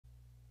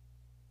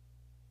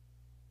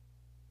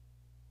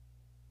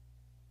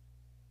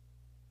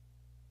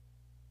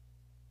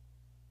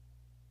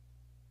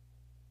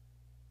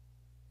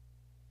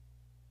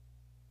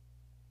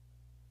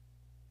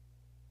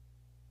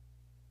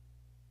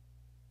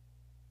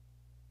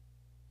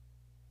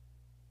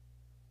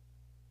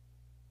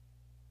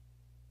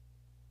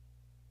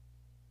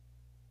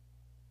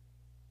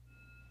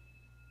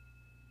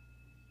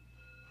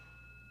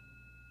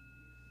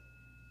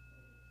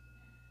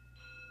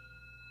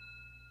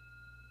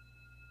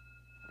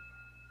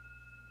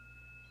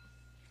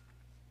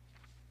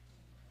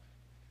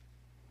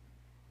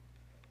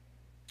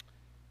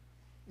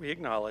We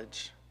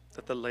acknowledge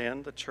that the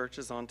land the church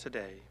is on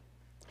today,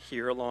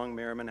 here along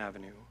Merriman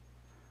Avenue,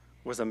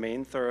 was a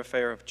main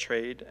thoroughfare of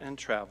trade and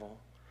travel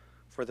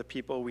for the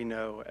people we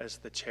know as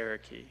the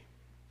Cherokee.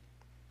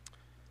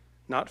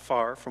 Not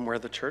far from where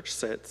the church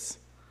sits,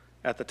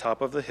 at the top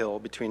of the hill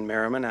between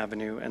Merriman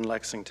Avenue and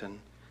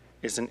Lexington,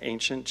 is an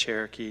ancient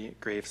Cherokee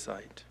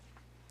gravesite.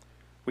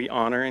 We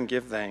honor and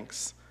give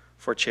thanks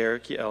for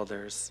Cherokee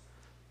elders,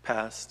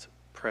 past,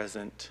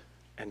 present,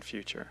 and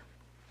future.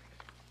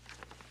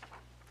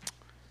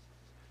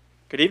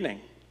 Good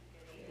evening.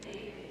 Good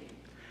evening.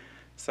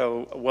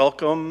 So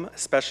welcome,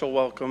 special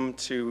welcome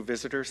to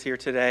visitors here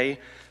today,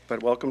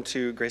 but welcome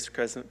to Grace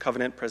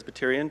Covenant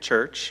Presbyterian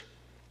Church.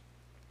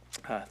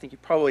 I think you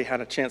probably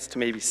had a chance to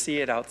maybe see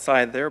it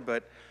outside there,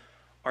 but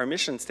our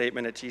mission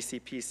statement at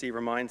GCPC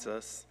reminds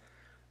us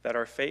that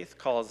our faith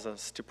calls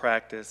us to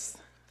practice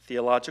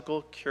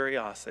theological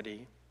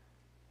curiosity,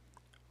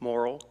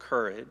 moral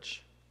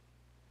courage,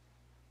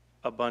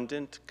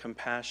 abundant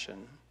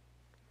compassion,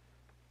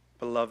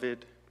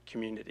 beloved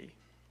community.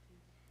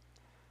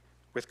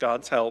 With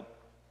God's help,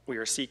 we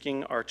are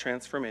seeking our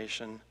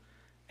transformation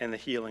and the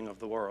healing of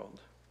the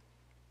world.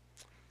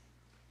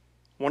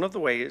 One of the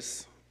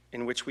ways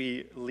in which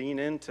we lean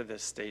into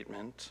this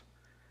statement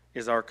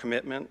is our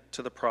commitment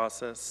to the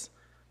process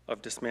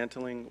of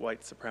dismantling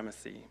white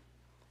supremacy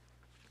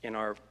in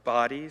our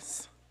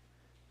bodies,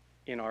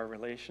 in our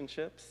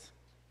relationships,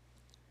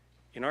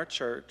 in our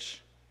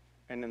church,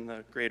 and in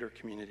the greater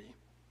community.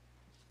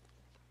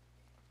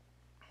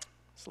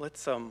 So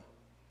let's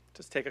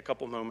just take a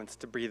couple moments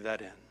to breathe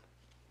that in.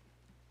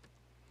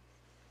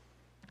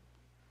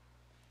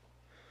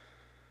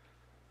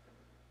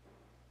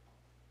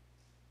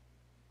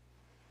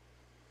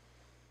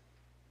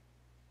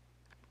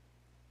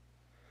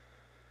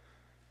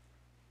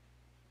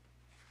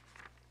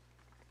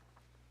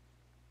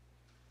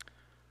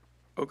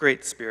 O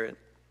great Spirit,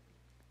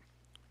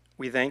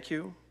 we thank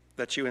you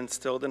that you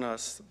instilled in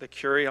us the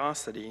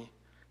curiosity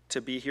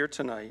to be here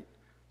tonight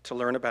to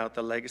learn about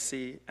the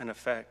legacy and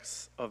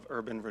effects of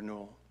urban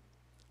renewal.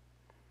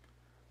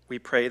 We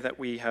pray that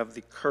we have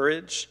the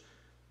courage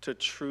to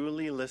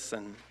truly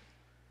listen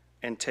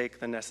and take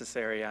the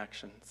necessary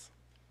actions.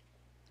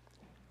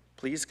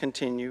 Please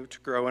continue to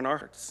grow in our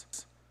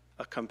hearts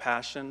a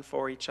compassion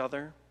for each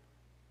other,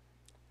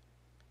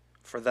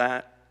 for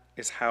that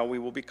is how we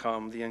will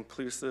become the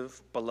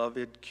inclusive,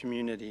 beloved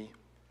community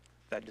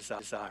that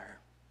desire.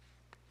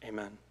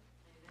 Amen.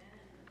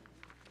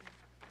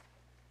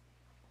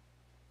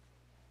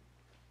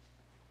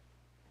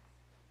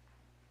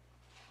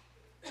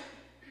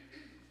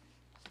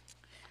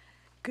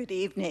 Good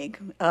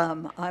evening.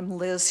 I'm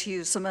Liz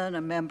Huseman,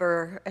 a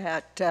member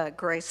at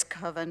Grace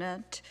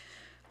Covenant.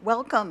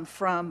 Welcome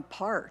from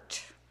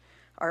PART,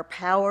 our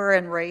Power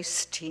and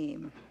Race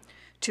team,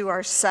 to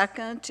our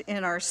second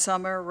in our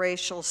summer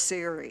racial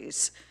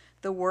series,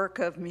 the work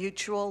of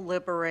mutual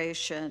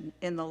liberation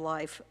in the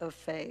life of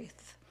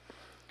faith.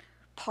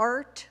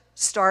 PART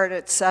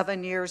started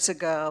 7 years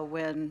ago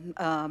when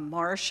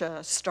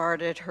Marcia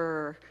started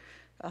her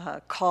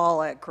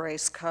call at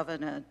Grace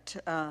Covenant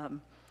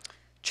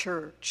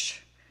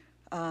Church.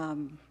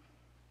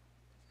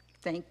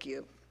 Thank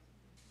you.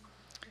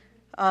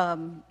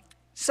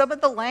 Some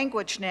of the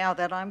language now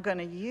that I'm going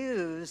to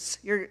use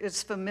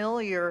is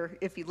familiar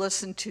if you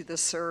listened to the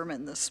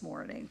sermon this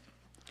morning.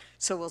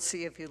 So we'll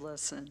see if you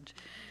listened.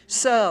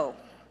 So,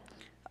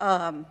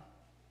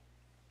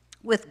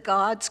 with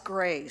God's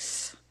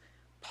grace,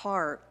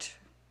 PART,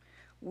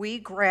 we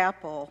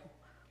grapple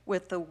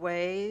with the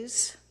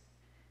ways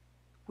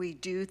we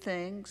do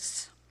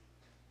things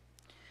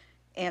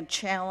and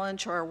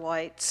challenge our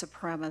white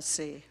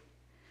supremacy,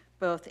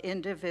 both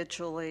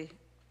individually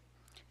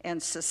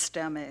and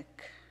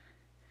systemic.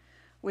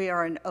 We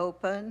are an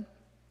open,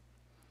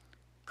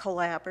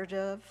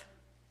 collaborative,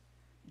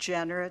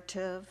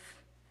 generative,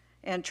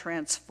 and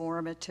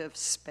transformative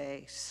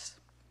space.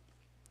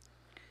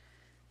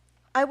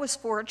 I was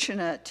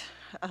fortunate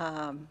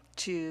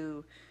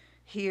to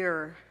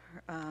hear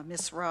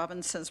Ms.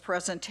 Robinson's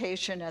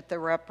presentation at the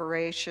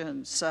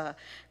Reparations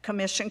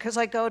Commission, because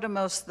I go to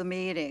most of the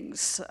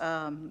meetings,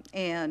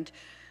 and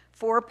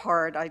for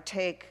PART, I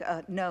take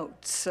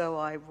notes. So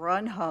I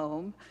run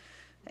home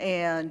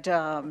and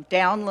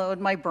download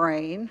my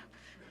brain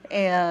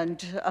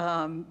and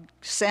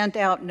send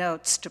out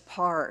notes to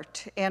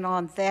PART. And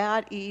on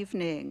that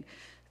evening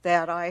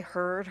that I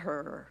heard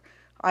her,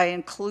 I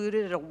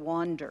included a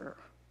wonder.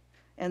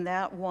 And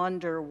that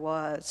wonder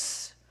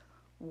was,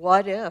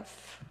 what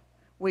if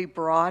we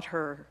brought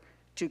her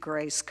to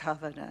Grace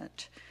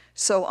Covenant?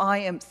 So I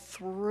am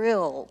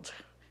thrilled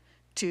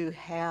to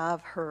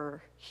have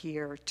her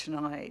here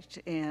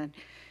tonight, and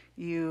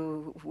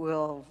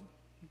it'll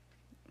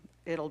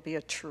be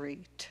a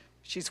treat.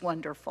 She's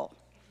wonderful.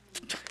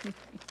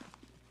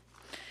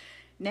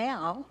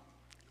 Now,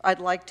 I'd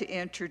like to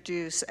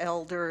introduce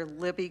Elder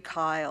Libby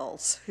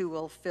Kiles, who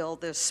will fill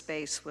this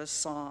space with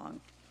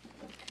song.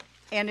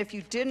 And if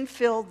you didn't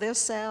fill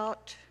this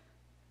out,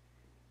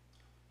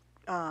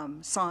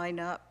 sign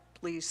up,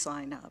 please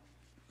sign up.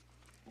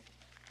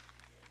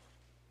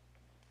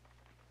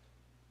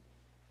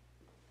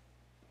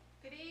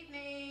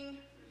 evening.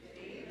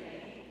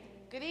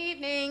 Good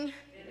evening.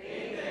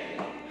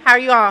 How are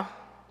you all?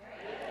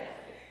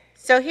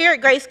 So here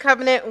at Grace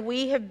Covenant,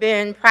 we have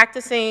been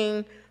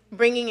practicing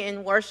bringing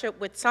in worship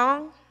with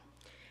song.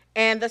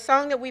 And the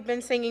song that we've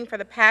been singing for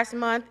the past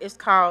month is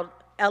called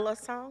Ella's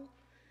Song.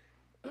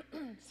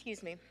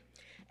 Excuse me.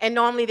 And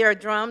normally there are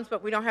drums,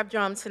 but we don't have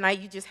drums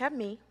tonight. You just have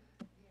me.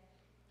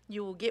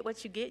 You will get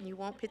what you get and you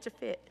won't pitch a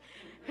fit.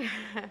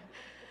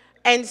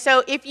 And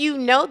so if you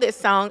know this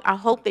song, I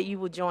hope that you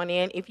will join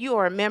in. If you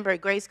are a member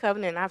at Grace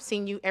Covenant, and I've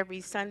seen you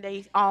every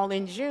Sunday all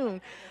in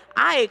June,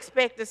 I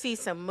expect to see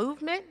some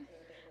movement,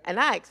 and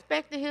I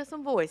expect to hear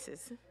some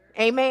voices.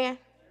 Amen?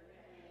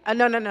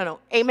 No.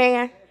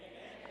 Amen?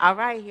 All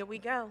right, here we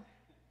go.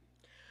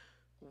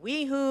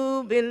 We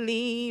who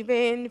believe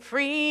in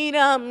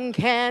freedom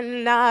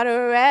cannot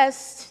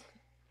rest.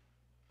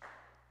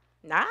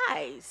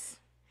 Nice.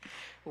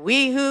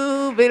 We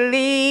who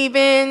believe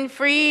in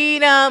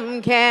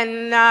freedom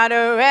cannot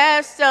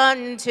rest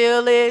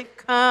until it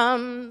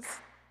comes.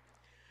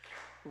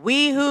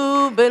 We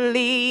who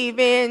believe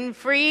in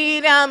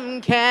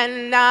freedom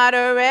cannot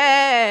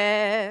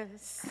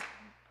rest.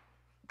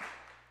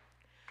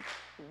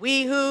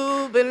 We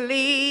who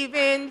believe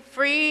in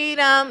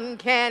freedom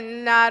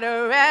cannot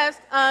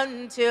rest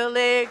until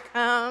it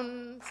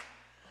comes.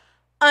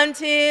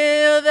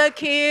 Until the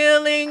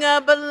killing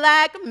of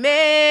black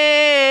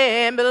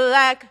men,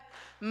 black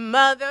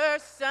mother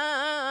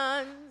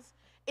sons,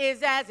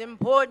 is as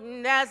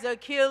important as the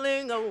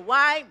killing of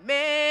white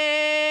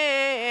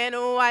men,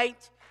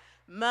 white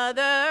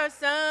mother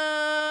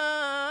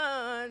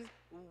sons.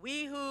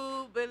 We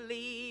who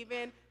believe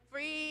in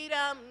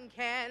freedom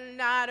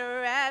cannot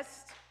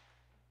rest.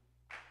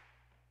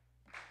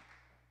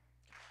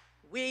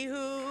 We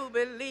who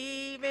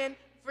believe in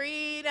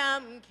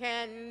freedom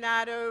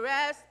cannot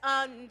rest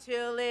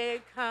until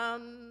it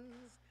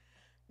comes.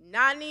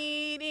 Not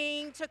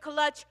needing to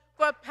clutch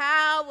for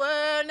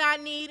power, not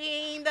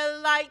needing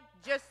the light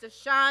just to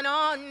shine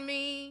on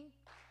me.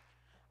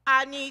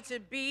 I need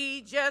to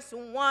be just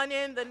one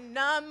in the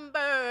number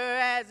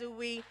as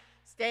we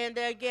stand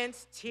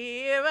against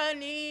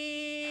tyranny.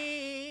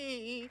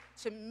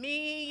 To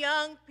me,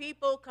 young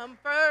people come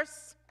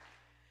first.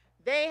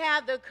 They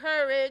have the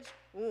courage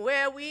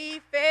where we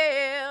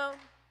fail.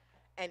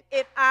 And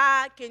if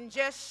I can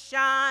just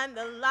shine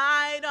the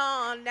light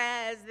on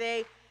as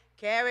they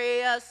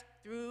carry us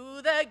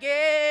through the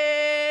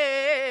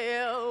gale,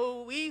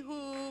 we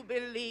who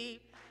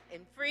believe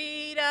in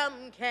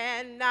freedom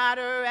cannot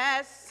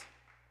rest.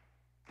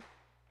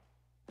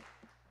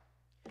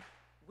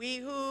 We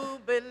who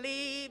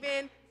believe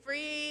in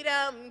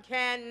freedom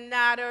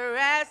cannot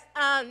rest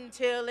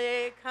until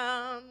it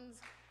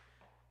comes.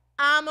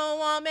 I'm a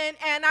woman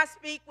and I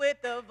speak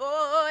with a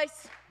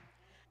voice,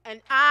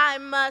 and I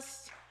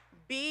must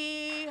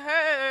be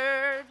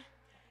heard.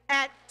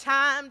 At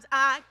times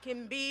I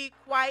can be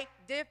quite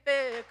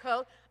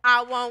difficult.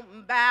 I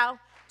won't bow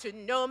to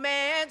no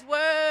man's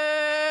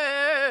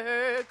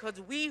word, 'cause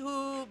we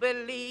who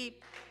believe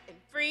in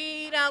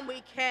freedom,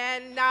 we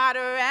cannot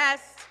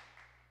rest.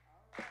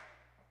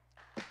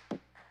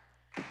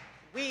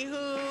 We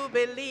who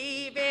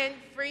believe in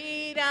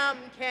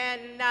freedom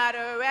cannot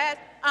rest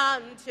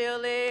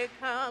until it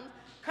comes.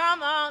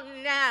 Come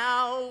on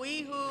now,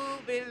 we who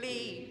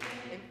believe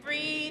in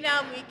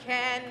freedom, we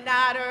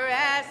cannot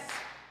rest.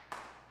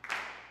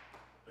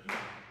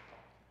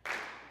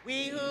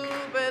 We who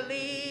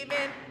believe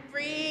in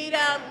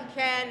freedom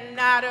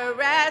cannot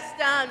rest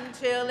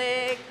until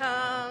it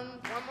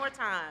comes. One more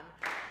time.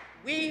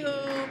 We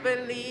who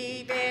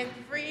believe in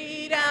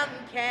freedom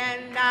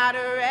cannot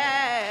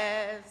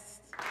rest.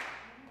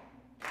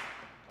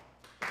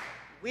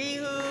 We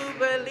who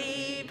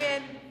believe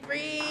in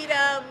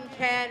freedom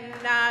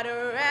cannot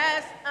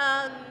rest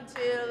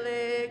until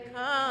it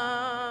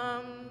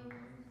comes.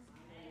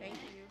 Thank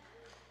you.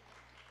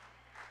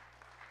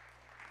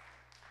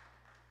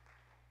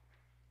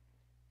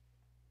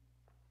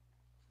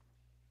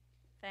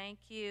 Thank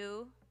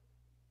you,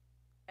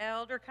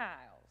 Elder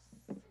Kiles.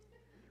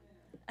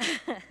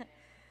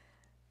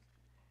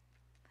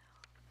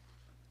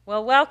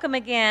 Well, welcome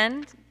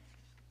again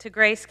to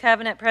Grace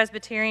Covenant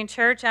Presbyterian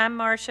Church. I'm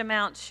Marcia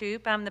Mount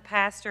Shoup. I'm the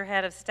pastor,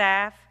 head of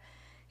staff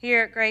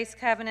here at Grace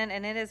Covenant,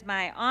 and it is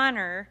my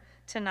honor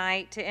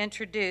tonight to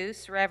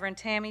introduce Reverend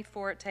Tammy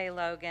Forte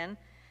Logan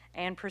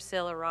and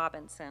Priscilla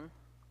Robinson.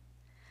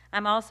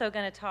 I'm also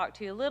going to talk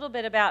to you a little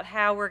bit about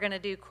how we're going to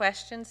do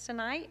questions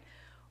tonight.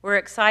 We're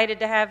excited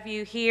to have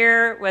you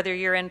here, whether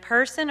you're in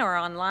person or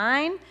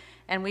online,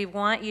 and we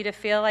want you to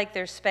feel like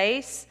there's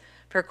space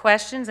for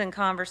questions and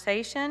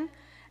conversation.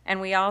 And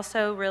we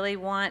also really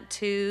want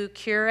to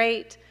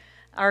curate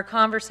our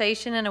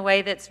conversation in a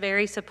way that's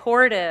very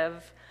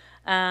supportive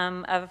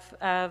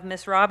of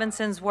Ms.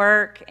 Robinson's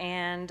work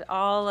and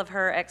all of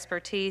her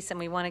expertise, and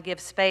we want to give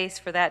space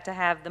for that to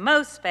have the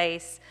most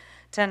space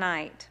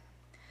tonight.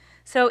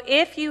 So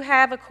if you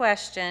have a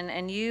question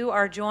and you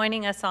are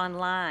joining us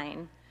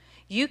online,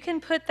 you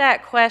can put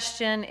that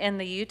question in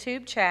the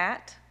YouTube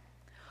chat,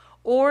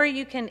 or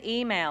you can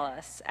email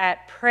us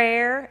at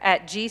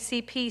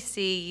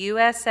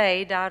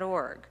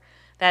prayer@gcpcusa.org.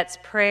 That's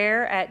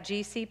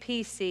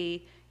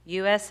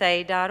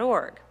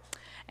prayer@gcpcusa.org.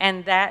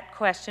 And that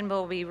question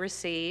will be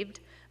received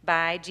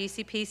by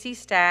GCPC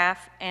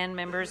staff and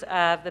members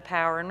of the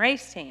Power and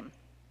Race team.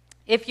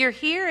 If you're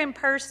here in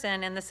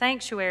person in the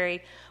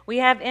sanctuary, we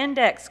have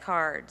index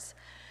cards,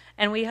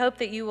 and we hope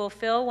that you will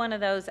fill one of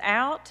those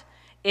out.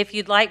 If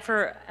you'd like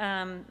for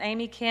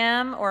Amy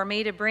Kim or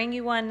me to bring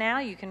you one now,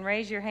 you can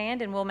raise your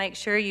hand and we'll make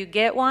sure you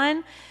get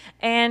one.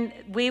 And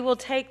we will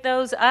take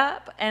those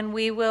up and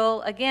we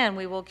will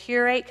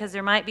curate, because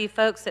there might be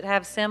folks that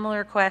have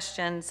similar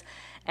questions,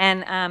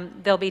 and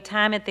there'll be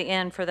time at the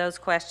end for those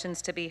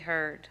questions to be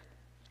heard.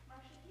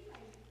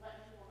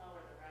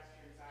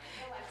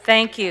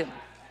 Thank you.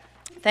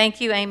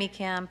 Thank you, Amy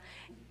Kim.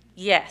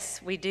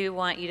 Yes, we do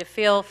want you to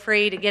feel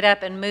free to get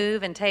up and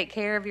move and take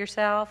care of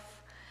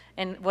yourself,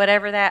 and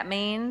whatever that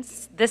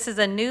means. This is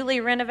a newly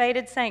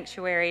renovated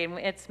sanctuary, and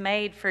it's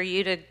made for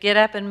you to get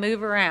up and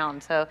move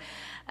around. So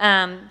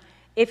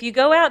if you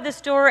go out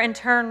this door and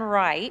turn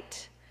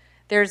right,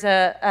 there's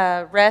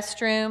a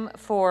restroom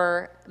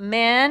for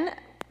men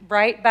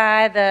right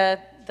by the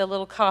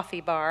little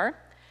coffee bar.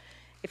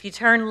 If you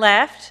turn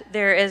left,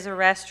 there is a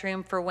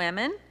restroom for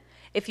women.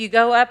 If you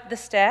go up the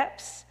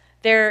steps,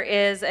 there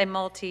is a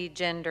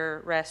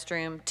multi-gender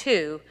restroom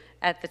too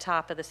at the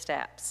top of the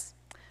steps.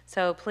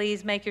 So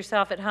please make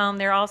yourself at home.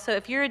 There also,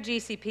 if you're a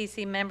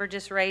GCPC member,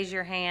 just raise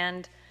your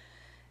hand.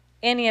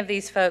 Any of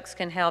these folks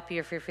can help you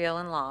if you're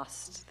feeling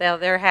lost.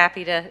 They're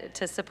happy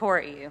to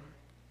support you.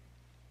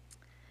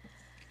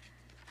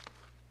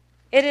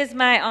 It is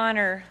my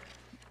honor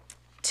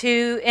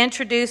to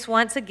introduce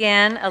once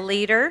again a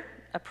leader,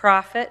 a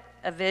prophet,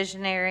 a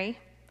visionary,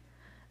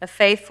 a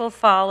faithful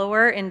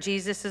follower in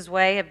Jesus'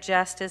 way of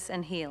justice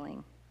and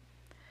healing.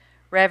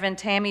 Reverend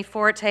Tammy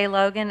Forte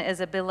Logan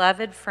is a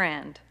beloved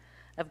friend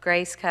of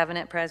Grace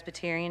Covenant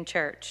Presbyterian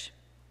Church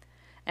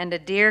and a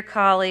dear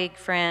colleague,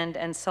 friend,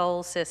 and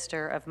soul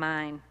sister of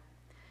mine.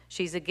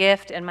 She's a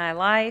gift in my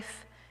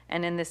life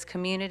and in this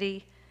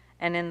community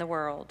and in the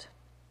world.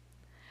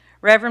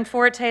 Reverend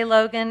Forte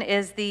Logan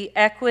is the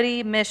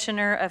Equity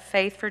Missioner of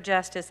Faith for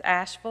Justice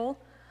Asheville,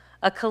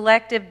 a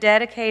collective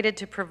dedicated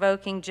to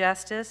provoking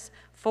justice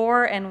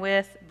for and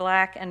with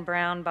Black and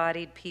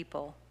brown-bodied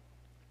people.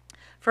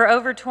 For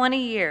over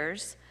 20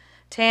 years,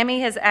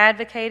 Tammy has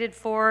advocated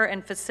for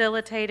and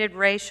facilitated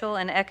racial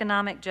and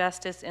economic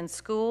justice in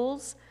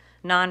schools,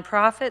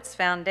 nonprofits,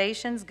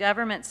 foundations,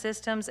 government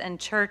systems, and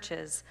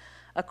churches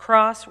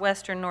across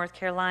Western North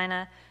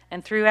Carolina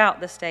and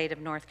throughout the state of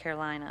North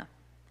Carolina.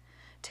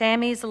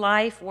 Tammy's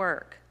life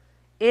work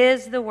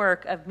is the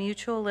work of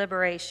mutual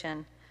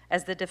liberation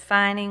as the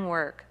defining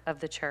work of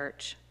the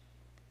church.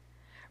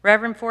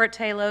 Reverend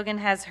Forte Logan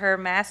has her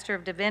Master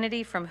of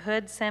Divinity from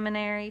Hood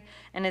Seminary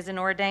and is an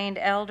ordained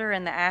elder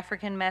in the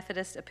African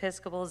Methodist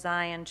Episcopal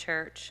Zion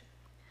Church.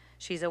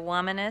 She's a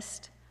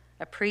womanist,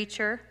 a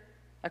preacher,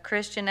 a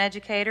Christian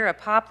educator, a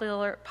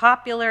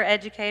popular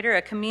educator,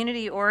 a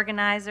community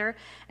organizer,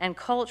 and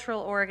cultural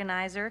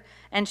organizer,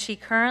 and she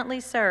currently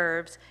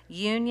serves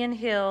Union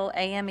Hill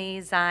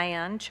AME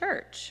Zion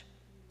Church.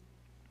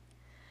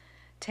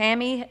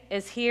 Tammy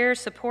is here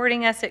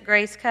supporting us at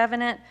Grace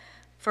Covenant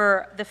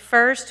for the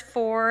first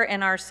 4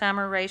 in our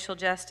Summer Racial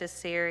Justice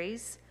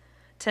series.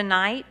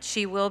 Tonight,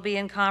 she will be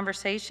in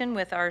conversation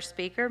with our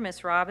speaker,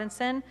 Ms.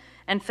 Robinson,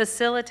 and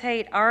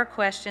facilitate our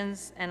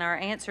questions and our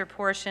answer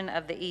portion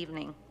of the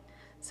evening.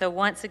 So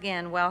once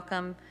again,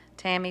 welcome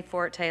Tammy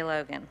Forte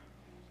Logan.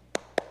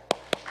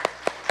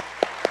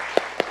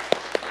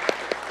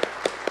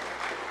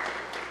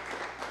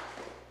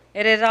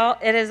 It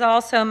is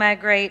also my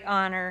great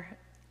honor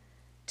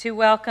to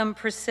welcome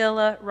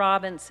Priscilla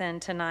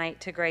Robinson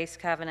tonight to Grace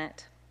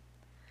Covenant.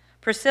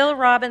 Priscilla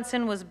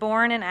Robinson was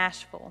born in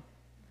Asheville.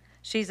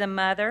 She's a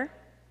mother,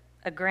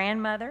 a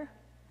grandmother,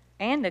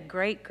 and a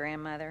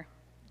great-grandmother.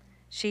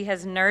 She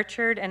has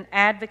nurtured and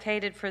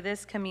advocated for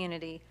this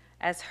community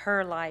as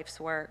her life's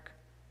work.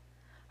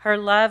 Her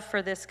love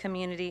for this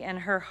community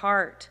and her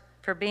heart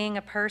for being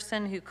a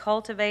person who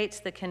cultivates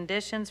the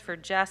conditions for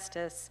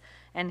justice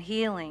and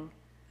healing,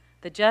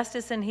 the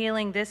justice and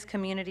healing this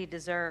community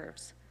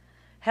deserves,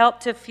 help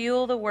to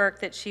fuel the work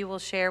that she will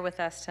share with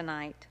us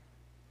tonight.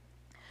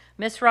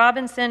 Ms.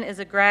 Robinson is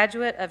a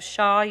graduate of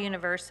Shaw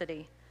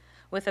University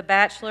with a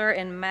bachelor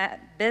in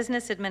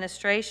business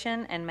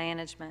administration and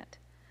management.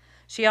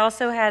 She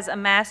also has a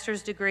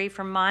master's degree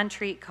from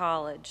Montreat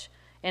College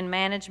in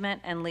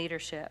management and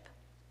leadership.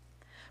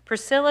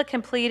 Priscilla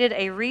completed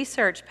a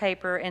research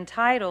paper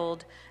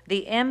entitled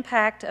The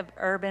Impact of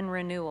Urban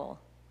Renewal.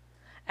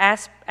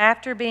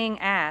 After being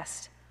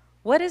asked,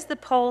 "What is the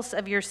pulse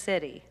of your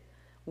city?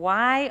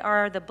 Why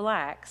are the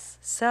blacks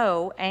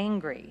so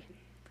angry?"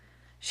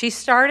 She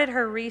started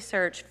her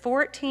research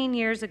 14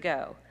 years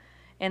ago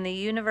in the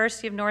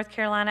University of North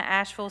Carolina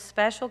Asheville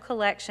Special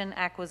Collection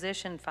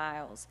Acquisition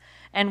Files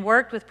and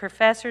worked with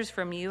professors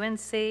from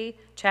UNC,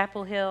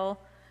 Chapel Hill,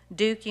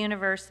 Duke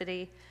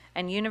University,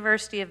 and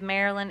University of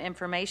Maryland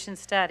Information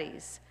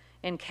Studies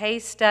in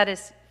case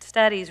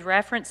studies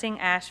referencing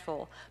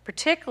Asheville,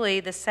 particularly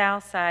the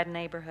South Side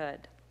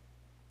neighborhood.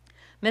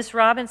 Ms.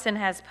 Robinson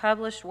has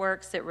published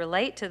works that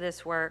relate to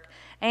this work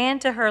and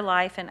to her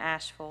life in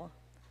Asheville.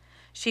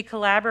 She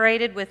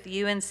collaborated with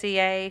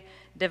UNCA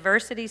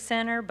Diversity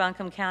Center,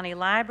 Buncombe County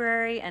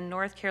Library, and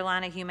North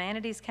Carolina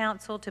Humanities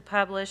Council to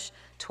publish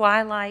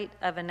Twilight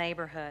of a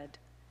Neighborhood.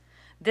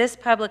 This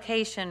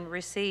publication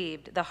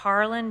received the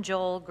Harlan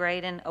Joel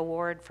Graydon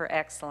Award for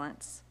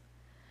Excellence.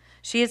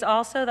 She is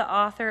also the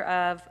author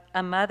of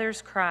A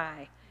Mother's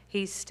Cry,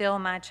 He's Still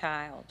My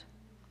Child.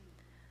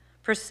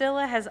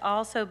 Priscilla has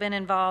also been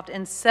involved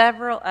in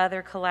several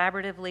other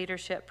collaborative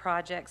leadership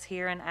projects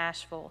here in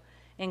Asheville,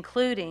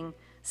 including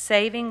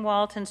Saving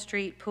Walton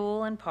Street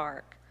Pool and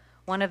Park,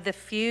 one of the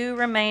few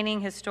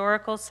remaining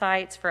historical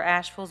sites for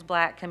Asheville's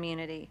Black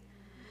community.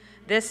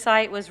 This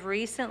site was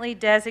recently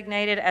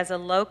designated as a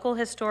local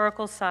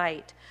historical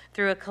site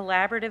through a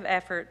collaborative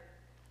effort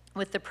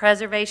with the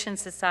Preservation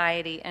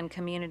Society and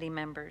community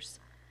members.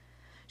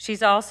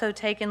 She's also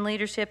taken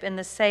leadership in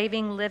the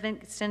Saving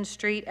Livingston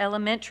Street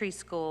Elementary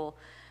School,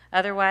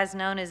 otherwise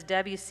known as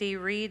W.C.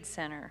 Reed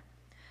Center.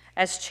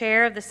 As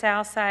chair of the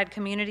Southside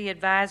Community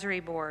Advisory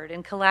Board,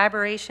 in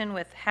collaboration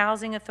with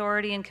Housing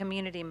Authority and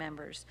community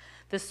members,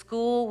 the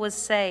school was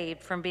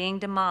saved from being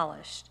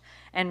demolished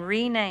and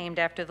renamed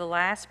after the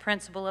last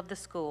principal of the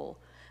school,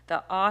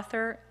 the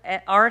Arthur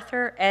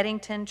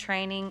Eddington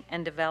Training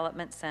and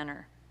Development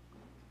Center.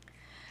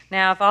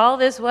 Now, if all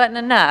this wasn't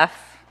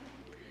enough,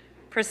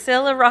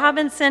 Priscilla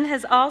Robinson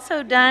has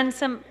also done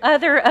some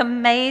other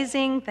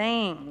amazing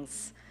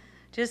things,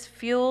 just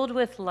fueled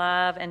with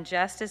love and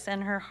justice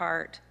in her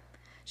heart.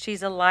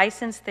 She's a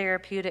licensed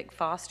therapeutic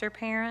foster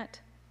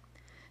parent.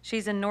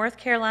 She's a North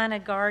Carolina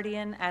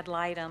guardian ad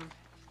litem.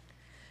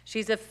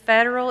 She's a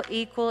federal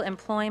equal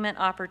employment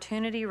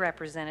opportunity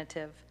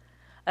representative,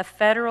 a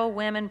federal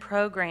women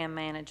program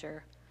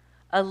manager,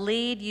 a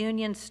lead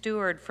union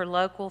steward for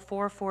Local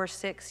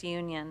 446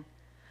 Union,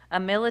 a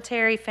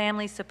military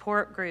family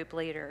support group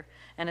leader,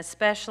 and a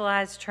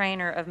specialized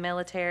trainer of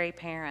military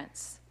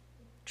parents.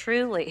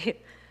 Truly,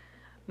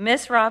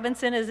 Miss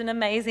Robinson is an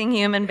amazing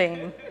human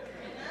being.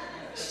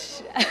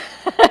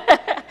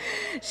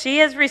 She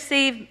has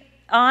received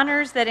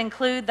honors that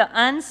include the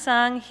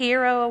Unsung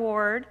Hero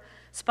Award,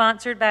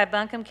 sponsored by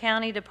Buncombe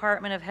County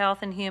Department of Health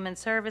and Human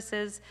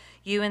Services,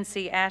 UNC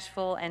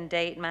Asheville, and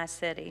Date My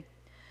City.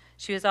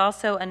 She was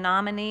also a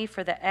nominee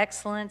for the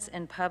Excellence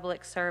in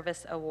Public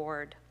Service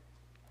Award.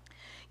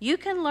 You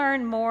can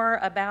learn more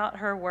about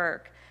her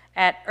work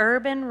at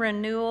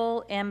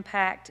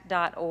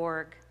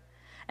urbanrenewalimpact.org.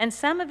 And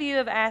some of you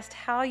have asked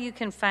how you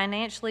can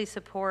financially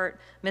support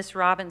Ms.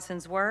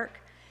 Robinson's work.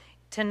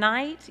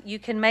 Tonight, you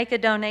can make a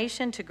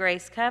donation to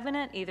Grace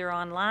Covenant, either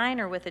online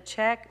or with a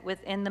check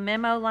within the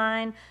memo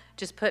line.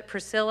 Just put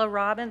Priscilla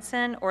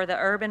Robinson or the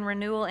Urban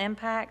Renewal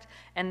Impact,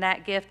 and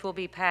that gift will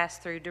be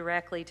passed through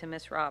directly to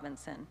Ms.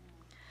 Robinson.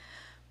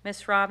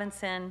 Ms.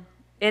 Robinson,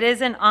 it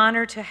is an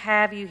honor to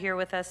have you here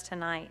with us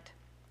tonight.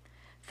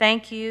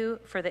 Thank you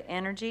for the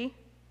energy,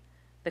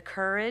 the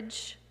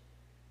courage,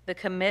 the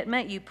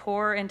commitment you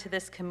pour into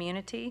this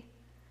community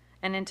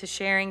and into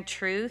sharing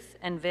truth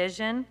and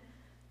vision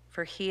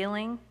for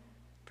healing,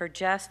 for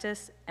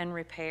justice and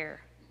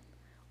repair.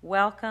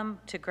 Welcome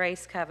to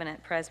Grace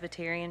Covenant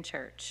Presbyterian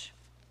Church.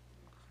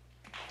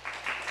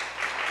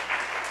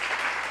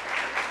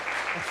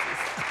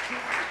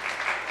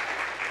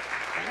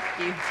 Thank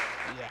you.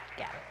 Yeah,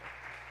 got it.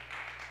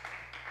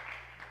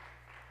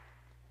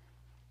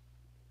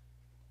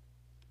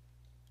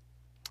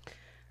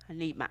 I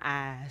need my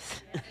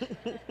eyes.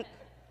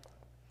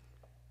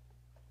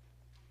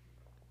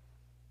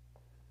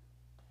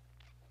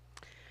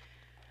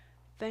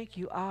 Thank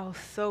you all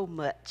so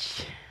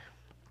much.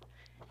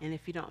 And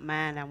if you don't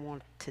mind, I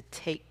want to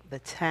take the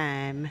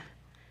time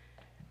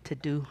to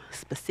do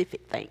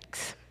specific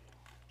thanks.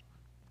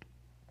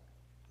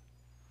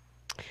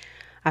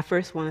 I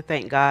first want to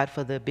thank God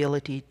for the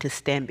ability to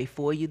stand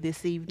before you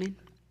this evening.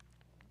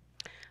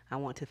 I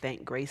want to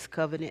thank Grace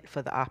Covenant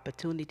for the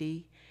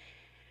opportunity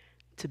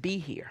to be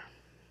here.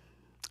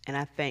 And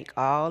I thank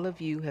all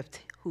of you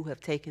who have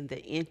taken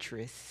the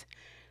interest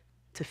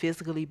to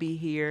physically be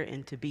here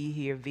and to be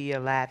here via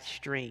live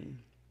stream.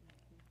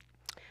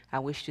 I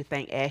wish to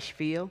thank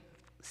Asheville,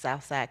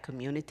 Southside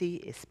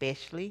community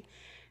especially,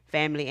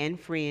 family and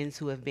friends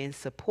who have been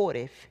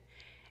supportive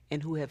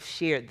and who have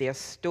shared their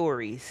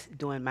stories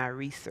during my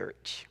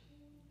research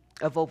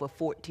of over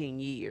 14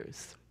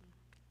 years.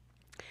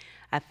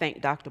 I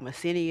thank Dr.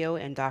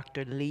 Massinio and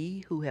Dr.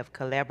 Lee who have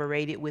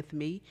collaborated with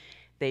me.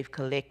 They've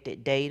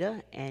collected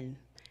data and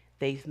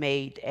they've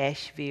made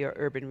Asheville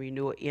Urban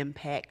Renewal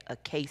Impact a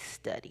case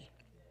study.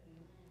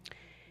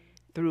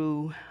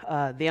 Through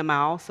them, I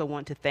also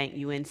want to thank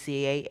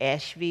UNCA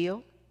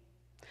Asheville,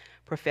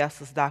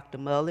 Professors Dr.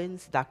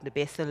 Mullins, Dr.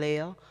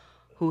 Bessalel,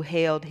 who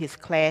held his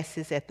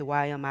classes at the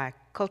YMI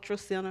Cultural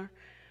Center,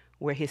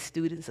 where his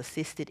students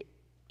assisted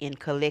in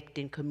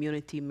collecting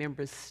community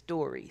members'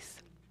 stories.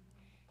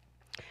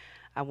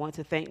 I want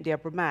to thank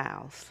Deborah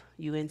Miles,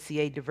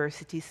 UNCA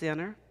Diversity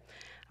Center.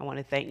 I want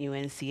to thank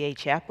UNCA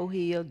Chapel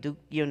Hill, Duke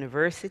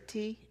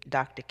University,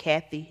 Dr.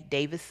 Kathy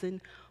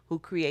Davison, who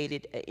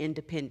created an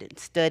independent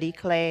study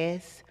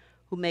class,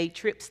 who made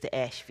trips to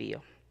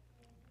Asheville.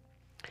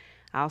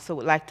 I also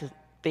would like to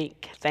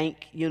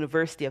thank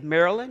University of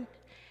Maryland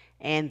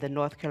and the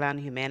North Carolina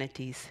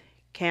Humanities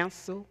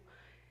Council,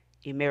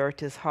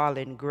 Emeritus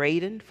Harlan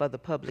Graydon for the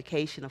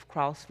publication of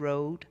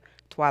Crossroad,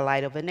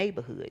 Twilight of a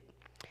Neighborhood,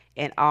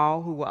 and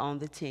all who were on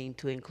the team,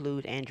 to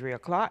include Andrea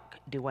Clark,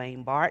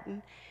 Dwayne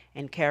Barton,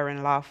 and Karen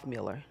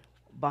Loffmiller,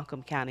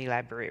 Buncombe County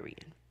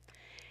Librarian.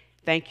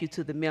 Thank you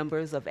to the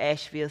members of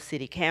Asheville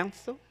City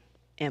Council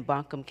and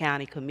Buncombe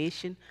County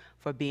Commission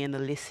for being a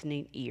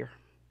listening ear.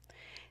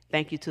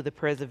 Thank you to the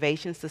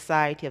Preservation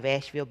Society of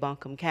Asheville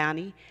Buncombe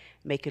County,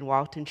 making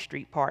Walton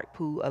Street Park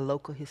Pool a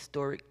local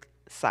historic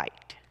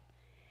site.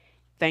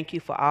 Thank you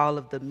for all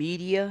of the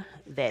media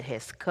that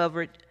has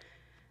covered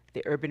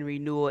the Urban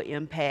Renewal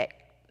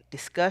Impact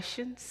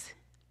discussions.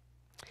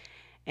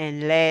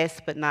 And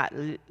last but not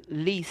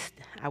least,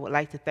 I would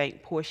like to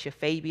thank Portia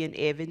Fabian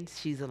Evans.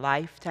 She's a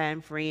lifetime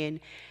friend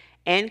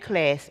and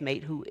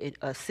classmate who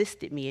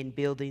assisted me in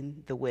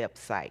building the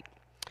website.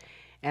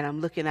 And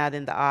I'm looking out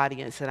in the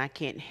audience, and I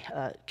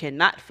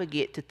cannot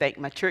forget to thank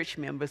my church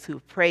members who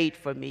prayed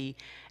for me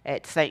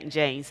at St.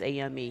 James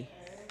AME.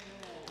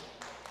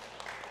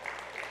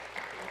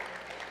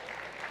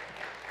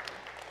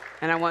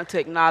 And I want to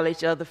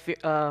acknowledge other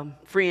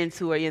friends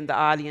who are in the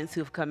audience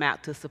who have come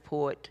out to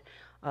support.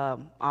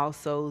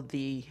 Also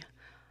the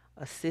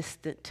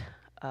assistant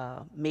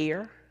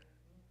mayor,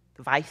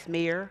 the vice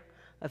mayor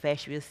of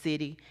Asheville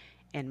City,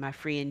 and my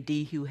friend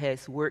Dee, who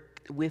has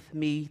worked with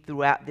me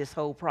throughout this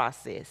whole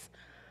process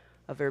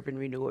of urban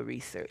renewal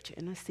research.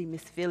 And I see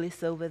Miss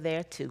Phyllis over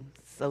there too.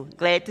 So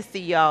glad to see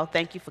y'all.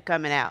 Thank you for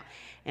coming out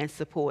and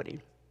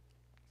supporting.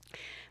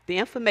 The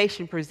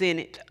information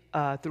presented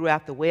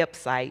throughout the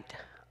website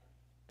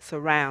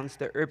surrounds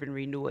the urban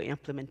renewal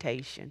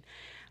implementation.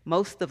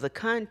 Most of the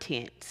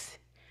contents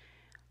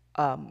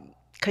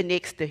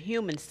connects the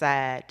human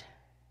side,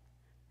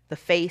 the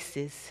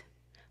faces,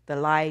 the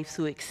lives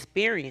who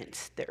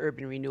experience the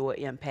urban renewal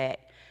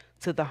impact,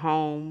 to the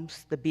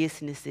homes, the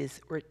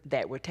businesses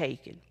that were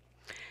taken.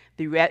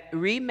 The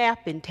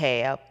remapping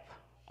tab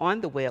on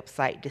the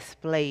website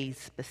displays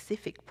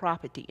specific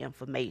property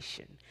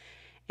information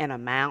and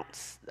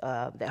amounts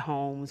that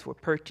homes were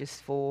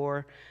purchased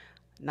for,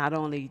 not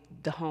only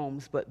the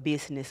homes, but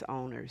business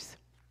owners.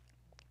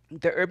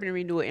 The urban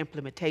renewal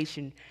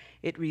implementation,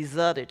 it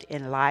resulted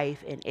in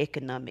life and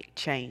economic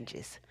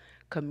changes,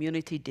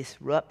 community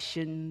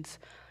disruptions.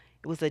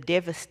 It was a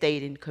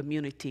devastating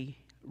community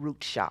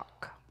root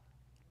shock.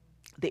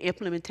 The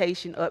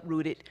implementation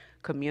uprooted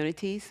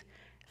communities,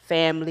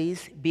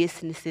 families,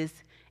 businesses,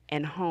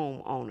 and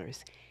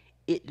homeowners.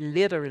 It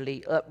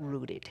literally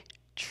uprooted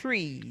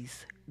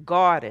trees,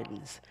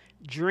 gardens,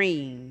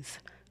 dreams,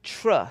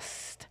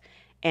 trust,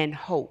 and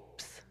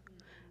hopes,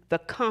 the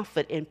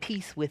comfort and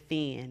peace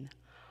within,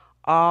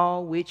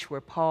 all which were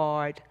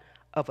part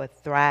of a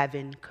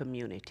thriving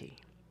community.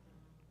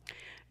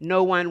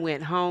 No one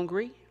went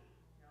hungry,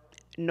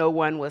 no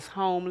one was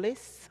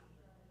homeless,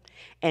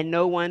 and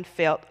no one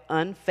felt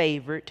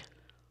unfavored,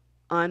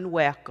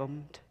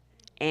 unwelcomed,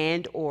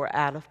 and or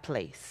out of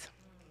place.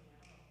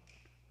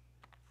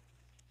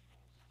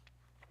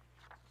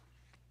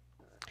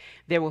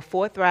 There were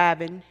 4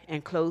 thriving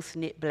and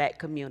close-knit Black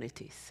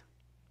communities: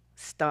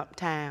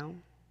 Stumptown,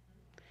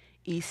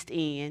 East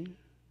End,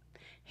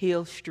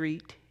 Hill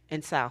Street,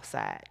 and South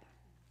Side.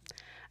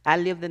 I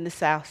lived in the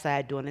South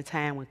Side during a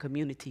time when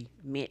community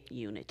meant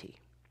unity.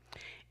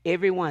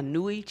 Everyone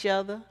knew each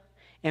other,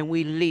 and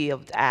we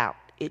lived out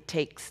 "It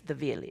Takes the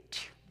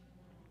Village."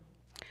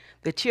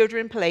 The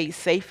children played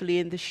safely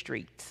in the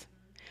streets.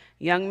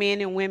 Young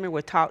men and women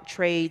were taught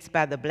trades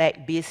by the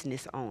Black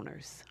business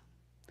owners.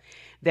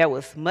 There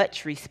was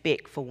much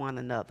respect for one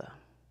another,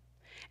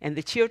 and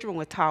the children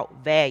were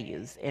taught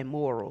values and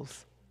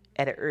morals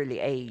at an early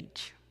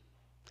age.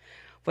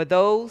 For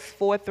those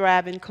 4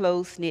 thriving,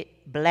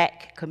 close-knit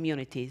Black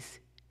communities,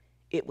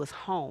 it was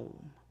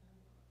home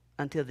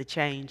until the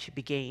change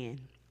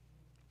began.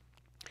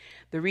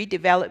 The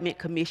Redevelopment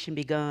Commission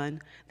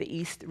began the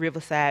East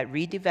Riverside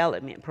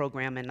Redevelopment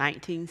Program in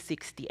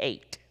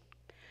 1968.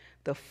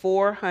 The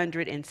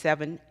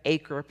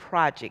 407-acre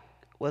project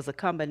was a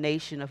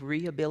combination of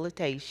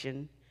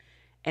rehabilitation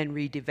and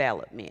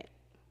redevelopment.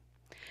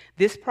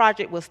 This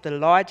project was the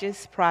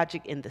largest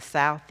project in the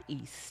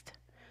Southeast.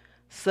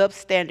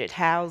 Substandard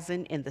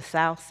housing in the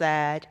South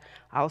Side,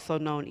 also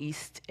known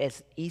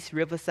as East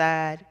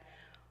Riverside,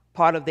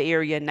 part of the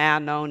area now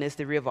known as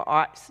the River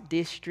Arts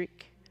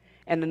District,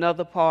 and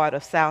another part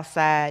of South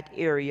Side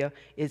area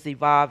is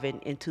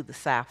evolving into the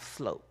South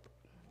Slope.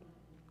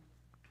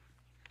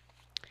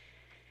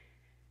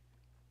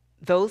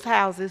 Those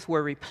houses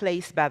were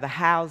replaced by the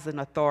Housing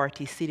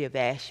Authority, City of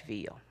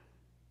Asheville.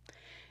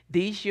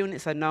 These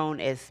units are known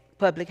as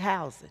public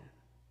housing.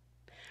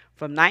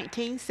 From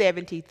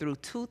 1970 through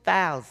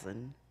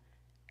 2000,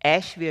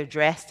 Asheville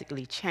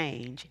drastically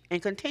changed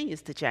and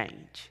continues to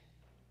change.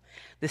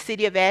 The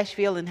City of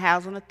Asheville and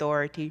Housing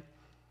Authority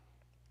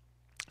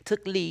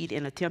took lead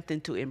in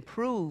attempting to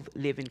improve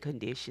living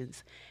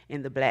conditions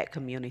in the Black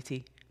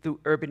community through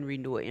urban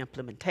renewal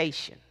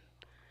implementation.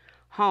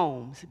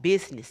 Homes,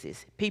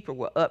 businesses, people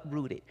were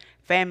uprooted.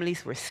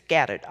 Families were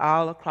scattered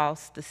all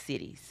across the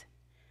cities.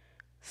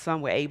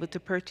 Some were able to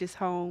purchase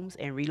homes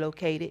and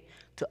relocated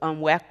to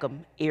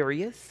unwelcome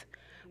areas,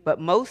 but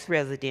most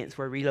residents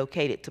were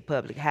relocated to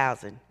public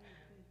housing,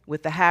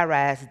 with the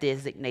high-rise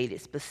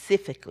designated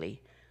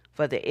specifically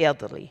for the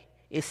elderly.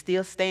 It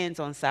still stands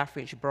on South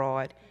French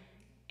Broad,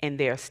 and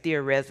there are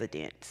still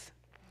residents.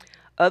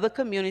 Other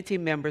community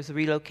members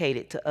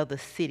relocated to other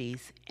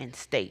cities and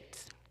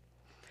states.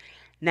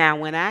 Now,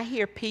 when I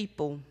hear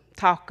people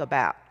talk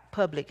about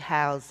public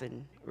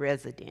housing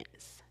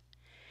residents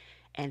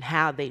and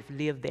how they've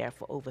lived there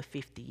for over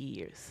 50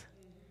 years,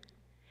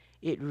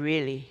 it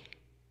really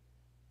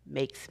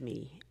makes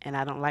me, and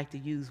I don't like to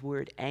use the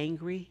word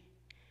angry,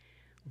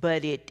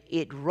 but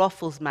it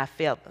ruffles my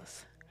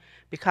feathers.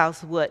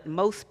 Because what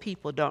most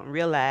people don't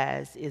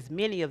realize is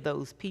many of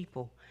those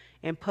people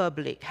in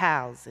public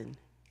housing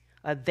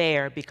are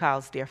there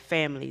because their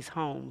families'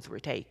 homes were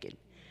taken.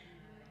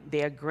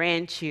 Their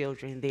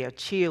grandchildren, their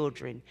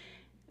children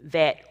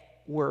that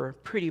were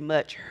pretty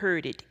much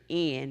herded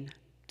in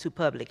to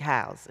public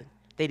housing.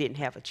 They didn't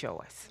have a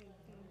choice.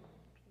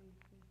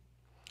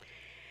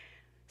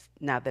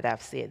 Now that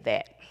I've said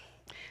that.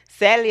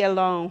 Sadly,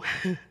 along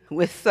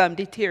with some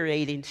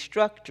deteriorating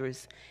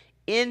structures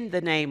in the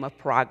name of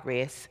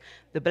progress,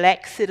 the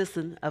Black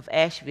citizen of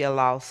Asheville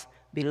lost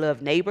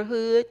beloved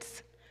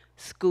neighborhoods,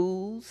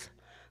 schools,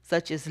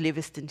 such as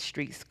Livingston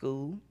Street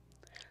School,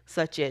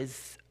 such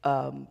as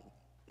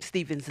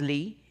Stevens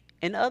Lee,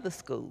 and other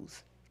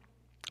schools.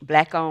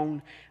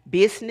 Black-owned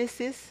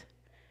businesses,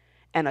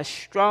 and a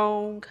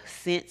strong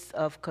sense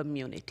of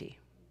community.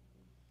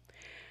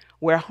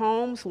 Where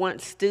homes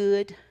once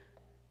stood,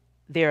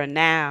 there are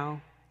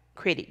now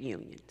credit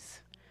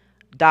unions,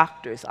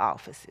 doctors'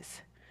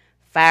 offices,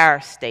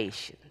 fire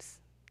stations,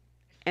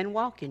 and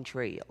walking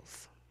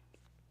trails.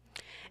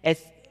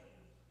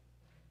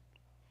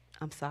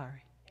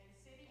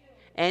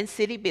 And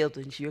city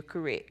buildings, you're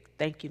correct.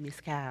 Thank you, Ms.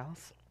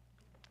 Cowles.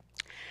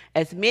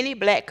 As many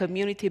Black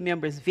community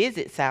members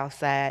visit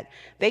Southside,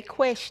 they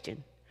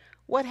question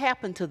what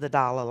happened to the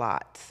dollar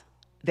lots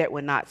that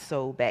were not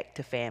sold back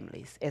to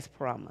families as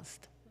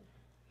promised,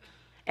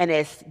 and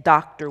as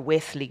Dr.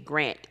 Wesley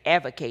Grant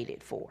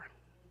advocated for.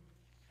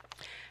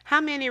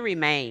 How many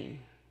remain?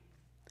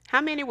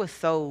 How many were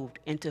sold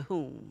and to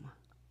whom?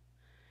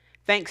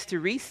 Thanks to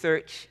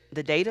research,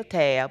 the data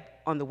tab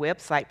on the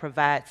website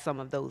provides some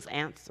of those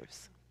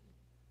answers.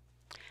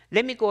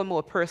 Let me go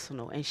more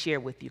personal and share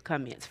with you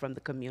comments from the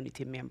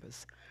community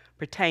members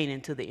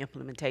pertaining to the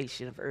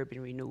implementation of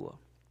urban renewal.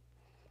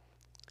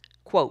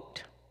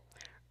 Quote,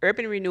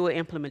 urban renewal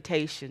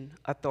implementation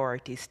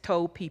authorities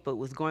told people it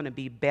was going to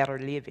be better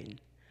living.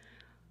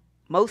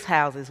 Most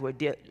houses were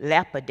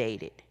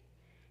dilapidated.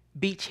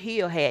 Beach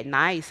Hill had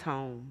nice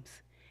homes.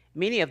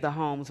 Many of the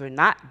homes were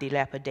not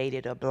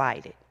dilapidated or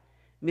blighted.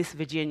 Miss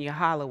Virginia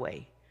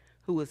Holloway,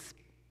 who was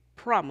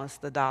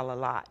promised the dollar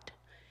lot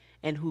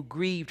and who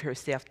grieved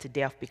herself to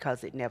death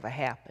because it never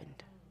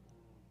happened.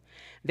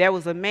 There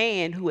was a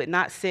man who would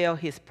not sell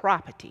his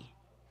property.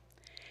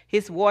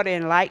 His water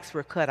and lights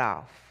were cut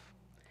off.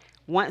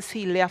 Once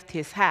he left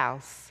his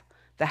house,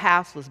 the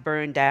house was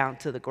burned down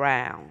to the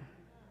ground.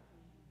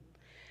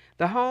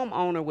 The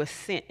homeowner was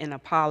sent an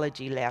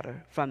apology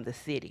letter from the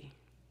city.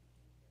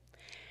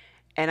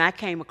 And I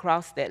came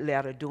across that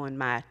letter doing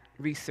my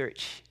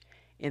research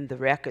in the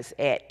records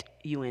at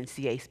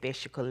UNCA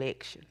Special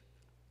Collection.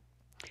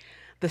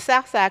 The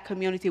Southside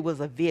community was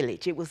a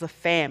village. It was a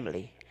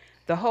family.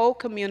 The whole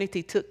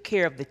community took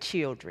care of the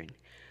children.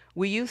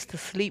 We used to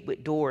sleep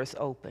with doors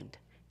opened.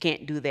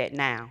 Can't do that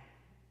now.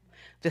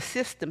 The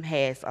system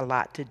has a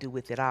lot to do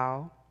with it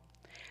all.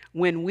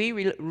 When we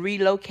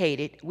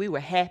relocated, we were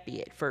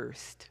happy at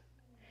first.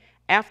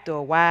 After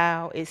a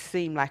while, it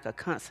seemed like a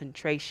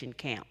concentration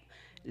camp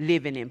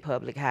living in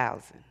public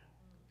housing.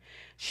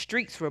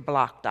 Streets were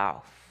blocked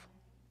off.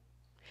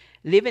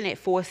 Living at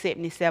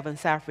 477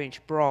 South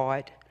French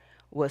Broad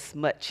was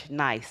much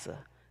nicer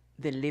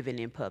than living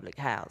in public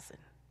housing,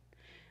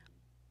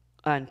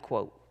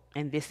 unquote.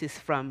 And this is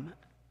from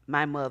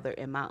my mother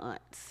and my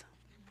aunts.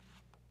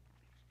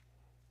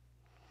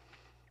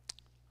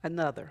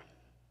 Another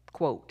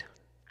quote,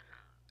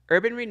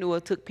 urban renewal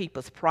took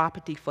people's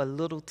property for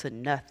little to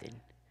nothing.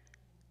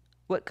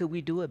 What could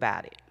we do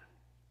about it?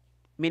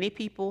 Many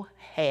people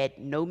had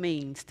no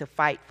means to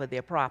fight for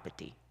their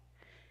property.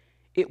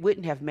 It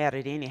wouldn't have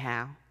mattered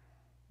anyhow,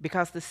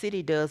 because the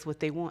city does what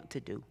they want to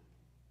do.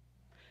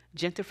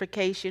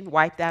 Gentrification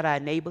wiped out our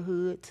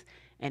neighborhoods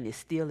and is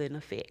still in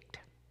effect,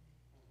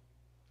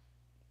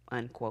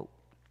 unquote.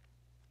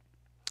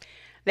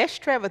 Let's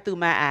travel through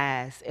my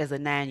eyes as a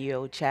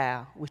 9-year-old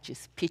child, which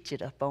is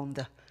pictured up on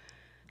the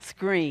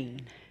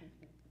screen.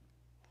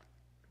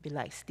 Be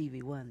like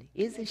Stevie Wonder.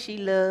 Isn't she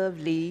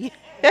lovely?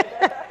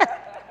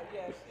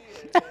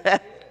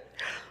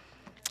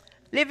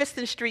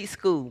 Livingston Street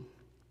School,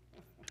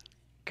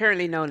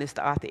 currently known as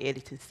the Arthur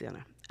Eddington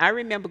Center. I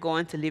remember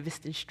going to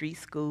Livingston Street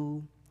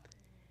School,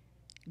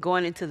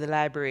 going into the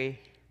library.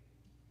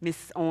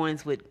 Miss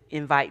Owens would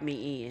invite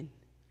me in,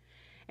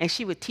 and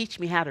she would teach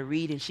me how to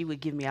read, and she would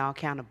give me all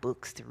kind of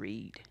books to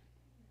read.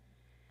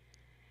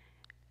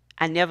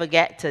 I never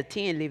got to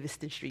attend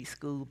Livingston Street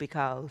School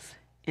because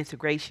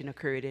integration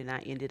occurred, and I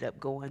ended up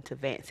going to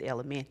Vance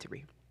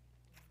Elementary.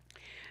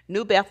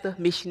 New Bethel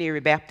Missionary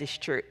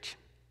Baptist Church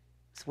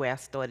is where I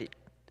started.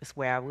 That's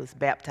where I was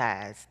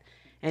baptized,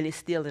 and it's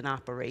still in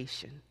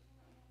operation.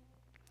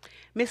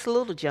 Miss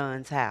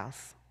Littlejohn's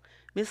house.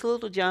 Miss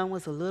Littlejohn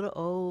was a little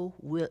old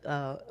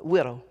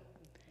widow,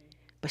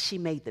 but she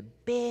made the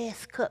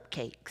best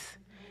cupcakes.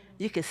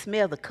 You could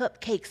smell the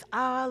cupcakes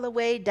all the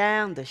way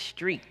down the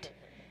street.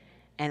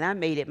 And I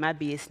made it my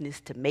business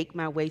to make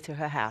my way to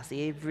her house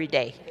every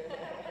day.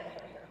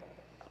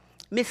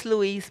 Miss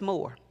Louise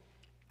Moore.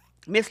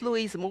 Miss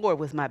Louise Moore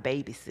was my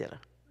babysitter,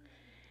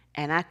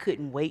 and I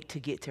couldn't wait to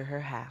get to her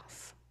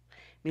house.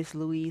 Miss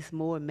Louise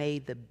Moore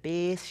made the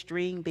best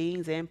string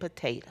beans and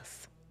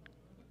potatoes.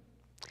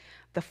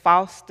 The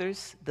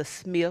Fosters, the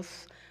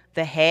Smiths,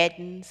 the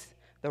Haddons,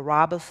 the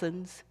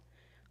Robertsons,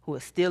 who are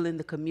still in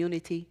the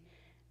community,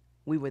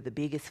 we were the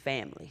biggest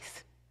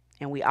families.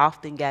 And we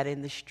often got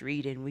in the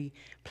street and we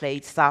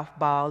played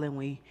softball and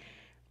we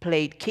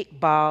played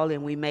kickball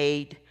and we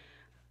made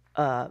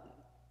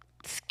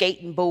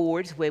skating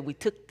boards where we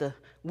took the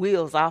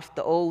wheels off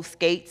the old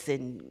skates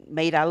and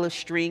made our little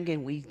string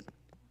and we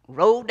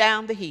rolled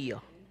down the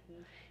hill.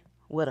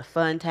 What a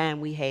fun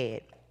time we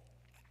had.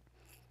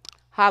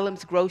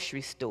 Harlem's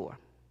grocery store.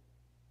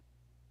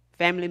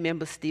 Family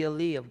members still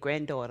live.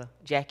 Granddaughter,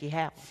 Jackie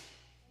Howell.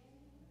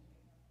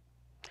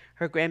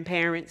 Her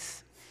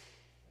grandparents'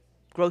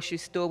 grocery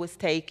store was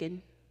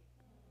taken.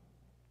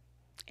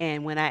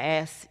 And when I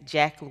asked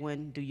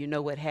Jacqueline, do you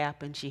know what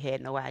happened? She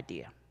had no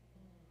idea.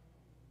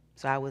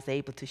 So I was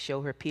able to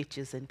show her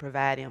pictures and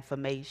provide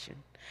information.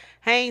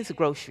 Haynes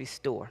grocery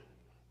store,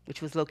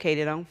 which was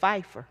located on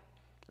Pfeiffer.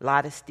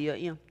 Lot is still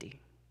empty.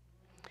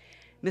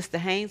 Mr.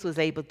 Haynes was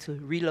able to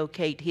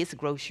relocate his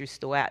grocery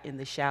store out in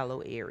the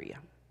Shallow area.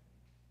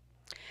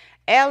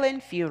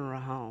 Allen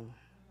Funeral Home.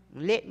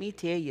 Let me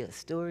tell you a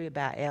story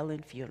about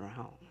Allen Funeral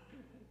Home.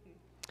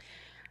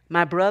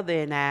 My brother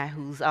and I,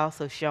 who's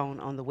also shown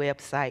on the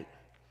website,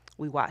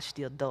 we watched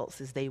the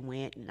adults as they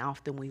went, and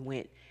often we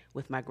went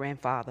with my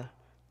grandfather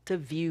to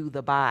view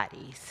the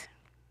bodies.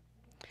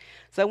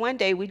 So one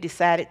day we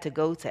decided to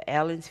go to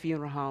Allen's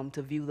Funeral Home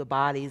to view the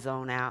bodies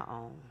on our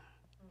own.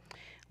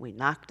 We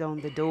knocked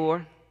on the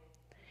door.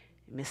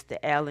 Mr.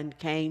 Allen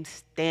came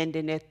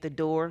standing at the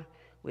door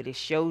with his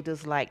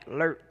shoulders like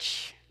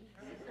lurch.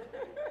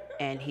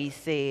 And he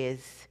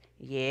says,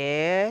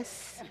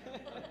 "Yes,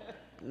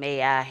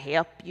 may I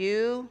help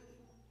you?"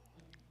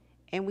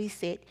 And we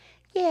said,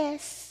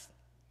 "Yes,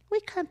 we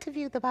come to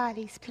view the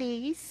bodies,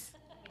 please."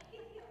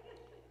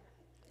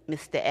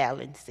 Mr.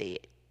 Allen said,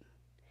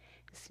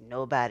 "It's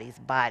nobody's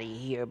body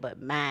here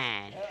but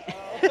mine."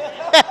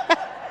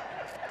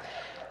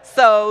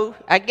 So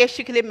I guess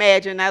you can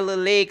imagine our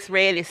little legs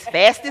ran as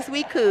fast as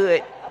we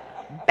could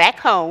back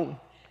home.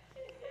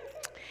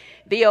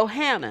 The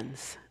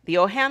O'Hannons. The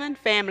O'Hannon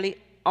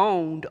family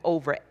owned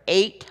over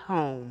 8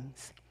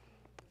 homes.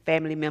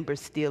 Family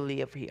members still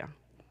live here.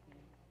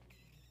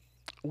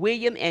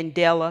 William and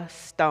Della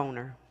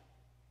Stoner.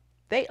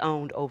 They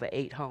owned over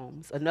 8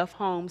 homes, enough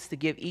homes to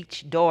give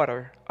each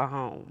daughter a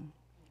home.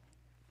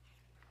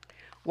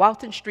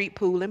 Walton Street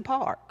Pool and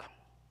Park.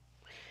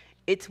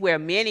 It's where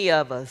many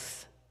of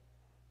us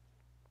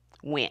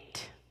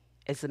went.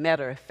 As a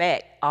matter of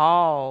fact,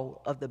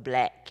 all of the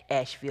Black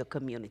Asheville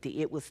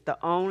community, it was the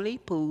only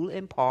pool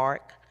and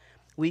park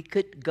we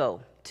could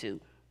go to.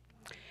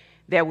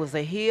 There was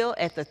a hill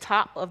at the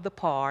top of the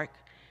park,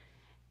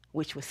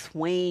 which was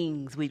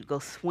swings. We'd go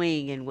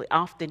swing, and we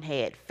often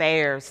had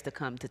fairs to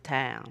come to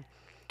town.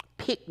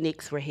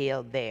 Picnics were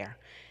held there.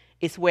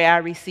 It's where I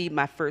received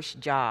my first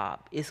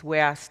job. It's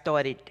where I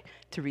started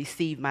to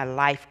receive my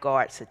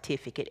lifeguard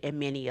certificate and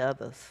many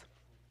others.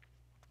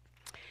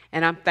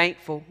 And I'm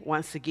thankful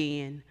once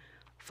again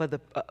for the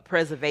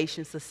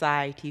Preservation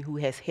Society, who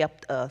has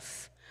helped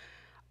us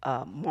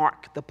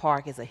mark the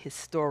park as a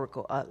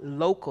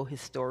local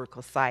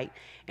historical site,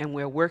 and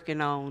we're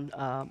working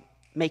on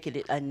making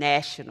it a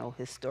national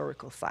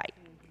historical site.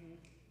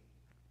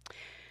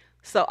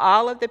 So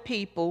all of the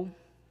people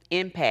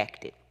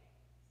impacted,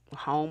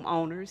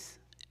 homeowners,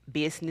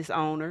 business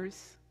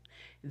owners,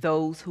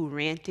 those who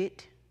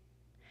rented,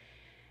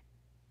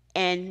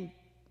 and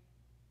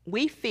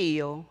we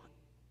feel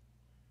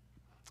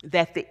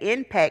that the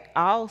impact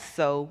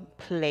also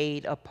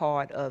played a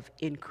part of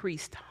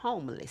increased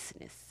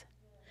homelessness.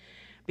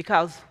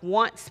 Because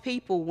once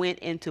people went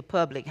into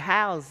public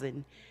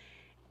housing,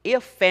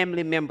 if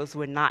family members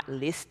were not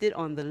listed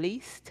on the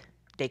list,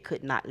 they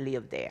could not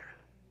live there.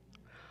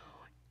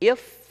 If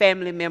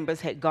family members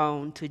had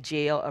gone to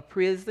jail or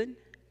prison,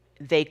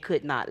 they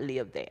could not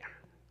live there.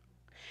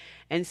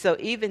 And so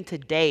even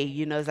today,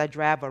 you know, as I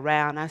drive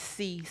around, I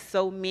see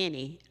so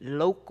many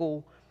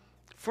local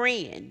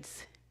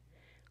friends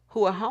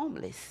who are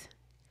homeless.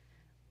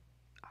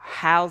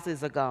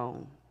 Houses are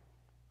gone.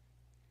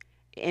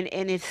 And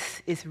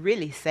it's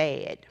really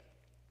sad.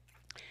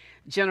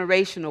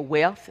 Generational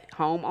wealth,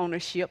 home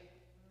ownership,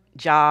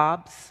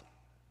 jobs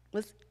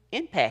was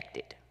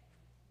impacted.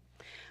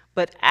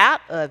 But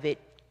out of it,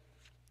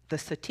 the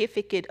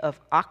certificate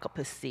of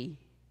occupancy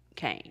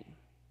came.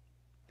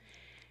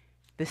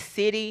 The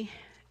city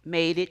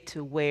made it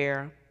to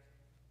where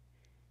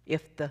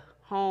if the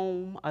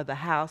home or the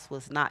house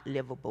was not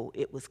livable,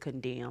 it was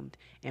condemned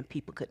and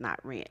people could not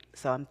rent.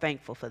 So I'm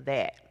thankful for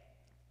that.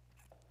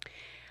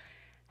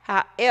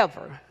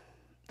 However,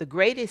 the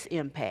greatest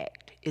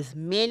impact is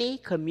many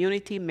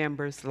community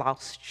members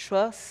lost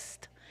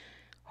trust,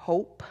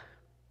 hope.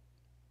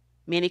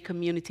 Many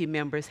community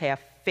members have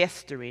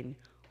festering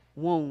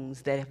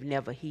wounds that have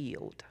never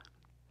healed.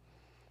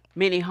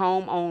 Many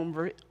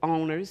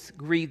homeowners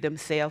grieve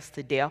themselves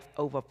to death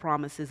over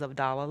promises of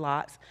dollar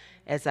lots,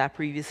 as I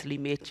previously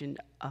mentioned,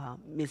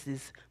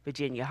 Mrs.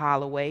 Virginia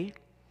Holloway.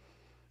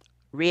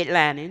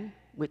 Redlining,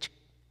 which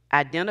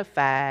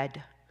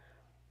identified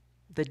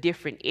the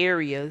different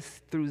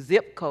areas through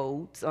zip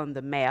codes on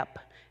the map,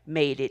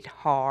 made it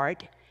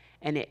hard,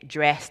 and it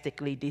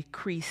drastically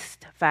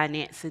decreased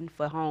financing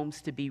for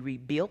homes to be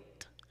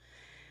rebuilt.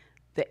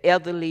 The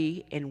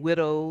elderly and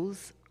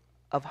widows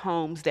of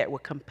homes that were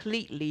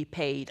completely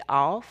paid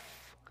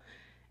off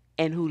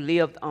and who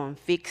lived on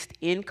fixed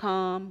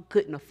income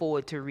couldn't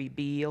afford to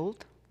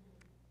rebuild.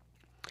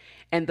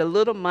 And the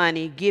little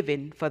money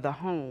given for the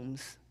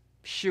homes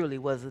surely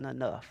wasn't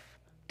enough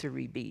to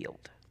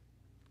rebuild.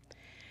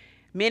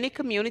 Many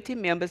community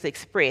members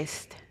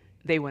expressed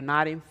they were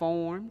not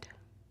informed,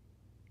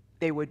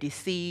 they were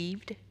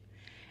deceived,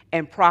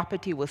 and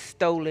property was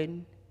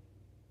stolen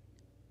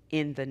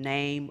in the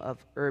name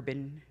of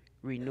urban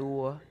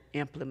renewal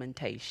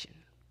implementation.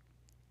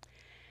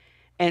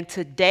 And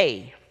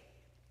today,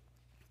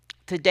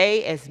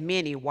 as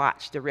many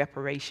watch the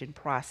reparation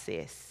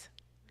process,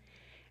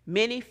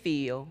 many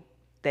feel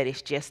that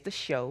it's just a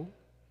show,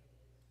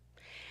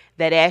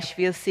 that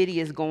Asheville City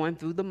is going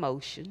through the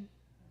motion,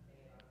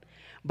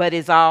 but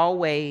as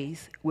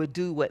always, will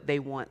do what they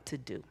want to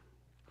do.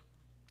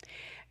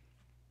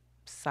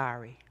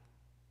 Sorry.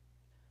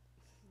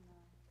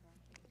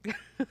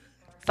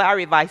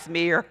 Sorry, Vice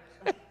Mayor.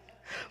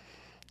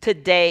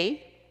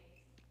 Today,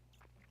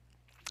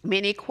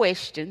 many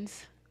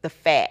questions the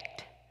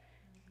fact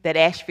that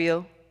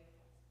Asheville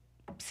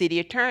City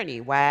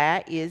Attorney,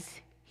 why is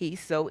he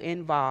so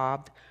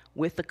involved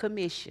with the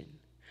commission?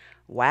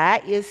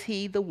 Why is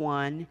he the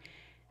one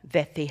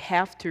that they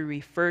have to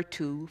refer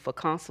to for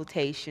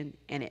consultation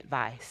and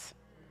advice?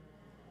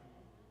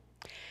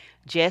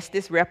 Just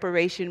as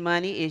reparation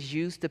money is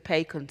used to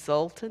pay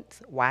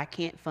consultants, why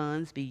can't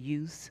funds be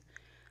used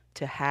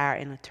to hire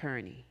an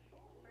attorney?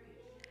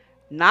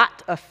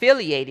 Not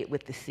affiliated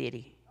with the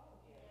city,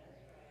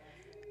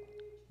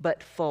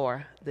 but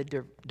for the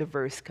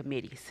diverse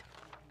committees.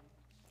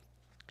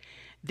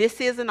 This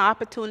is an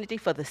opportunity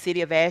for the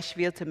city of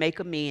Asheville to make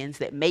amends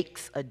that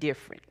makes a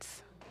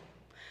difference.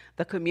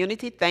 The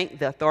community thank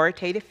the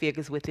authoritative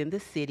figures within the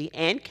city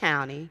and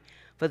county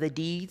for the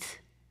deeds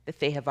that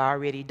they have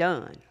already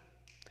done.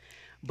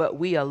 But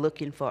we are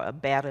looking for a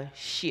better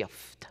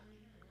shift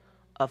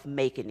of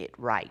making it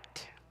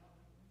right.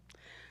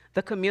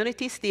 The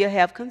community still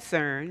have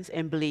concerns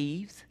and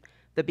believes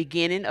the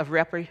beginning of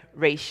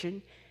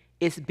reparation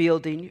is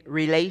building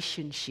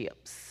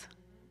relationships,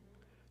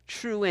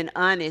 true and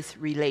honest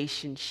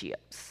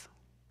relationships.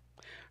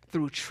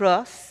 Through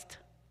trust,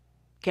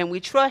 can we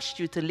trust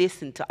you to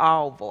listen to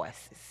all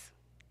voices?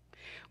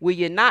 Will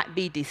you not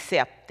be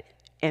deceptive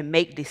and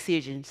make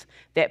decisions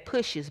that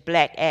pushes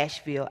Black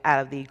Asheville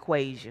out of the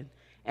equation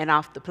and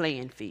off the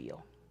playing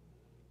field?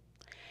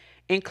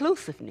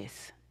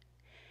 Inclusiveness.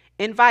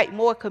 Invite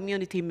more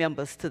community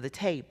members to the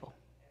table,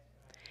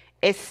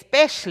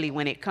 especially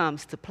when it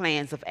comes to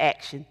plans of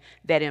action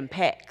that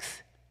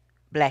impacts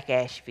Black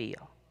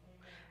Asheville.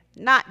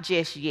 Not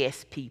just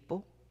yes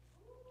people.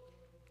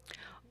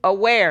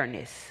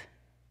 Awareness.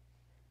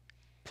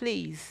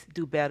 Please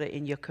do better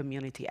in your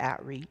community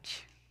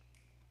outreach.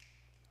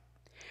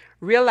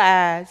 We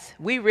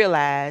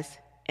realize,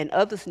 and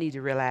others need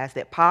to realize,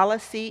 that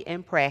policy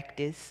and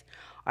practice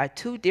are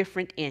two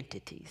different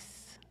entities.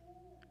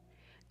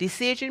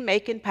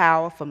 Decision-making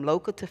power from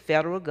local to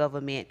federal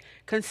government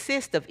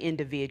consists of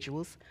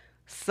individuals,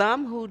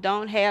 some who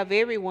don't have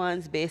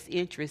everyone's best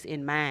interest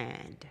in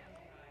mind.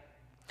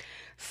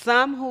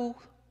 Some who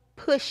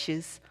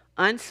pushes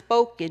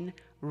unspoken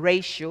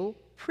racial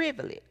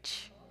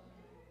privilege.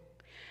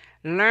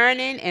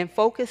 Learning and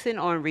focusing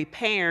on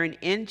repairing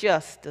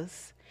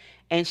injustice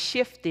and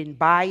shifting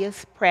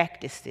biased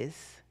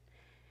practices,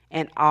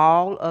 and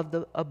all of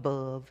the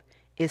above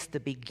is the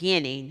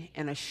beginning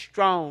and a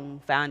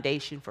strong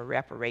foundation for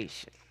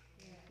reparation.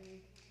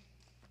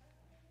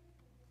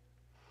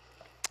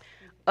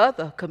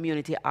 Other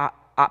community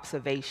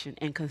observation,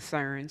 and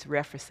concerns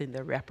referencing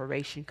the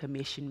Reparation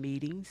Commission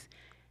meetings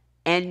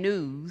and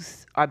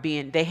news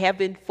they have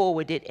been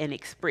forwarded and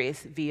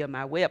expressed via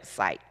my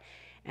website,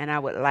 and I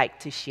would like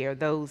to share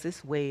those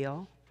as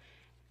well.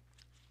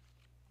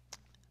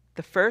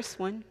 The first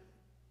one,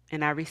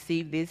 and I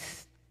received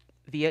this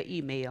via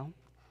email,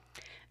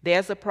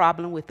 there's a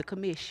problem with the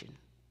commission,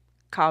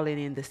 calling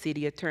in the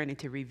city attorney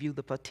to review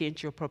the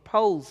potential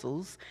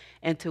proposals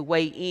and to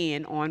weigh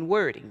in on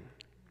wording.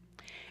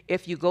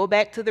 If you go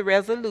back to the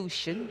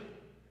resolution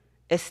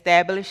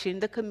establishing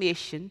the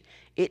commission,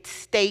 it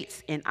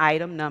states in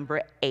item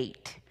number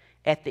 8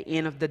 at the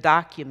end of the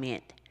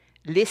document,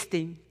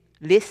 listing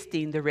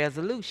the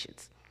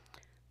resolutions.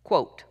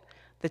 Quote,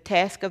 "The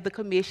task of the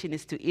commission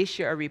is to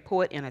issue a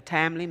report in a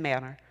timely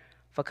manner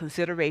for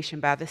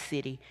consideration by the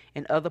city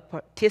and other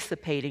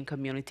participating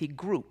community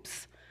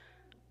groups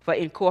for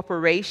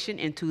incorporation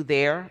into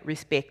their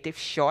respective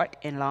short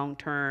and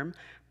long-term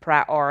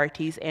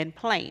priorities and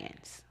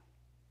plans."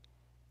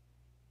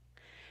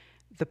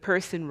 The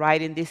person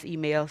writing this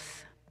email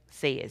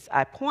says,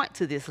 "I point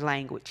to this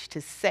language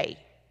to say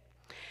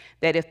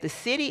that if the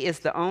city is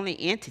the only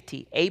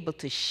entity able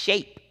to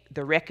shape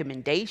the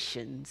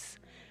recommendations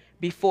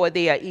before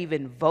they are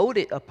even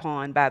voted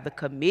upon by the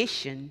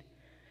commission,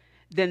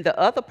 then the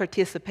other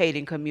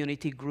participating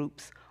community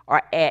groups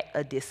are at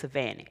a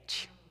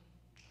disadvantage.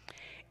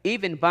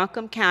 Even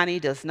Buncombe County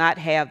does not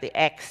have the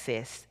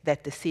access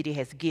that the city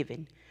has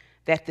given,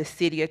 that the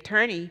city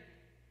attorney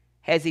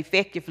has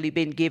effectively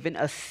been given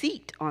a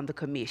seat on the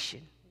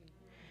commission.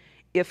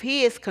 If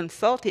he is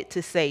consulted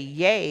to say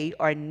yay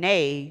or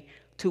nay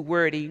to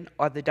wording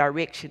or the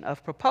direction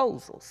of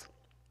proposals,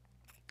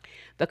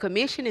 the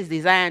commission is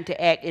designed to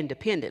act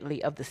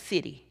independently of the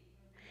city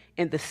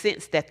in the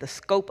sense that the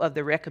scope of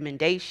the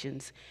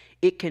recommendations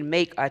it can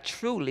make are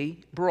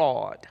truly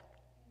broad.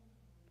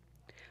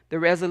 The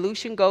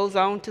resolution goes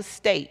on to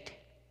state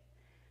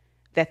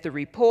that the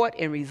report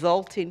and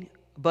resulting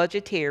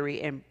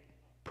budgetary and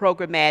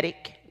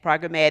programmatic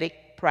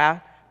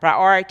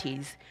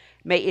priorities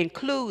may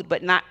include,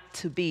 but not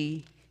to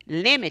be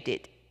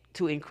limited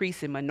to,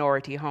 increasing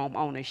minority home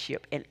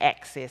ownership and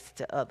access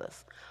to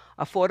others,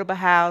 affordable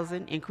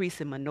housing,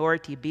 increasing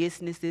minority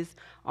businesses,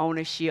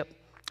 ownership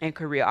and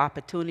career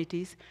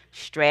opportunities,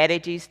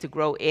 strategies to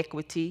grow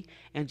equity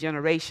and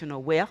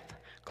generational wealth,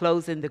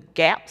 closing the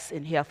gaps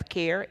in health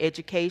care,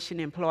 education,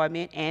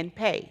 employment, and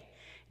pay,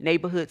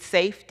 neighborhood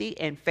safety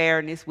and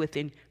fairness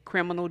within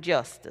criminal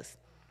justice.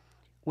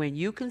 When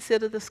you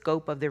consider the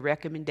scope of the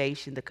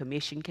recommendation the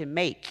commission can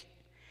make,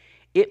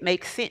 it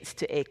makes sense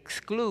to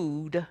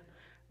exclude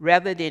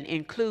rather than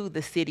include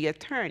the city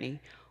attorney,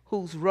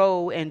 whose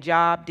role and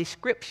job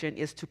description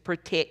is to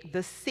protect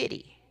the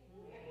city,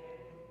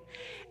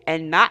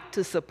 and not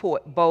to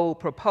support bold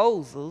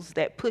proposals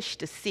that push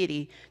the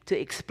city to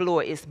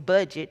explore its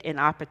budget and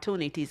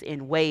opportunities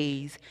in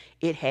ways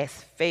it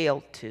has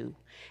failed to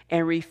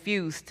and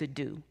refused to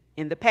do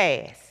in the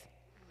past.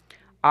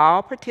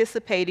 All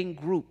participating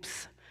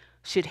groups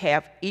should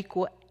have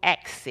equal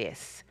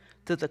access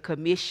to the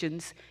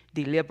commission's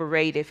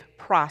deliberative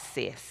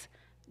process,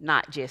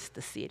 not just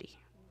the city.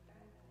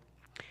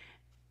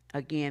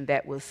 Again,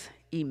 that was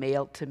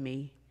emailed to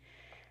me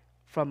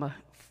from an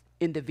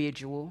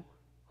individual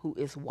who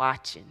is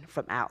watching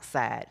from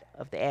outside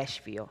of the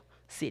Asheville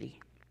city.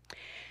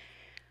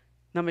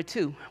 Number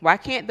 2, why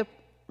can't the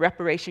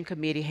Reparation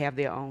Committee have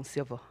their own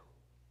civil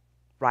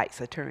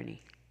rights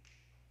attorney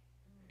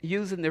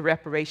using the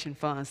reparation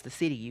funds the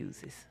city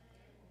uses?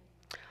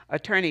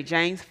 Attorney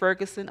James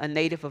Ferguson, a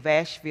native of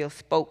Asheville,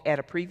 spoke at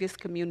a previous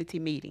community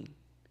meeting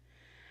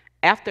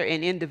after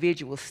an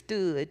individual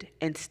stood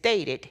and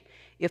stated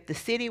if the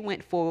city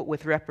went forward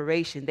with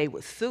reparation, they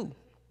would sue.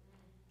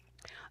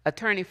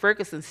 Attorney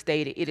Ferguson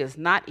stated it is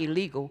not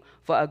illegal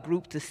for a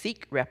group to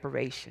seek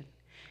reparation.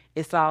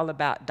 It's all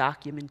about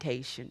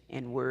documentation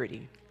and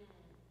wording.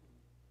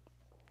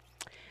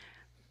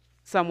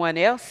 Someone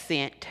else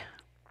sent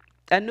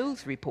a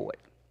news report,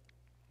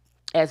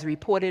 as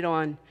reported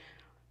on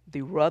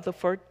the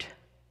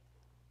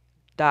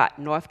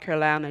Rutherford.North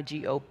Carolina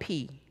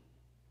GOP.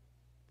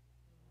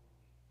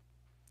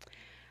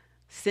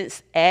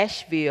 Since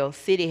Asheville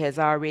City has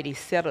already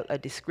settled a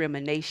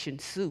discrimination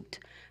suit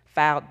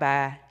filed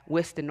by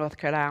Western North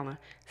Carolina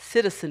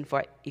Citizen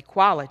for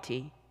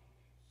Equality,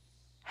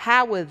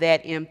 how will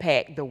that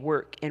impact the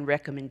work and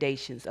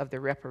recommendations of the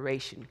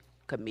Reparation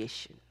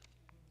Commission?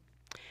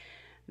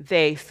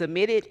 They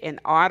submitted an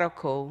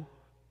article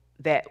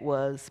that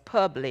was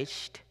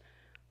published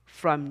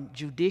from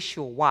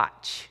Judicial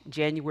Watch,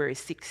 January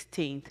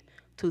 16th,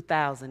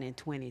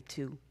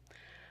 2022.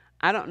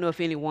 I don't know if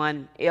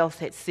anyone else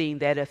had seen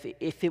that,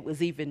 if it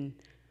was even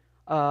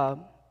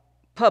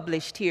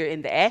published here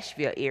in the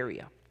Asheville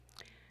area.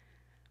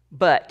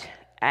 But,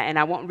 and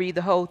I won't read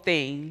the whole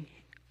thing,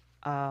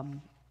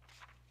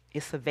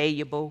 it's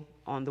available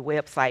on the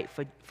website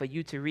for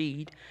you to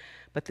read,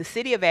 but the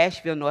city of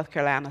Asheville, North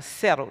Carolina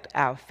settled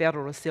our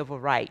federal civil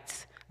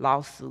rights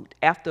lawsuit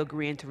after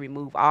agreeing to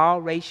remove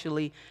all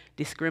racially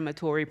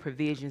discriminatory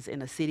provisions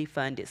in a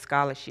city-funded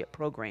scholarship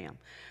program.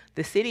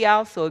 The city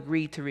also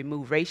agreed to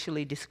remove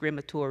racially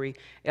discriminatory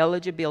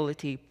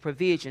eligibility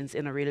provisions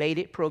in a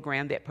related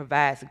program that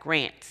provides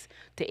grants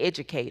to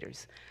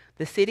educators.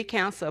 The City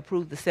Council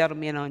approved the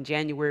settlement on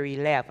January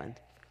 11th.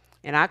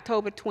 In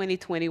October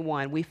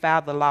 2021, we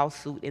filed the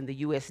lawsuit in the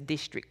U.S.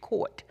 District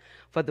Court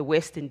for the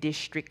Western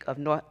District of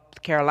North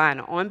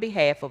Carolina on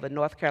behalf of a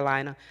North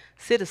Carolina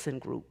citizen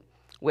group,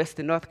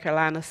 Western North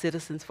Carolina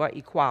Citizens for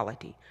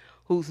Equality,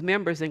 whose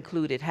members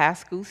included high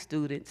school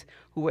students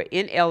who were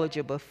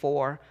ineligible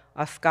for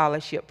a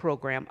scholarship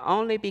program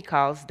only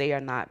because they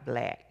are not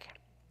black.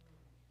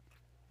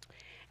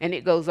 And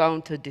it goes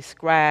on to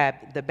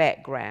describe the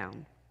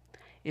background.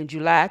 In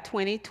July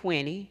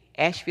 2020,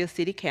 Asheville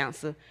City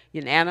Council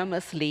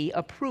unanimously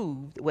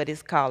approved what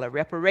is called a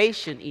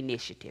reparation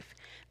initiative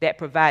that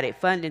provided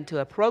funding to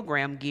a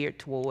program geared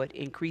toward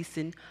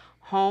increasing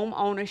home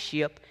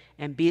ownership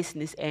and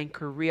business and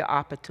career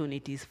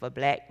opportunities for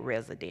black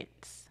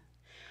residents.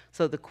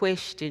 So the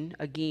question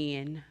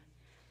again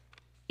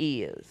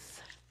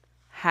is,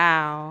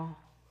 how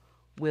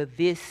will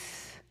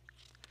this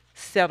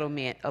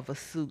settlement of a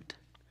suit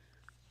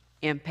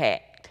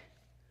impact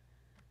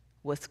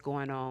what's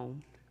going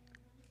on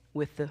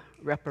with the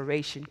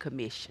Reparation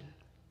Commission?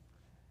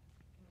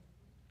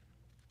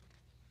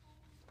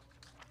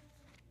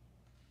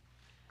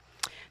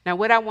 Now,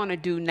 what I want to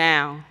do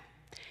now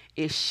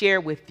is share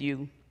with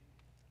you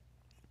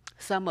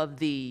some of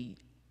the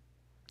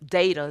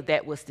data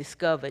that was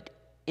discovered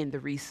in the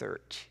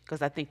research,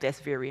 because I think that's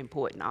very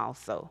important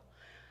also.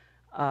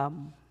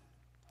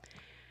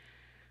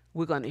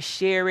 We're going to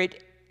share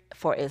it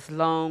for as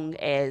long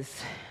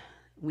as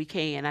we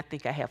can. I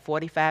think I have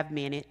 45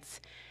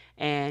 minutes,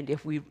 and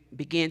if we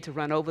begin to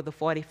run over the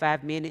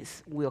 45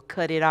 minutes, we'll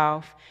cut it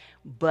off,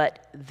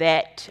 but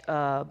that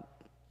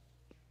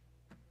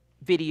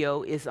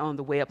video is on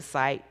the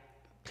website.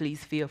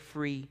 Please feel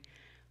free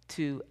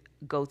to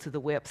go to the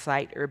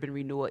website, Urban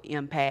Renewal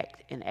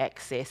Impact, and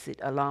access it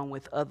along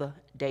with other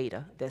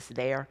data that's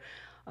there.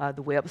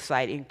 The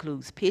website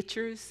includes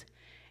pictures.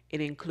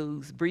 It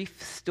includes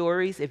brief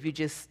stories. If you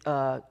just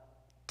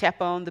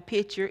tap on the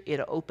picture,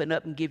 it'll open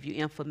up and give you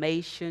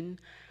information.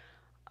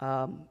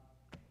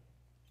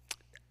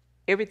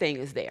 Everything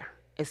is there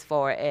as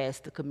far as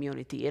the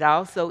community. It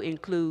also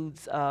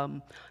includes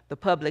the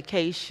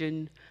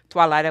publication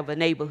Twilight of a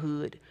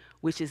Neighborhood,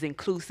 which is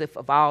inclusive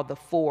of all the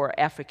 4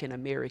 African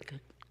American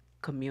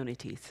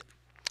communities.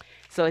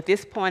 So at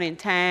this point in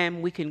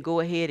time, we can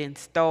go ahead and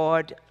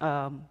start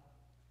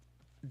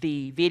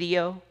the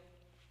video.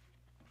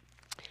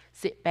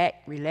 Sit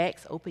back,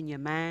 relax, open your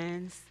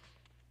minds,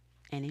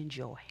 and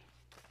enjoy.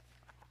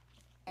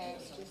 I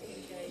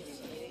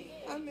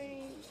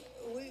mean,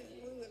 we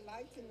would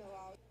like to know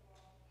all.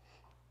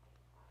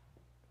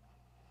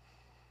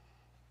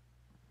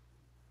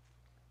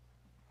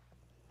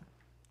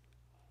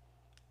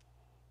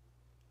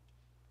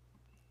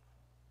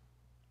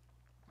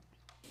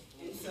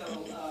 And so,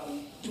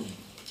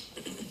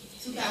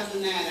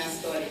 2009, I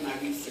started my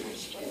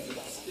research as a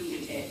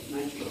student at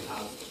Montreal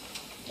College.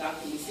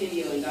 Dr.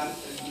 Priscilla and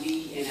Dr.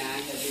 Lee and I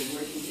have been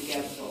working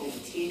together for over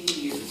 10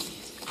 years.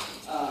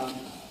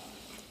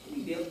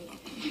 We built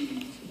the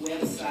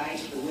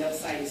website. The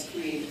website is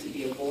created to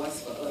be a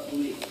voice for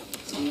uprooted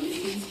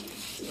communities,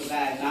 to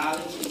provide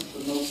knowledge and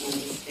promote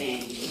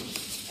understanding.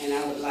 And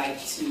I would like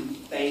to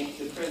thank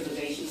the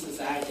Preservation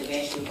Society of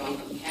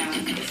Asheville-Buncombe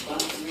County for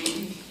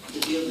sponsoring the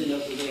building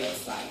of the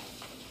website.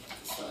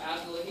 So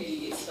I'll go ahead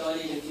and get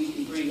started if we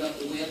can bring up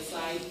the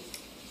website.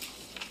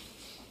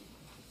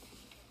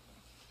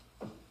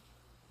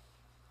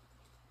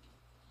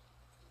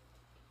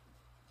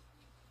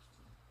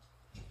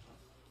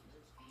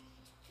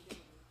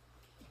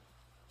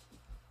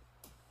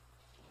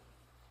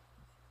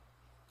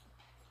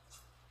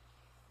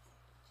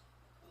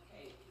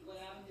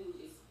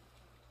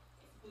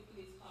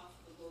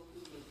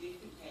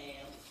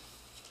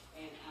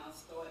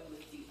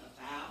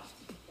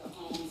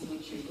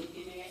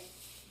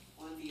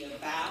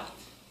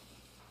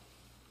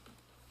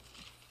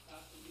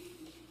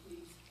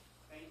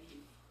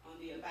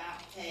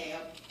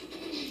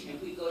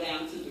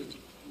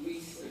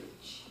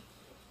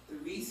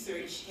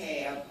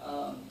 Tab,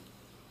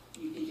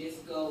 you can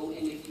just go,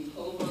 and if you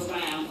hover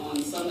around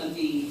on some of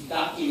the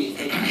documents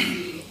that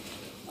you see,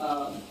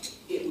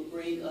 it will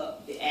bring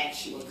up the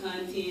actual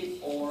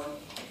content or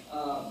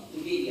the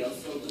video.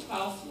 So the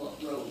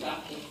crossroad,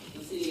 Dr.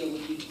 Priscilla,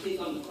 when you click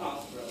on the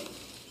crossroads,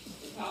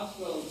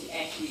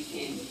 actually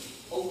can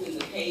open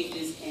the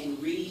pages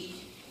and read.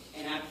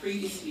 And I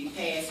previously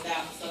passed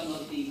out some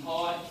of the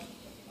hard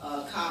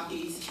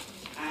copies.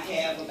 I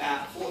have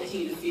about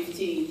 14 to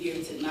 15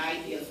 here tonight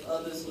if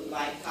others would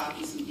like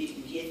copies who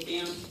didn't get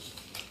them.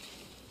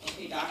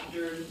 Okay,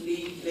 Dr.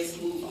 Lee,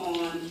 let's move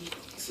on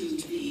to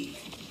the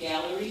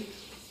gallery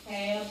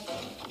tab.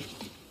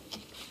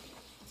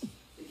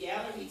 The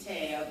gallery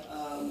tab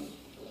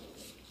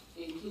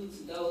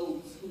includes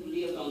those who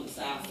live on the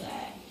south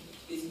side.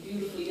 This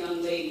beautiful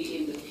young lady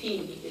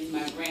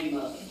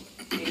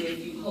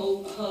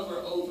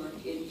hover over,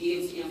 it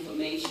gives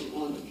information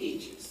on the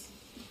pictures.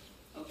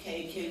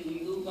 Okay, can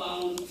we move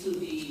on to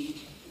the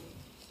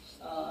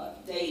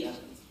data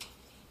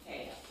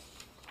tab?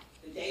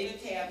 The data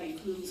tab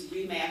includes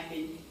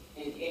remapping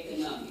and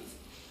economics.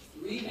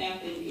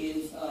 Remapping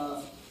is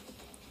a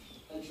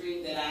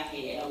dream that I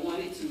had. I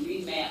wanted to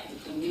remap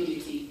the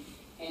community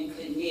and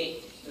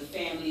connect the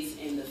families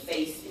and the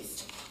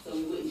faces, so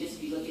we wouldn't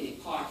just be looking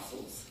at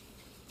parcels.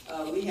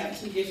 We have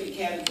two different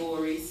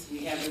categories.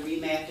 We have the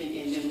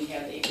remapping, and then we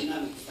have the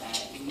economic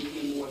side, and we'll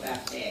hear more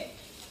about that.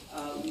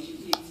 Would you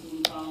please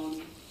move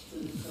on to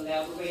the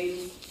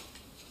collaborators?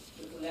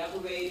 The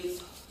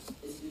collaborators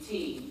is the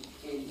team,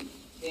 and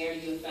there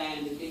you'll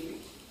find the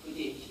different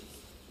credentials.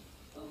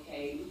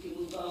 Okay, we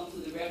can move on to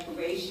the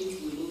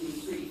reparations. We're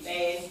moving pretty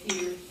fast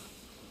here.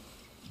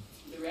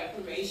 The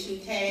reparation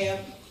tab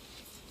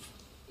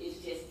is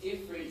just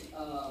different,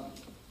 I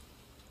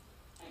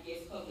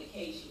guess,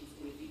 publications.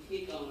 And if you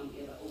click on them,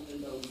 it'll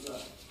open those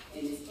up.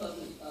 And it's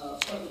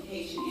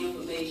publication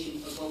information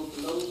for both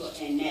local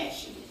and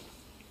national.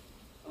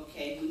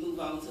 Okay, we move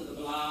on to the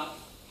blog.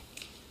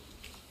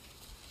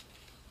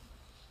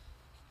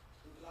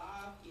 The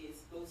blog is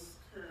most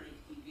current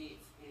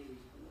events and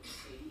reports.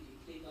 So you can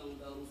click on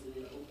those and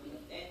it'll open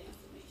up that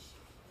information.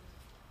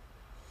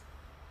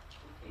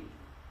 Okay,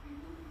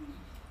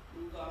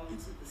 we move on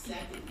to the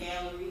second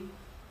gallery.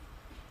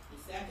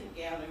 The second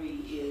gallery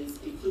is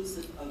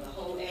inclusive of the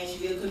whole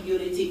Asheville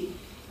community.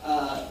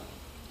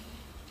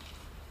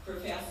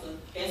 Professor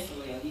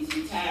Besselell, he's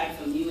retired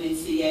from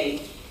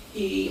UNCA.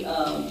 He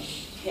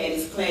had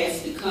his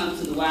class to come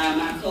to the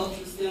YMI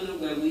Cultural Center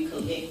where we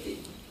collected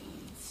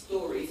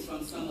stories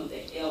from some of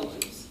the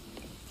elders.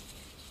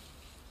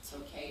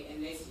 Okay,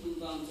 and let's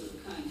move on to the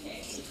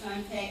contact. The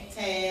contact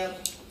tab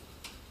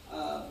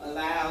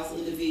allows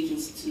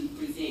individuals to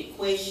present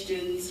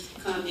questions,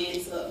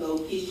 comments,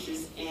 upload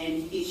pictures,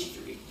 and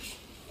history.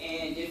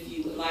 And if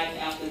you would like,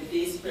 after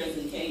this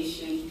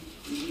presentation,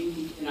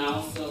 you can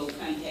also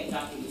contact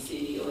Dr.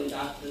 Macinio and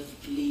Dr.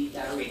 Lee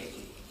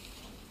directly.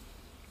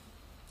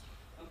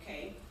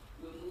 Okay,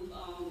 we'll move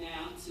on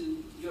now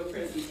to your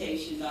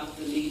presentation,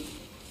 Dr. Lee,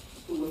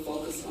 who will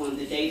focus on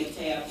the data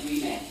tab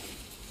remap.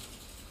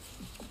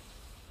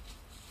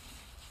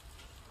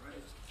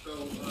 Right,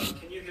 so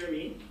can you hear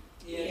me?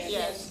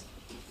 Yes.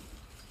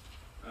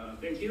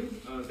 Thank you.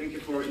 Thank you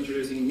for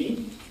introducing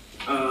me.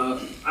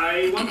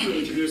 I want to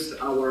introduce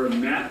our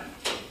map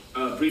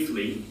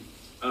briefly.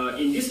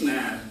 In this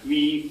map,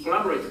 we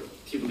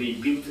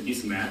collaboratively built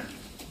this map,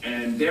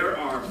 and there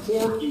are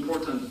 4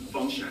 important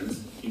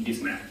functions in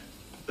this map.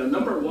 The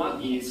number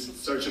 1 is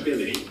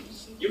searchability.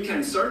 You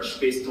can search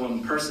based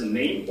on person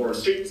name or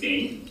street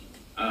name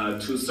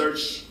to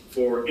search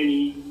for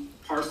any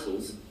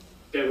parcels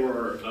that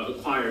were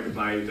acquired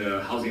by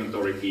the housing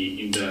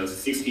authority in the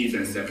 60s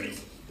and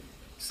 70s.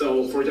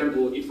 So, for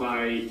example, if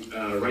I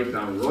write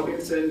down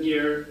Robinson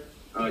here,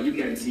 you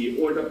can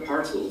see all the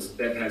parcels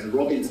that has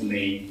Robin's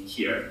name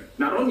here.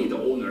 Not only the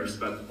owners,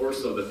 but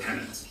also the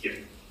tenants here.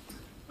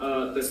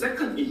 The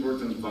second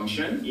important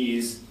function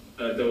is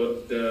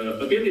the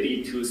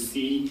ability to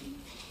see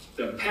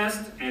the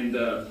past and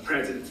the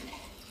present.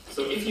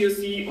 So if you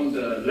see on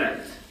the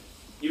left,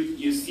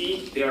 you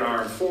see there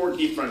are 4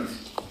 different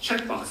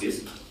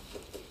checkboxes.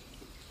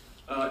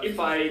 If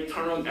I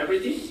turn on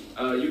everything,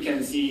 you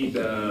can see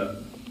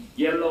the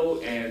yellow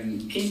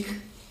and pink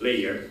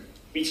layer,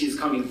 which is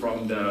coming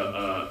from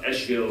the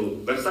Asheville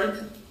website.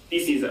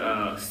 This is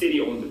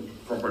city-owned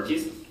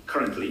properties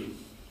currently.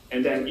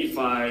 And then if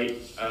I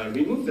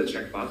remove the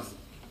checkbox,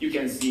 you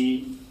can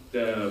see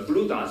the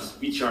blue dots,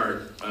 which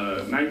are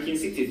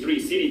 1963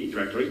 city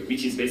directory,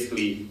 which is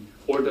basically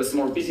all the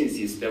small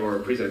businesses that were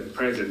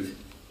present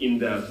in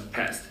the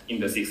past, in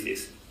the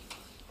 60s.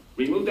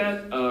 Remove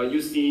that,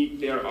 you see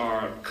there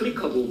are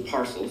clickable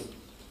parcels.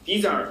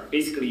 These are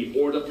basically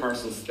all the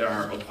parcels that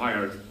are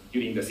acquired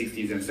during the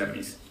 60s and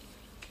 70s.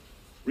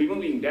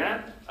 Removing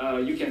that,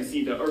 you can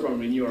see the urban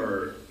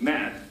renewal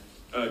map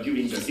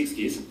during the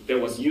 60s that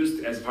was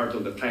used as part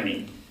of the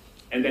planning.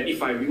 And then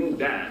if I remove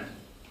that,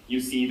 you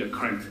see the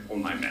current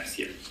online maps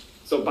here.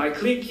 So by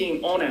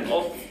clicking on and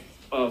off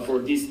for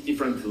these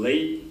different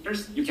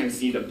layers, you can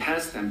see the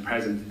past and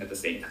present at the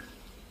same time.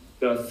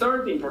 The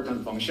third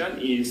important function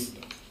is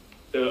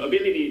the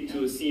ability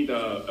to see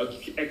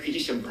the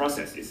acquisition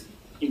processes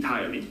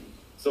entirely.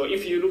 So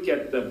if you look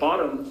at the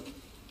bottom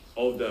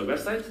of the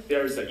website,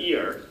 there is a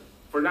year.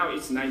 For now,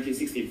 it's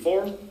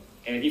 1964.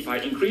 And if I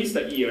increase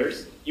the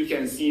years, you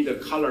can see the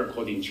color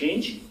coding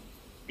change,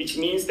 which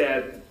means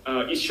that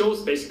it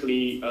shows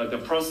basically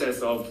the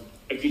process of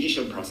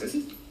acquisition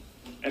processes.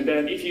 And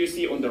then if you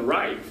see on the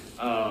right,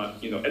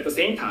 at the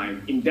same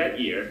time in that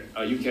year,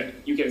 you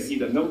can see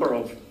the number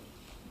of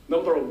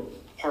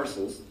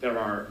parcels that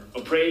are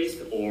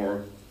appraised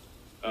or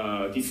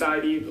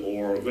decided,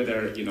 or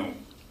whether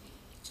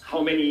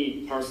how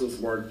many parcels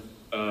were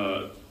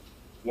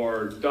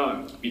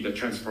done with the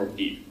transfer of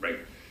deed, right?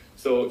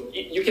 So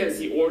you can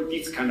see all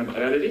these kind of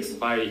analytics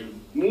by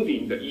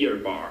moving the year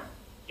bar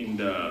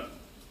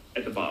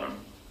at the bottom.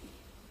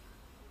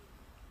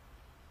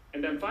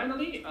 And then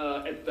finally,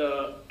 at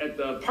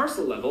the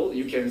parcel level,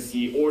 you can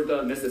see all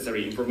the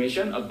necessary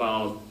information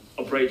about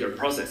operator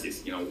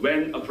processes. You know,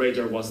 when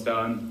operator was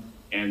done,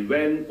 and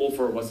when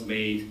offer was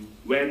made,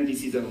 when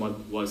decision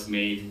was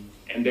made,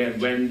 and then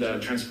when the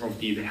transfer of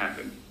deed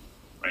happened,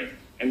 right?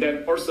 And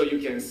then also you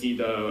can see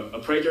the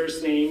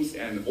operators' names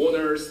and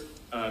owners,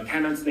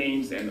 tenants'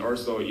 names, and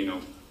also, you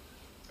know,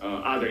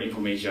 other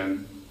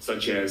information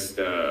such as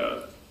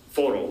the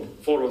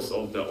photos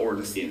of the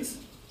old scenes.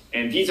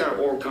 And these are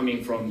all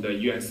coming from the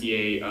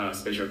UNCA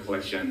special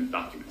collection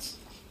documents.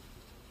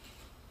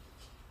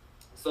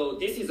 So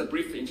this is a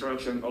brief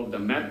introduction of the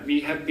map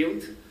we have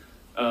built.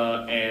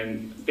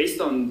 And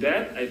based on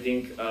that, I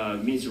think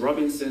Ms.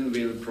 Robinson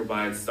will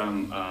provide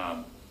some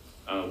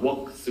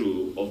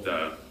walkthrough of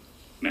the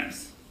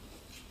maps.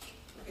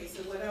 Okay,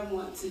 so what I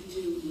want to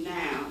do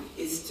now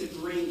is to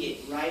bring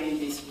it right in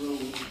this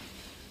room.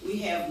 We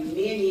have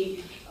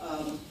many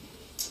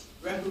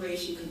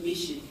Reparation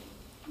Commission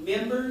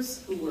members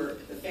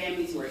the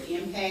families were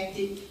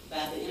impacted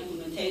by the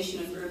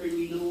implementation of urban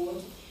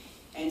renewal.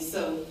 And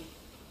so,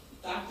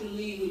 Dr.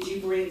 Lee, would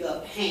you bring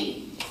up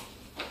Haynes?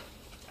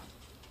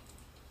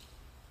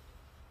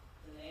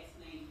 The last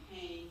name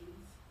Haynes,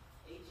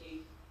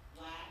 Haynes.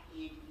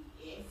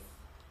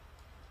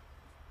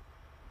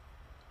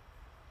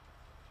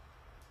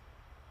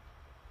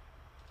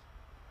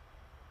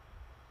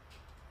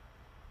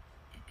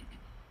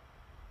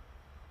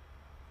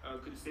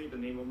 Could you say the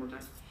name one more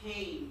time?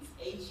 Haynes,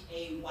 Haynes.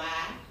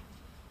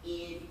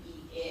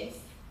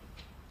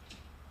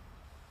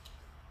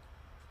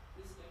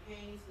 Mr.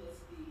 Haynes was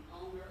the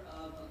owner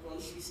of a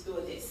grocery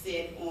store that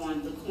sat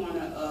on the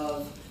corner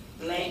of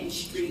Blanton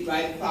Street,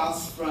 right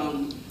across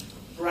from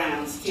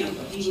Brown's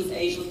Temple. He was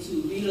able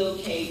to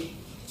relocate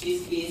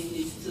his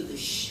business to the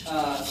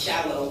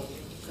Shallow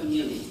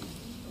community.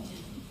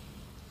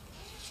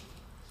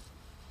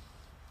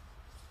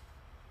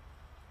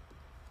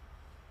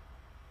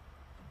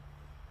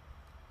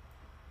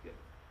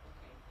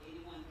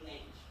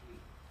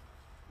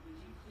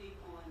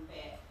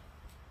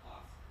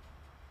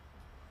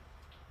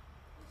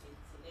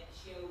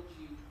 Showed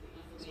you the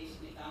information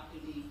that Dr.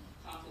 Lee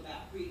talked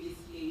about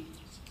previously,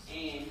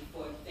 and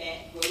for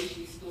that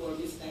grocery store,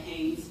 Mr.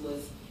 Haynes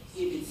was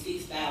given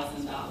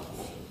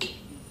 $6,000.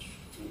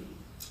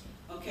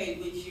 Okay,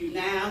 would you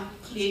now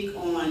click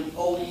on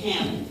Old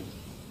Hammond?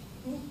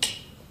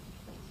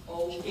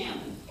 Old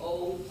Hammond,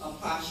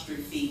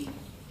 O''Hammond.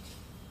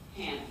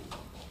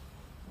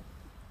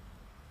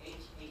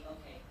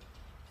 Okay.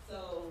 So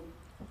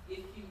if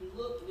you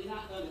look, we're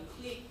not going to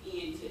click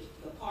into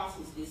the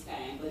parcels this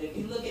time, but if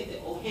you look at the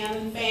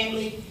O'Hannon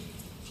family,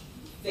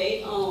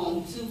 they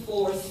own 2,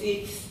 4,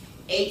 6,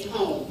 8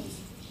 homes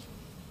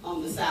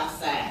on the south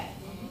side.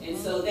 And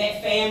so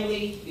that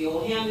family, the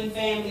O'Hannon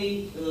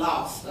family,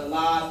 lost a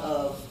lot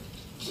of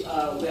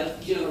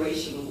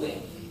generational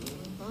wealth.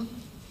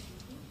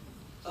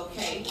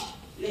 Okay,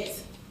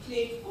 let's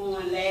click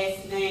on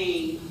last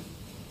name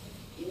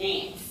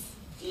Nance,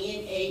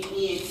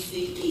 Nance.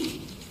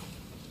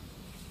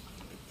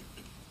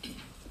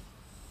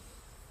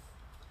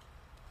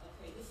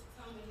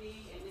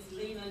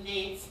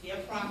 Nance, their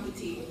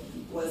property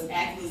was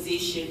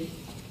acquisition,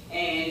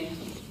 and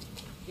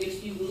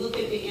if you look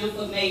at the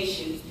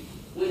information,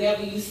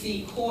 whenever you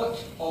see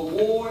court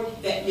award,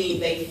 that means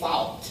they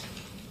fought.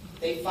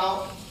 They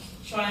fought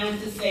trying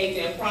to save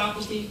their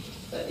property,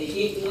 but they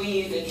didn't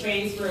win. The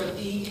transfer of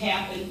deed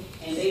happened,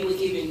 and they were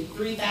given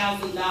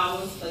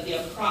 $3,000 for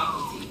their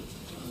property.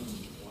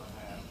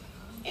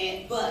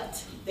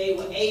 But they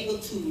were able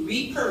to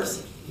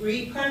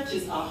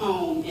repurchase a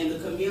home in the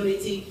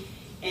community,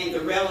 and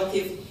the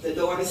relative, the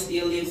daughter,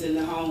 still lives in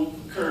the home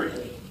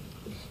currently.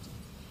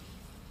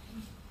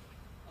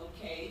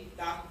 Okay,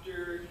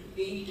 Dr.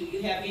 Lee, do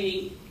you have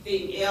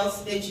anything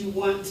else that you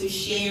want to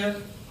share?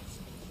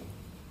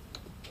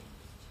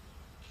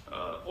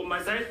 On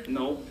my side,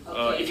 no.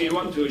 Okay. If you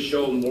want to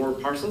show more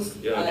parcels,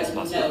 it's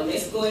possible. No,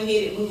 let's go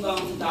ahead and move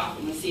on to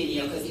Dr.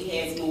 Priscilla because he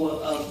has more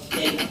of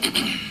data.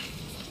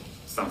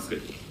 Sounds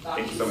good. Dr.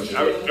 Thank you so much.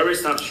 Priscilla. I will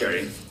stop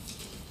sharing.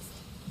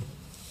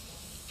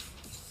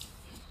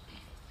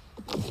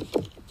 Dr.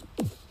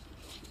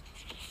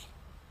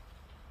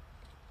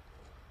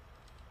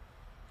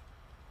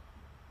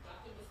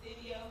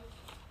 Priscilla?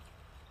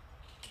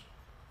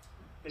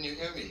 Can you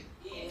hear me?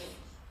 Yes.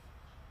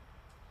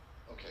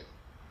 Okay.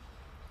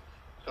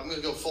 So I'm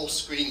going to go full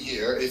screen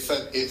here.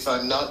 If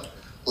I'm not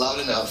loud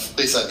enough,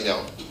 please let me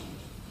know.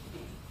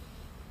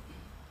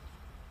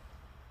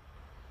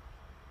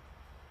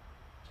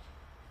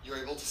 You're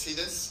able to see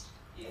this?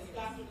 Yes,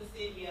 Dr.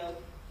 Priscilla.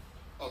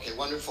 Okay,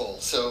 wonderful.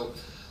 So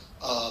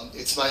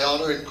it's my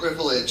honor and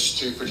privilege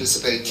to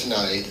participate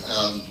tonight.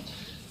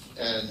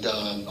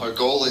 Our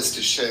goal is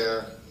to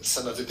share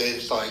some of the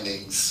data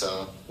findings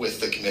with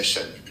the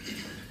Commission.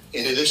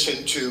 In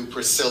addition to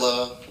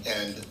Priscilla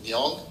and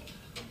Myung,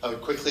 I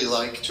would quickly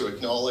like to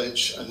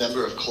acknowledge a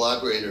number of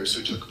collaborators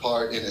who took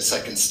part in a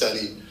second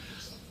study.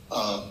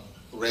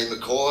 Ray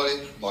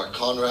McCoy, Mark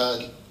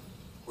Conrad,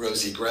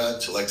 Rosie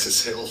Grant,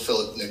 Alexis Hill,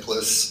 Philip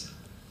Nicholas,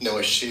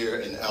 Noah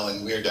Shear, and Alan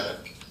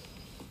Weirdak,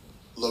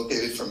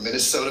 located from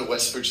Minnesota,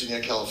 West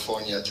Virginia,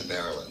 California to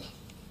Maryland.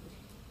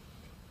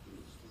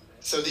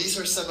 So these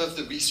are some of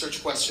the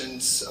research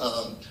questions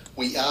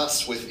we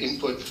asked with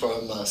input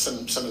from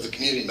some of the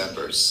community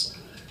members.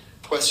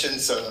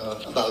 Questions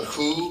about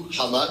who,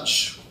 how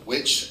much,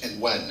 which,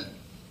 and when.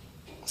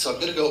 So I'm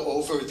going to go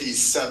over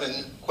these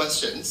 7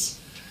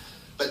 questions,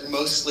 but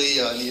mostly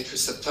in the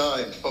interest of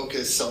time,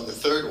 focus on the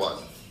third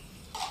one,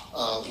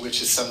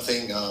 which is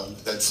something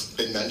that's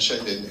been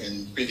mentioned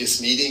in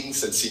previous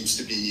meetings that seems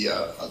to be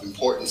of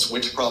importance.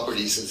 Which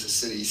properties does the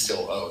city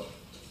still own?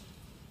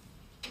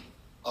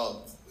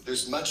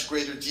 There's much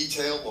greater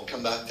detail, we'll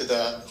come back to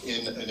that,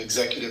 in an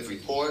executive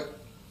report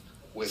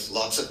with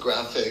lots of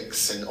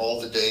graphics and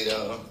all the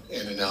data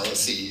and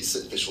analyses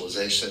and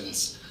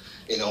visualizations,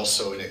 and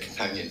also in a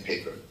companion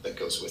paper that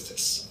goes with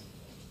this.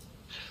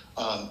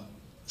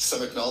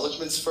 Some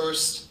acknowledgements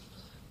first.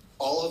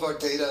 All of our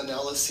data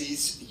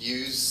analyses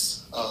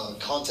use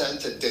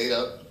content and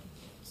data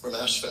from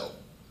Asheville.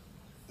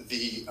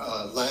 The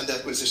land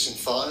acquisition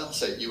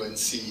files at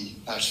UNC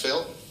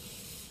Asheville,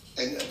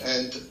 and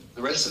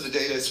the rest of the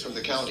data is from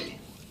the county.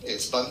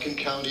 It's Buncombe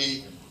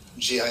County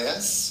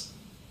GIS,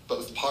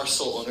 both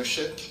parcel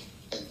ownership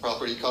and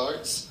property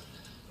cards,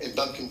 and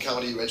Buncombe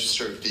County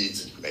Register of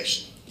Deeds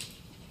information.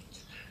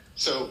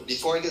 So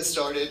before I get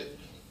started,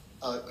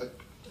 a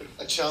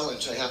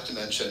challenge I have to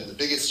mention. The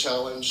biggest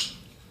challenge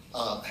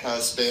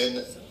has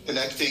been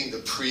connecting the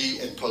pre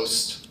and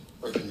post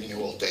urban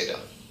renewal data.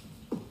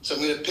 So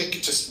I'm going to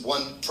pick just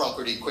one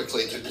property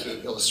quickly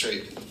to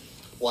illustrate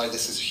why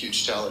this is a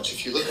huge challenge.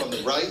 If you look on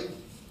the right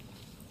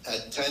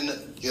at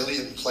 10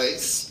 Gillian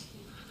Place,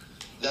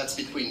 that's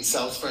between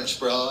South French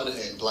Broad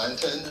and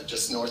Blanton,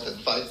 just north of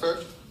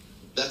Pfeiffer.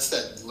 That's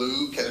that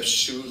blue kind of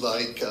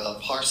shoe-like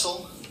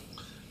parcel.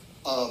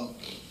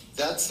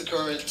 That's the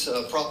current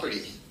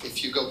property.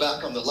 If you go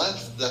back on the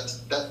left,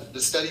 the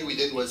study we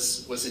did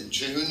was in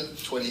June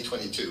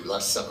 2022,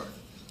 last summer.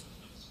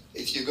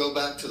 If you go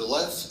back to the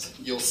left,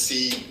 you'll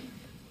see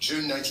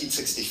June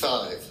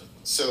 1965.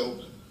 So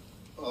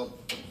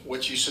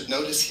what you should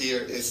notice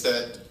here is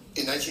that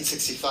in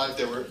 1965,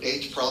 there were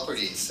 8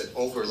 properties that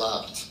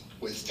overlapped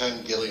with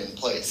 10 Gillian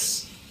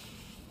Place.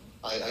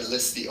 I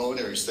list the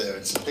owners there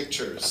and some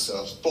pictures.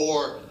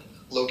 4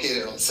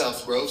 located on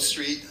South Grove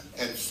Street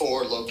and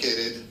 4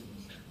 located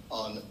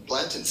on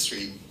Blanton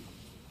Street.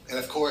 And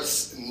of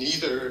course,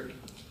 neither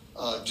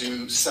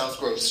do South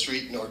Grove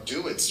Street nor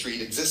Dewitt Street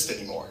exist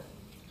anymore.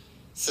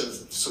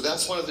 So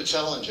that's one of the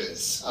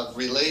challenges of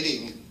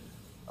relating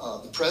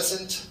the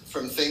present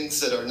from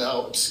things that are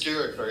now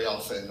obscured very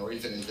often or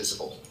even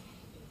invisible.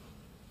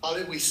 How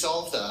did we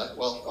solve that?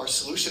 Well, our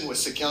solution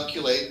was to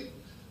calculate,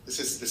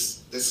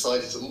 this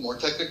slide is a little more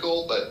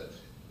technical, but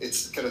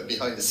it's kind of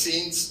behind the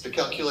scenes, to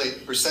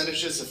calculate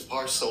percentages of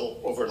parcel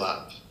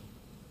overlap.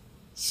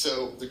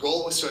 So the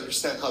goal was to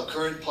understand how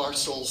current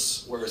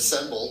parcels were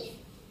assembled.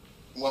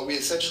 And what we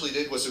essentially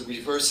did was a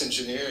reverse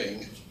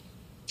engineering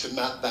to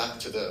map back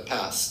to the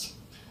past.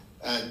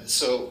 And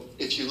so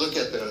if you look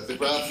at the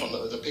graph on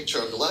the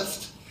picture on the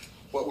left,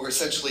 what we're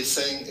essentially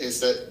saying is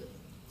that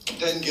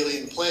 10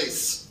 Gillian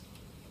Place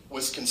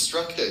was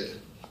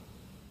constructed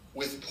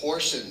with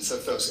portions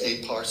of those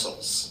 8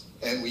 parcels.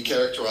 And we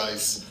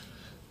characterize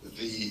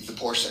the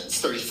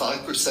portions,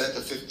 35%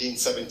 of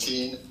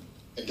 1517,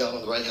 and down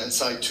on the right-hand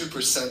side, 2% of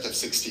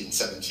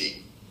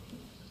 1617.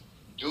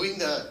 Doing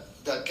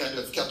that kind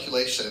of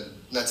calculation,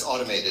 and that's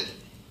automated,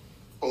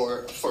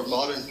 for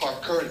modern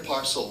current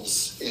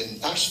parcels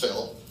in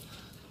Asheville,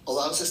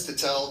 allows us to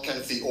tell kind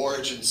of the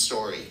origin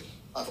story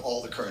of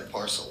all the current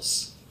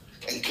parcels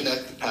and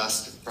connect the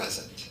past to the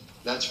present.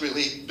 That's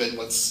really been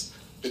what's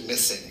been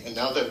missing. And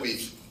now that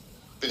we've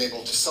been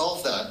able to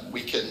solve that,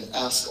 we can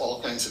ask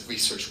all kinds of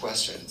research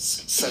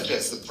questions, such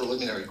as the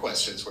preliminary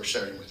questions we're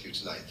sharing with you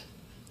tonight.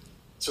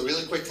 So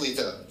really quickly,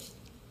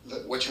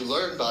 what you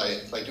learn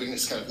by doing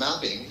this kind of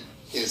mapping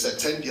is that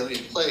 10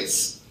 Gillian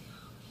Place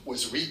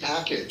was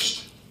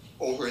repackaged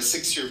over a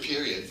 6-year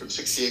period from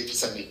 68 to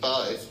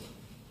 75,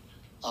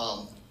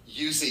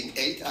 using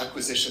 8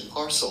 acquisition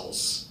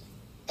parcels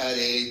at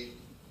a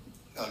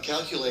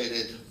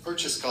calculated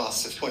purchase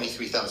cost of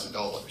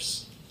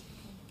 $23,000.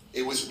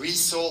 It was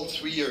resold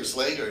 3 years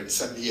later in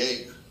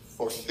 78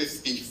 for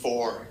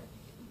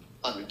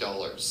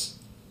 $5,400.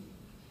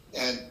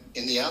 And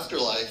in the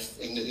afterlife,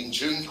 in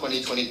June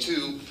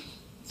 2022,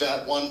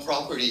 that one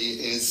property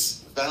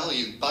is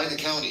valued by the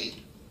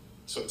county,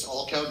 so it's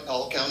all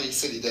county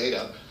city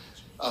data,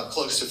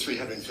 close to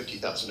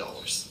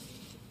 $350,000.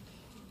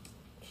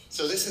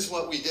 So this is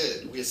what we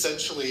did. We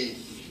essentially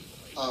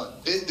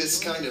did this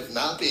kind of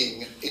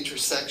mapping,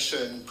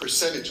 intersection,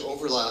 percentage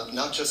overlap,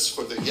 not just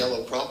for the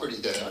yellow property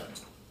data,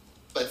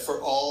 but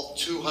for all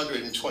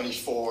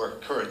 224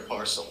 current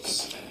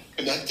parcels,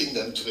 connecting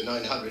them to the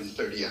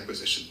 930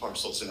 acquisition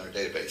parcels in our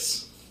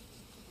database.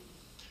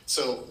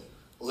 So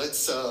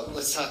let's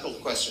tackle the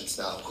questions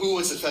now. Who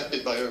was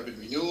affected by urban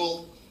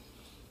renewal?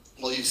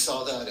 Well, you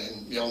saw that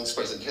in Myung's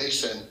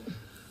presentation.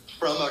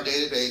 From our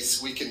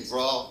database, we can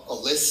draw a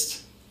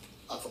list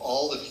of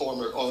all the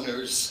former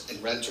owners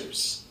and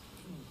renters.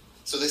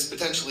 So this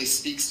potentially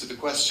speaks to the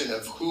question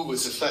of who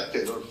was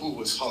affected or who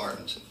was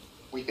harmed.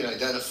 We can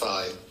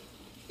identify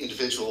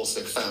individuals,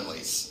 their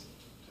families.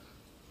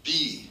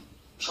 B,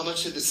 how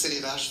much did the city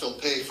of Asheville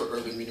pay for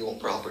urban renewal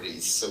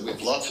properties? So we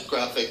have lots of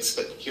graphics,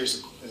 but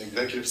here's an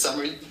executive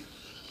summary.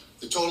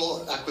 The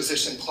total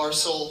acquisition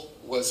parcel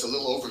was a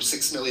little over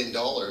 $6 million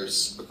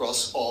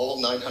across all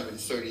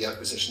 930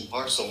 acquisition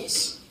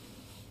parcels.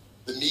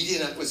 The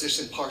median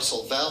acquisition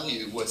parcel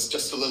value was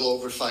just a little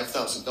over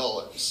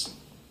 $5,000,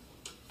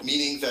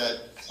 meaning that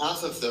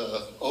half of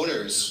the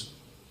owners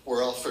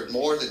were offered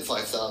more than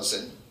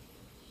 $5,000,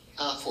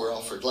 half were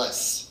offered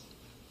less.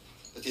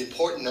 But the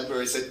important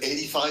number is that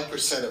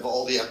 85% of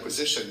all the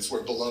acquisitions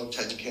were below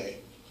 10K.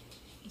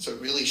 So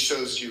it really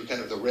shows you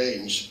kind of the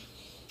range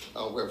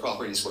where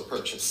properties were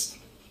purchased.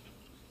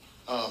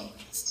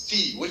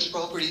 C, which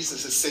properties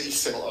does the city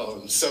still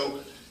own?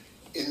 So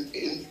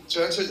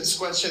to answer this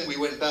question, we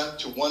went back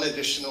to one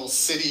additional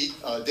city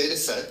data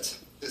set.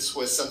 This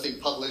was something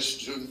published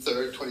June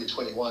 3rd,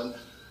 2021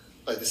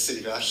 by the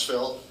city of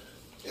Asheville.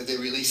 And they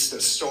released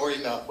a story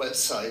map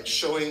website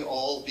showing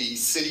all the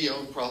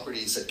city-owned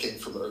properties that came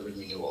from urban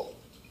renewal.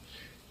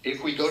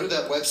 If we go to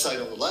that website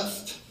on the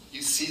left,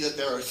 you see that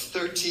there are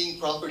 13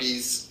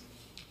 properties,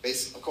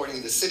 according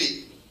to the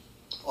city,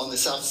 on the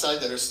south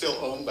side that are still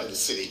owned by the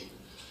city.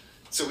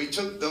 So we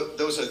took,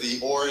 those are the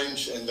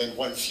orange and then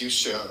one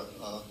fuchsia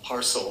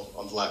parcel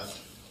on the left.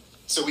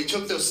 So we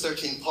took those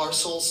 13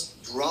 parcels,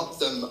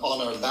 dropped them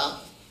on our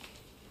map,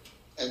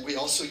 and we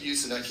also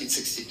used the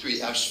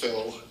 1963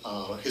 Asheville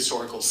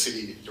Historical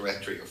City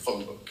Directory or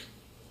phone book.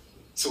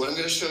 So what I'm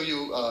going to show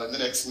you in the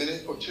next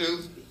minute or two,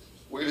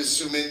 we're going to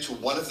zoom into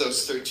one of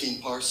those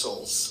 13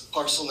 parcels,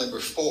 parcel number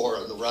 4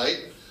 on the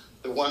right,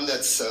 the one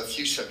that's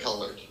fuchsia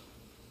colored.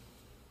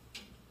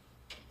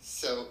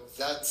 So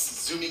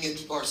that's zooming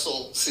into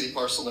city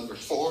parcel number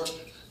 4,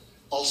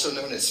 also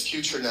known as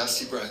Future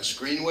Nasty Branch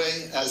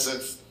Greenway. As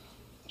of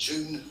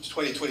June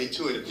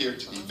 2022, it appeared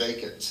to be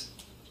vacant.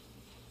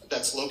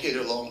 That's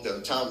located along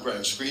the Town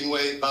Branch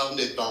Greenway,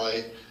 bounded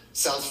by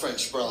South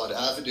French Broad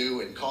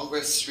Avenue and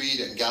Congress Street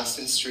and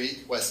Gaston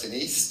Street, west and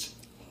east,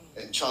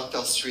 and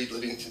Choctaw Street,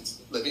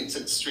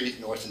 Livingston Street,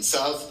 north and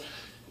south.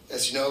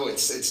 As you know,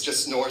 it's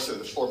just north of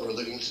the former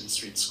Livingston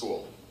Street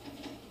School.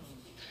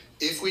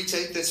 If we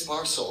take this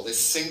parcel, this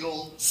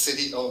single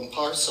city-owned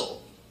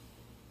parcel,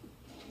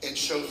 and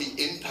show the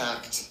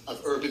impact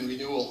of urban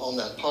renewal on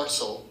that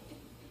parcel,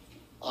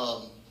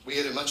 we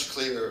get a much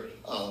clearer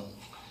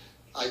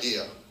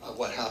idea of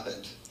what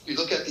happened. If you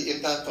look at the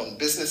impact on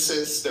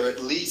businesses, there are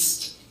at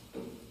least,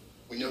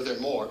 we know there are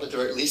more, but there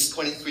are at least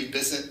 23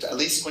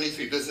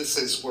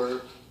 businesses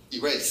were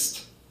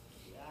erased.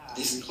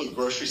 These include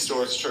grocery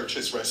stores,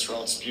 churches,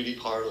 restaurants, beauty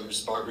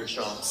parlors, barber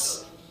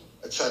shops,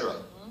 etc.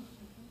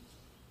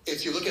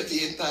 If you look at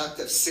the impact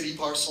of city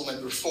parcel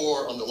number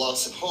 4 on the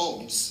loss of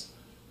homes,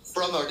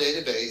 from our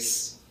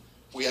database,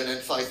 we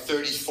identified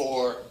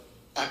 34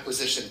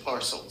 acquisition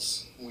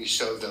parcels. We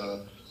show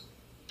the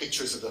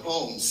pictures of the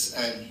homes,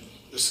 and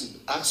there's some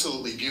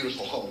absolutely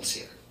beautiful homes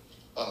here.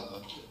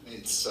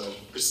 It's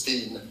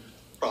pristine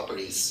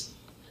properties.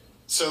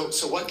 So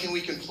what can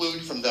we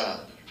conclude from that?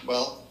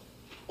 Well,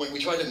 when we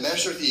try to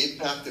measure the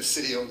impact of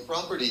city-owned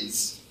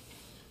properties,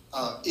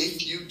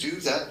 if you do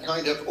that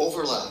kind of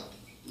overlap,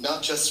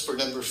 not just for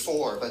number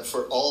 4, but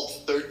for all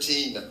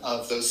 13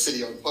 of those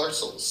city-owned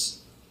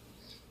parcels,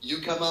 you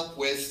come up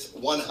with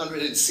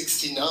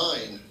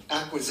 169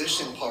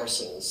 acquisition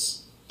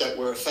parcels that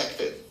were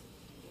affected.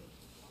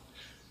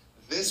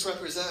 This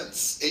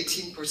represents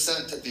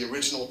 18% of the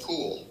original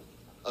pool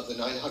of the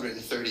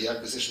 930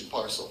 acquisition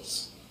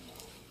parcels.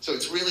 So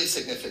it's really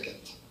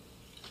significant,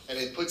 and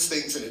it puts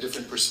things in a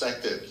different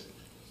perspective.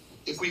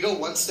 If we go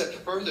one step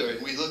further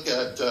and we look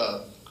at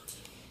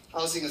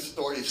Housing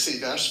Authority of the City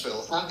of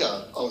Asheville,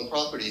 HACA-owned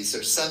properties,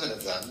 there's 7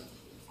 of them.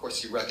 Of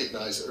course, you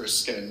recognize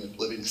Erskine,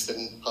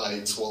 Livingston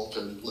Heights,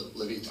 Walton,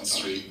 Livingston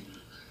Street,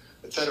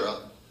 etc.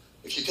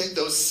 If you take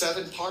those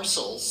 7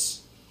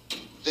 parcels,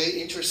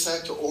 they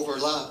intersect or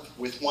overlap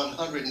with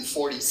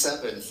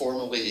 147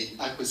 formerly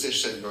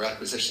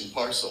acquisition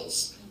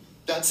parcels.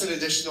 That's an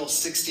additional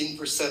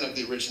 16% of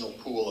the original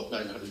pool of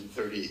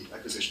 930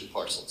 acquisition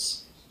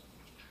parcels.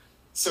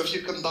 So if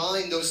you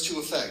combine those two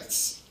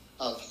effects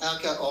of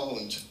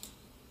HACA-owned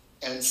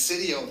and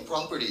city-owned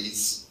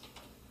properties,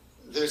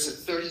 there's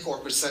a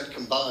 34%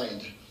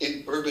 combined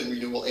in urban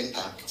renewal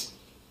impact.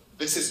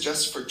 This is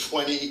just for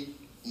 20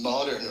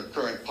 modern or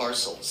current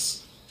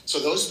parcels. So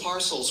those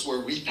parcels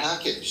were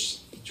repackaged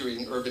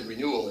during urban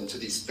renewal into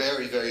these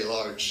very, very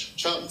large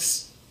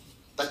chunks,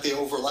 but they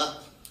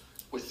overlap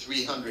with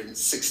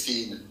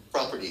 316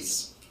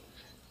 properties.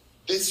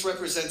 This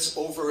represents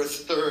over a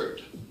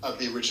third of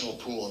the original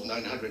pool of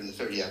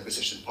 930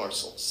 acquisition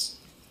parcels.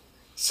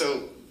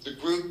 So the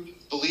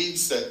group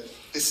believes that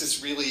this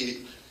is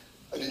really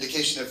an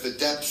indication of the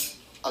depth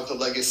of the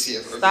legacy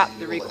of urban renewal. Stop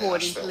the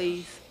recording,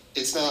 please.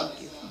 It's not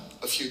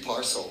a few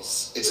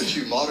parcels, it's a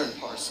few modern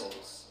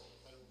parcels.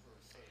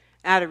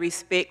 Out of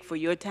respect for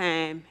your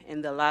time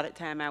and the allotted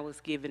time I was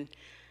given,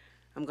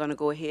 I'm going to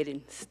go ahead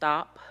and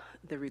stop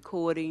the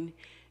recording.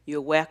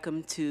 You're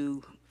welcome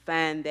to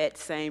find that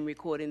same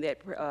recording,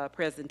 that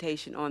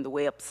presentation on the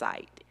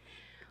website,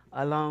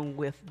 along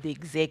with the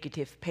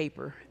executive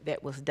paper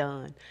that was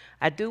done.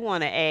 I do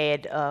want to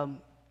add,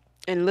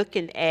 in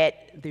looking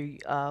at the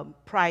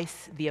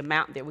price, the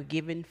amount that were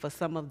given for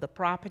some of the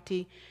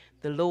property,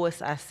 the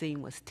lowest I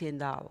seen was $10.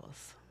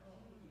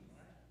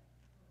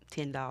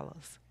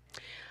 $10.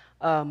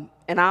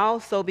 And I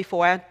also,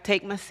 before I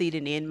take my seat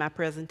and end my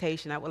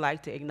presentation, I would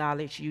like to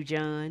acknowledge you,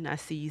 John. I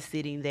see you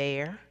sitting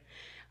there.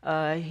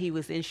 He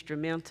was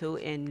instrumental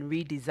in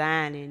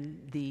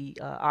redesigning the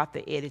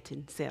Author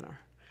Editing Center.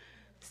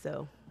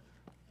 So,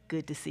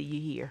 good to see you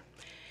here.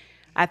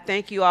 I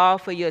thank you all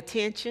for your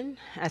attention.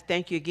 I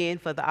thank you again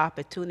for the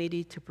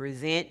opportunity to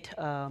present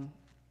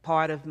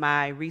part of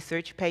my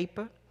research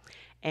paper.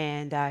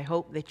 And I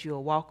hope that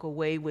you'll walk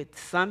away with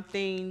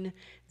something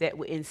that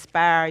will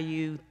inspire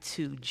you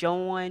to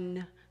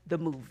join the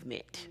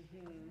movement.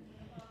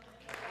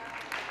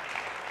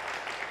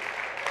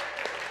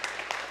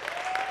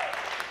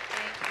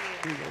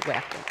 Thank you. You're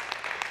welcome.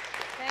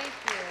 Thank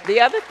you.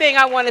 The other thing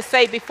I want to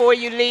say before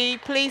you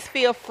leave, please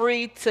feel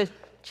free to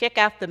check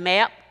out the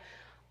map.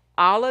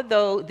 All of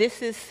those,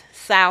 this is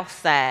South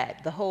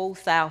Side, the whole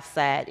South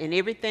Side, and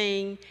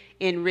everything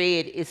in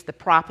red is the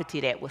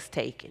property that was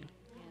taken.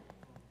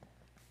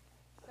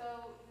 So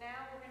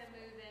now we're going to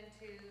move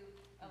into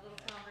a little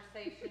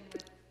conversation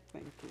with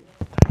Thank you.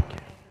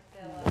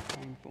 Priscilla.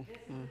 And this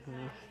is the time to be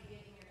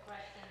getting your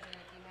questions, and if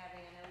you have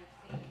any, I know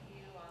we've seen a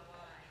few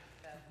online,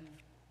 so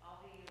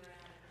I'll be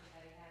around if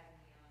anybody has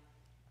any on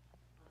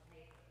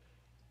paper.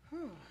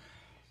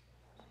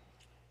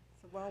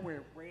 So while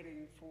we're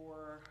waiting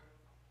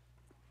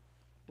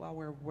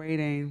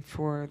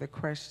for the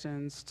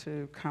questions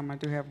to come, I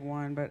do have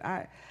one, but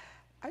I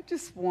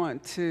just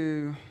want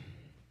to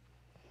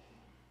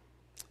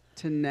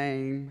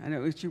name, I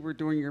know as you were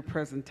doing your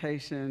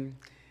presentation,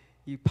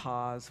 you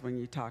paused when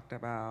you talked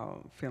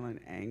about feeling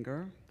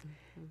anger.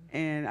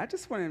 And I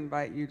just want to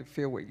invite you to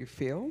feel what you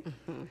feel.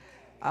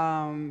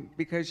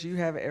 Because you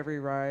have every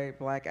right,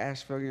 Black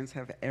Ashevilleans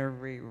have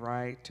every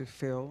right to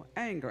feel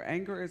anger.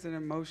 Anger is an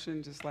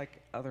emotion just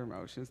like other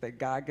emotions that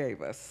God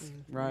gave us,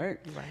 right?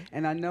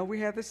 And I know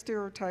we have the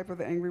stereotype of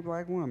the angry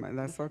Black woman.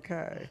 That's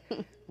okay.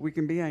 We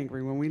can be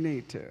angry when we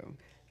need to.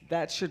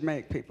 That should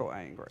make people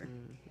angry.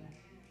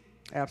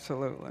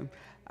 Absolutely.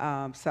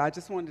 So I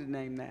just wanted to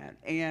name that.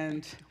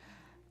 And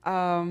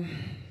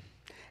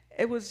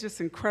it was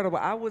just incredible.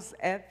 I was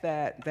at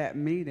that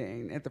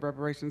meeting, at the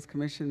Reparations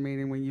Commission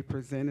meeting when you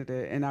presented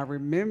it, and I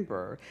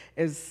remember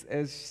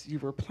as you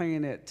were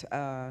playing it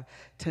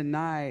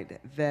tonight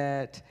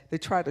that they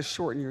tried to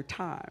shorten your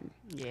time.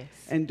 Yes.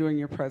 And doing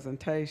your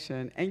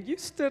presentation, and you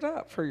stood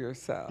up for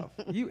yourself.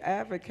 You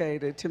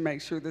advocated to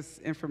make sure this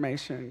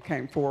information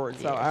came forward,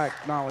 so I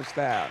acknowledge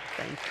that.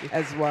 Thank you.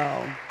 As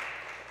well.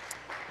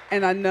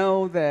 And I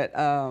know that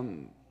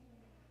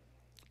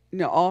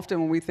often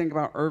when we think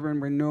about urban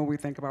renewal, we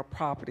think about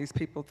properties,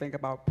 people think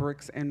about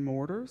bricks and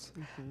mortars.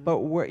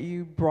 But what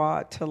you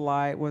brought to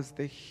light was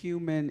the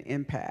human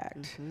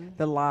impact,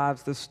 the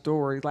lives, the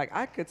stories. Like,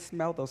 I could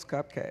smell those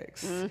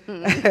cupcakes.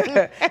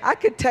 I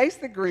could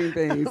taste the green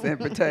beans and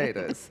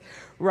potatoes,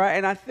 right?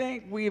 And I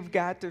think we've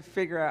got to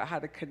figure out how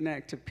to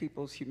connect to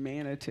people's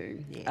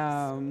humanity.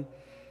 Yes.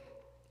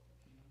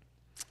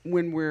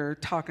 When we're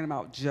talking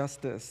about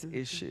justice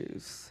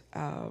issues.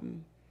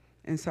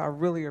 And so I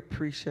really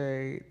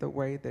appreciate the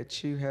way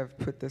that you have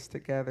put this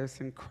together. It's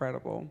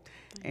incredible.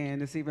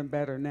 And it's even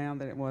better now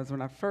than it was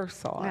when I first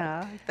saw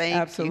it. Thank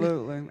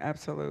absolutely, you.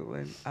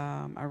 Absolutely.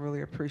 I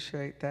really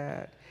appreciate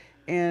that.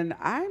 And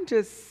I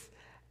just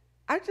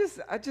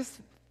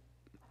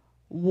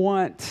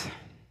want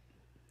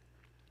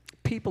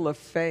people of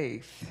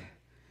faith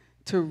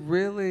to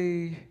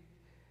really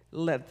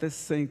let this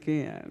sink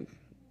in.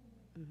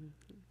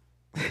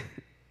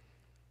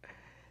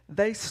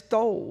 They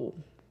stole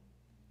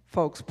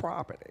folks'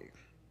 property.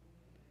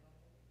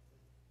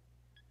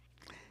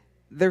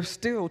 They're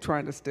still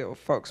trying to steal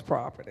folks'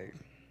 property.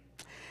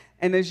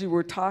 And as you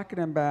were talking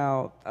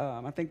about,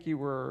 I think you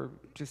were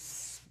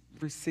just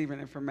receiving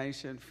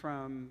information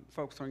from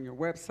folks on your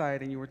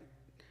website, and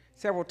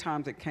several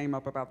times it came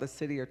up about the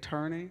city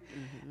attorney.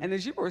 And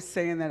as you were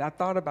saying that, I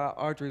thought about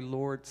Audre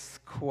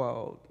Lorde's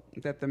quote,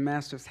 that the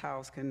master's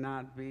house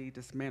cannot be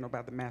dismantled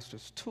by the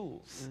master's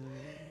tools.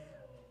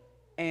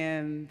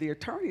 And the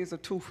attorney is a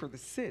tool for the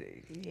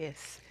city.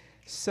 Yes.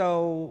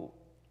 So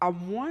I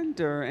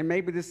wonder, and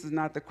maybe this is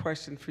not the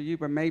question for you,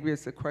 but maybe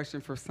it's a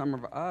question for some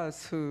of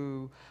us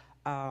who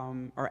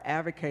are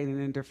advocating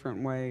in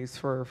different ways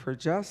for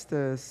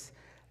justice.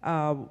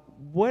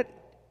 What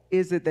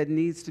is it that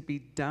needs to be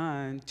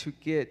done to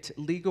get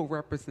legal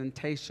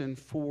representation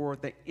for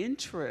the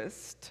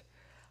interest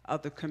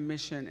of the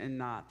commission and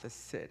not the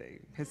city?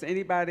 Has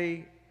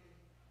anybody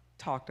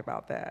talked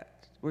about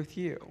that with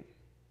you?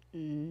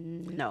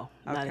 No,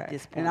 not Okay. at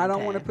this point. And I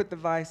don't want to put the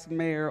vice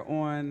mayor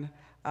on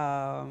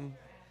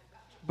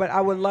but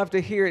I would love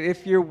to hear it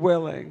if you're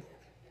willing.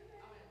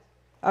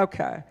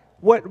 Okay.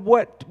 What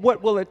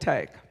will it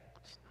take?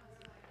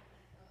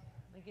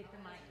 We get the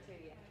mic to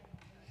you.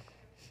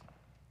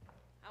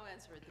 I'll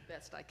answer it the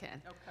best I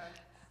can.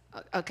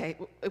 Okay,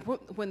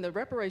 when the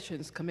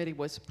reparations committee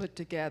was put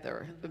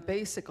together,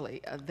 basically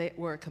they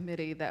were a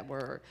committee that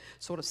were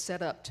sort of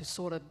set up to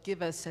sort of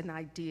give us an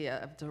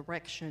idea of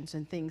directions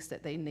and things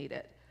that they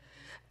needed.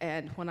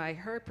 And when I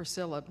heard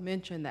Priscilla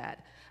mention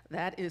that,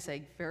 that is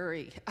a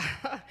very,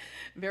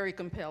 very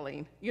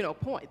compelling,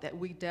 point that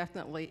you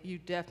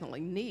definitely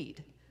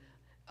need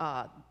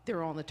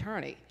their own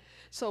attorney.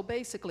 So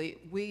basically,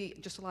 we've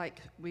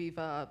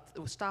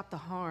stopped the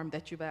harm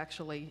that you've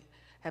actually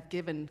have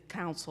given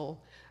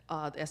council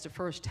as the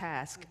first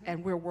task,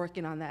 and we're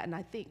working on that. And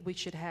I think we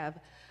should have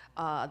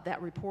that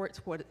report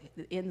toward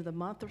the end of the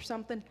month or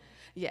something.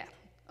 Yeah,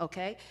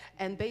 okay.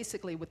 And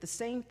basically, with the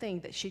same thing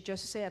that she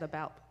just said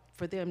about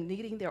for them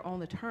needing their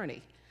own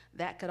attorney,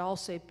 that could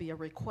also be a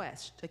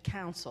request to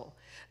council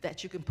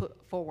that you can put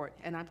forward.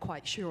 And I'm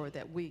quite sure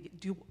that we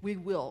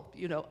will,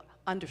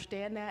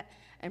 understand that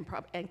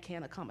and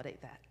can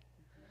accommodate that.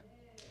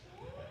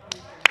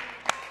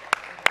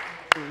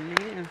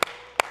 Yeah.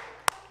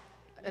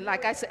 And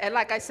like I said,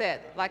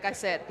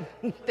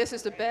 this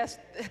is the best.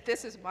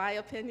 This is my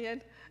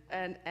opinion,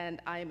 and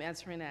I am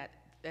answering that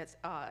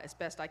as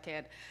best I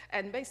can.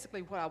 And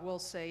basically, what I will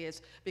say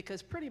is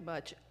because pretty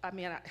much,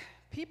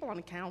 people on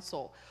the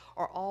council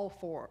are all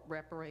for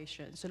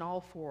reparations and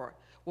all for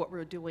what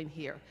we're doing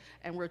here,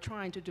 and we're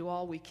trying to do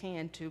all we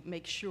can to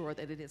make sure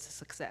that it is a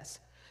success.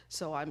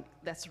 So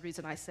that's the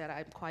reason I said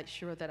I'm quite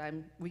sure that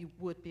we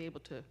would be able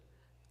to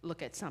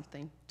look at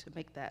something to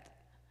make that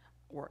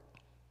work.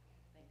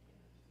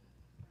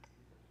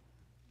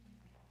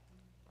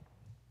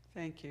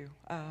 Thank you.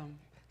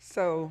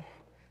 So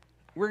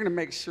we're going to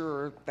make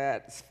sure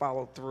that's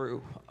followed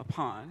through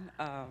upon.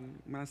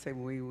 When I say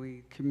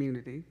we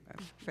community,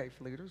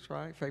 faith leaders,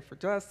 right? Faith for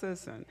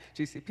Justice and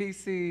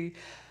GCPC.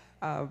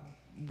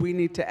 We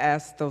need to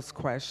ask those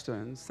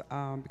questions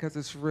because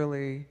it's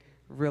really,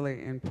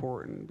 really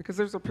important. Because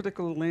there's a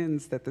particular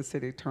lens that the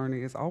city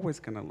attorney is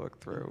always going to look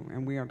through,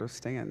 and we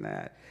understand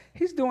that.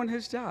 He's doing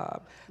his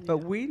job, but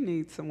we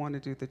need someone to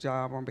do the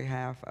job on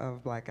behalf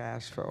of Black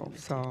Asheville.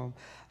 So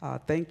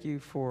thank you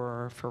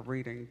for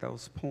reading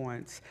those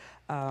points.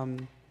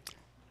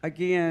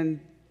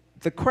 Again,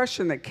 the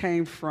question that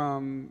came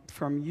from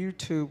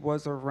YouTube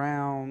was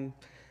around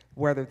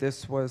whether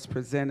this was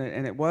presented,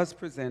 and it was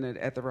presented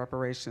at the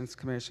Reparations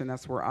Commission.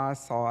 That's where I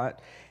saw it.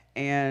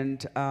 And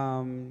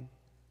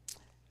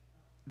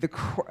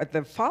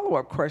the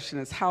follow-up question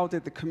is, how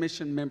did the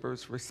commission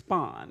members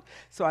respond?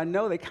 So I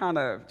know they kind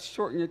of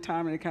shortened your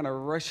time and they kind of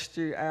rushed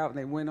you out and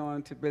they went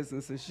on to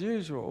business as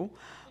usual,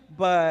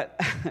 but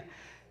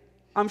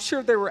I'm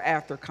sure there were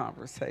after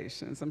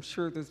conversations. I'm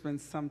sure there's been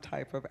some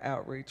type of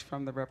outreach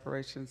from the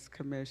Reparations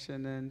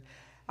Commission, and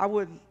I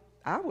would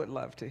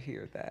love to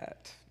hear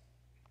that,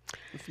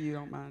 if you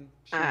don't mind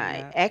sharing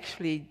that. I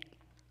actually,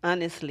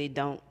 honestly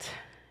don't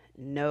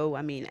know.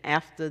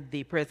 After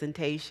the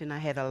presentation, I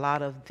had a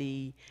lot of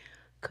the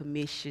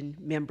commission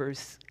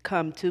members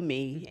come to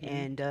me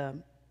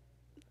and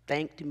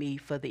thanked me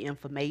for the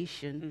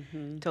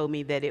information, told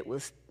me that it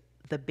was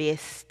the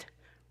best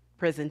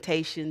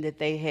presentation that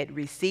they had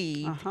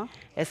received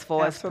as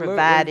far as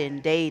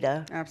providing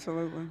data.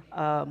 Absolutely.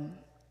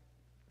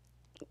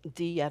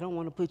 Dee, I don't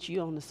want to put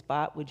you on the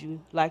spot. Would you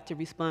like to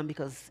respond?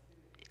 Because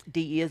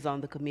Dee is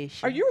on the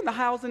commission. Are you in the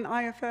housing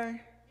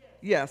IFA?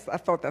 Yes, I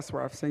thought that's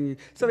where I've seen you.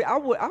 So I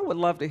would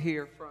love to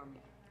hear from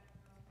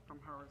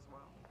her as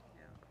well.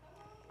 Yeah.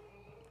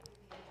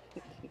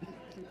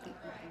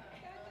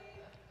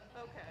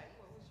 Okay,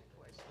 what was your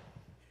question?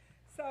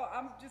 So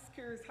I'm just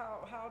curious,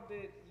 how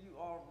did you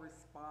all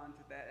respond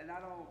to that? And I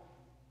don't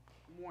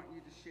want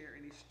you to share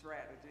any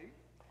strategy,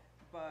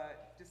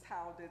 but just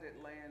how did it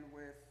land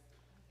with,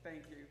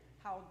 thank you,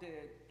 how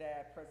did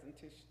that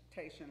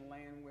presentation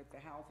land with the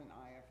housing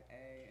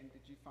IFA, and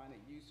did you find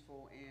it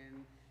useful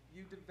in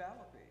you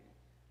developing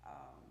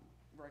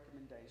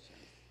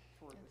recommendations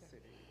for the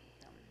city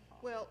and county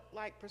department? Well,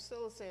 like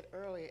Priscilla said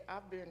earlier,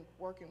 I've been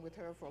working with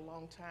her for a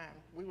long time.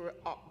 We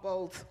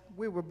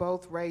were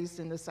both raised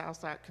in the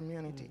Southside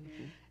community,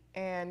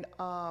 and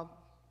I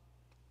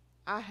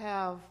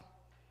have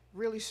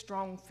really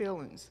strong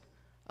feelings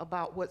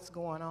about what's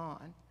going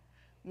on.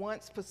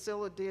 Once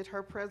Priscilla did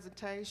her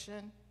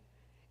presentation,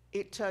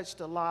 it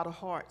touched a lot of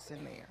hearts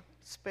in there,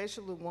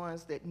 especially the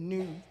ones that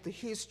knew the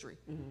history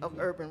of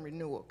urban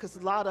renewal, because a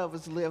lot of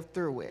us lived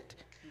through it.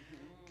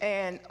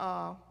 And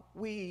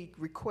we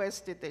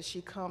requested that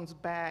she comes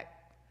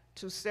back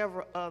to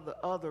several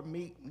other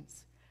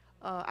meetings.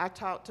 I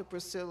talked to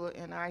Priscilla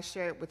and I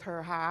shared with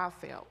her how I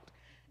felt.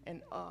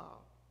 And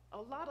a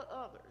lot of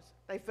others,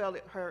 they felt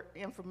that her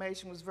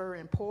information was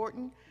very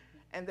important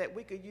and that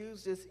we could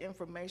use this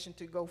information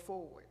to go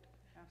forward.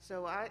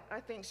 So I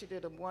think she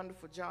did a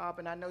wonderful job,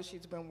 and I know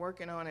she's been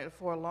working on it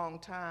for a long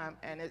time,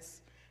 and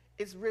it's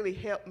really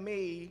helped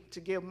me to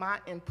give my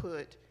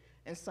input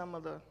in some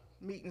of the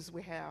meetings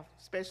we have,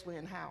 especially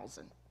in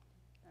housing.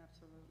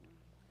 Absolutely.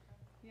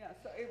 Yeah,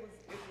 so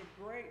it's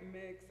a great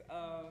mix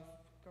of,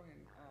 go ahead,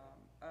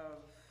 of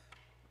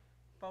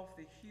both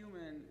the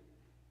human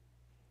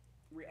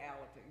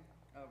reality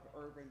of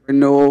urban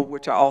renewal,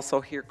 which I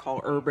also hear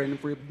called urban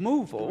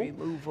removal.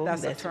 Removal,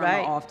 That's a that's term right.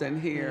 I often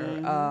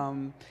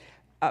hear.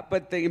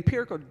 But the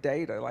empirical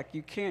data, like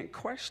you can't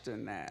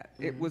question that.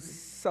 It was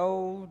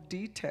so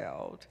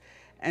detailed.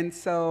 And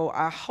so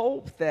I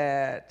hope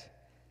that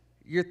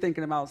you're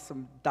thinking about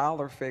some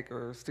dollar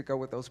figures to go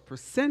with those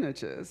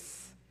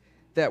percentages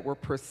that were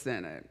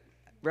presented.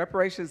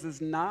 Reparations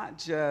is not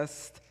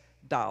just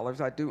dollars.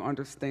 I do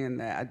understand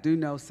that. I do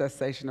know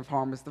cessation of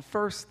harm is the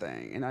first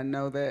thing. And I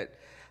know that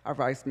our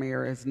vice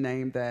mayor has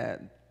named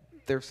that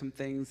there's some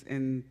things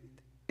in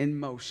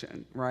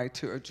motion, right,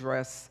 to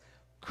address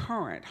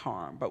current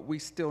harm, but we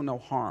still know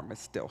harm is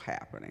still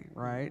happening,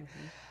 right?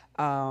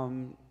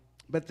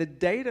 But the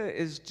data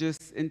is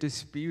just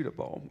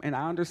indisputable, and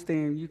I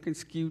understand you can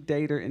skew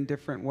data in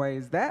different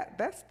ways.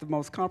 That's the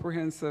most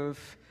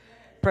comprehensive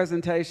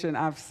presentation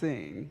I've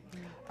seen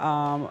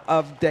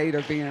of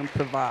data being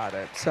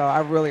provided, so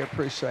I really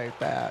appreciate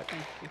that.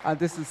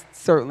 This is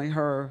certainly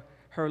her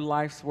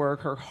life's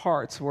work, her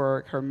heart's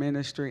work, her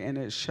ministry, and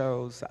it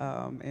shows,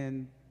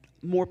 and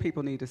more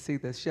people need to see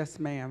this. Yes,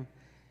 ma'am.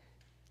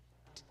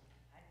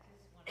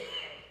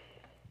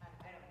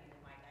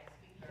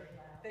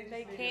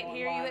 They can't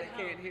hear you at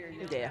home. Can't hear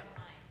you. Yeah.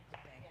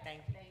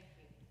 Thank you.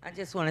 I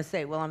just want to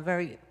say, well, I'm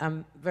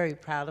very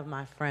proud of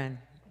my friend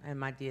and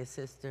my dear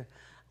sister,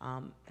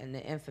 and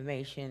the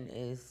information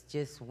is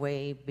just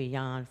way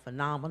beyond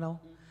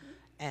phenomenal.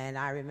 And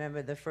I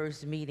remember the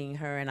first meeting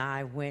her and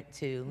I went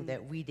to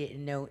that we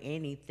didn't know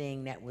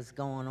anything that was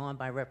going on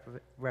by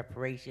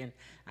reparation.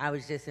 I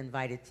was just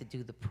invited to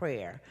do the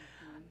prayer.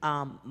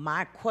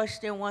 My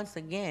question once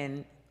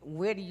again,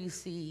 where do you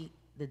see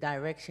the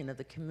direction of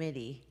the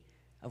committee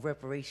of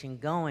reparation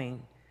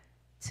going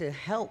to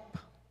help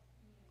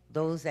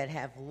those that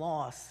have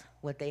lost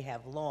what they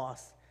have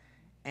lost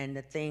and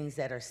the things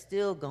that are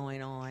still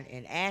going on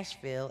in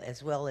Asheville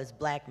as well as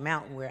Black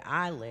Mountain where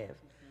I live,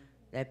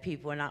 that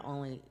people are not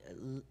only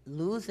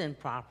losing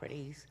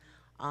properties,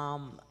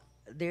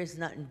 there's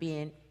nothing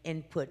being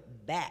input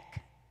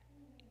back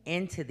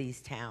into these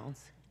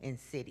towns and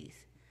cities.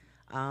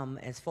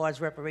 As far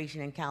as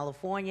reparation in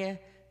California,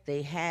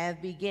 they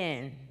have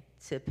begun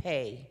to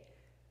pay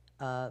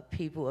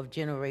people of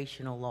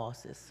generational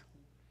losses.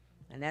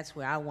 And that's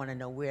where I want to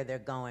know where they're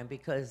going,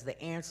 because the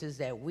answers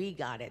that we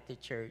got at the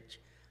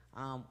church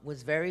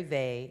was very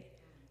vague.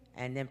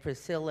 And then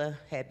Priscilla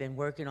had been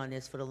working on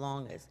this for the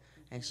longest.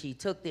 And she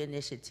took the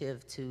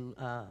initiative to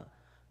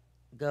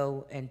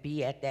go and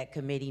be at that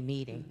committee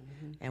meeting.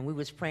 And we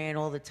was praying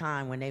all the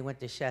time when they went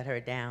to shut her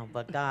down.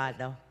 But God,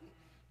 the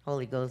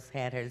Holy Ghost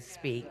had her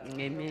speak.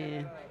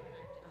 Amen.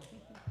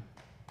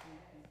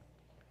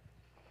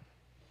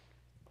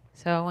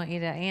 So I want you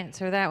to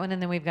answer that one,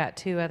 and then we've got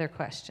two other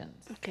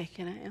questions. Okay,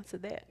 can I answer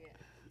that?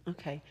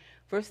 Okay.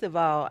 First of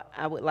all,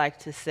 I would like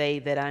to say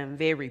that I am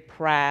very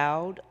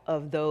proud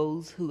of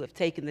those who have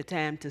taken the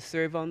time to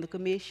serve on the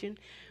commission.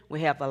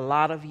 We have a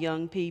lot of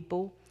young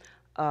people.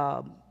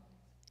 And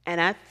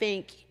I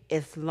think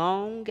as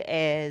long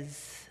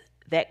as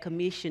that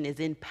commission is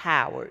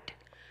empowered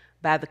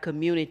by the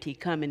community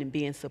coming and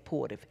being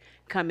supportive,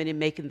 coming and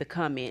making the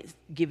comments,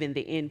 giving the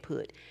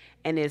input,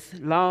 and as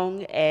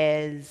long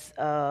as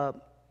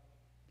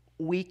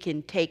we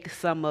can take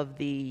some of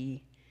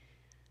the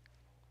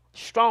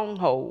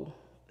stronghold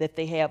that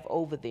they have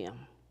over them,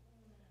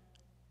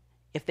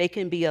 if they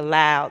can be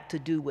allowed to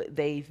do what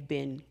they've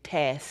been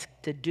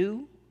tasked to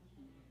do,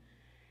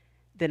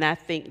 then I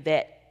think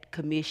that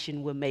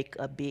commission will make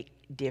a big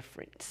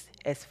difference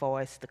as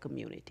far as the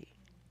community.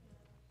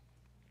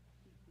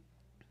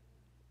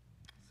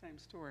 Same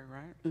story,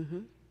 right?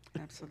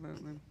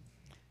 Absolutely.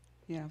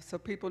 Yeah, so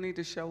people need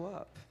to show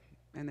up,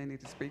 and they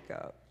need to speak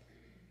up,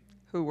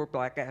 who were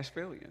Black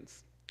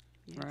Ashevilleans,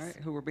 right?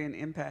 Who were being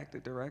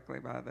impacted directly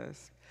by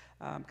this.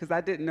 Because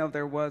I didn't know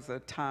there was a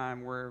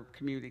time where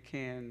community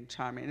can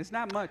chime in. It's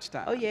not much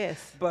time. Oh,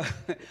 yes.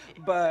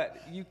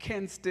 But you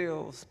can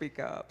still speak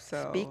up.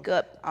 So Speak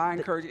up. I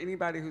encourage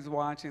anybody who's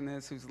watching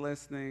this, who's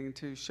listening,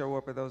 to show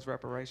up at those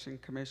Reparation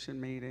Commission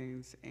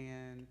meetings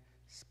and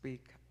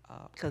speak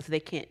up. Because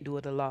they can't do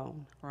it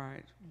alone.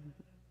 Right.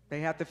 They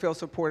have to feel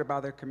supported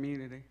by their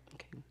community.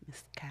 Okay,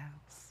 Ms.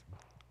 Cowles.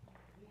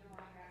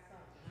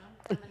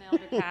 I'm coming,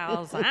 Elder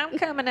Kyles. I'm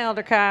coming,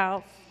 Elder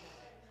Kyles.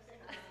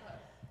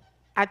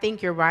 I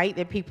think you're right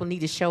that people need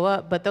to show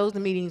up, but those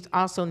meetings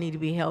also need to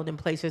be held in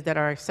places that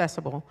are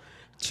accessible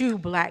to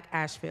Black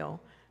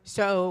Asheville.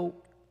 So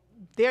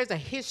there's a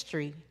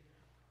history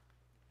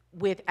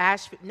with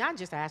Asheville, not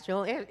just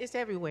Asheville, it's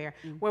everywhere,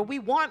 where we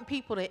want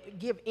people to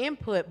give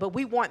input, but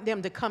we want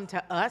them to come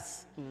to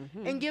us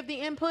and give the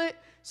input.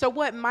 So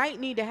what might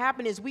need to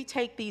happen is we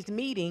take these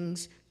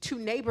meetings to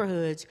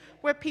neighborhoods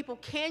where people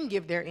can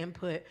give their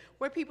input,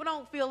 where people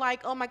don't feel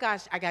like, oh my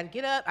gosh, I gotta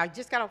get up, I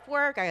just got off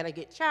work, I gotta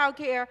get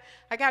childcare,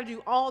 I gotta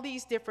do all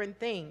these different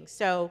things.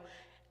 So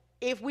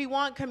if we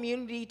want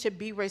community to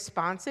be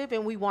responsive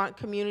and we want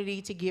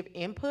community to give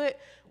input,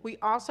 we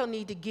also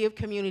need to give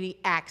community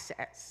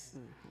access.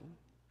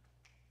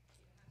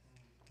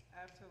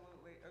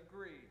 Absolutely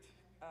agreed.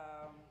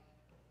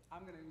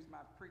 I'm going to use my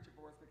preacher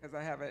voice because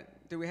I have it.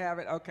 Do we have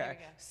it? Okay.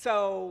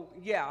 So,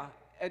 yeah,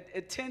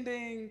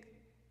 attending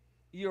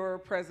your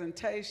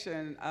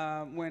presentation,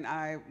 when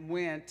I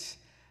went,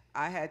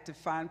 I had to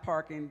find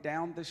parking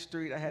down the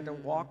street. I had to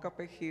walk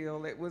up a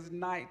hill. It was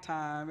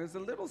nighttime. It was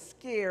a little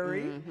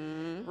scary,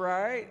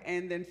 right?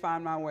 And then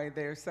find my way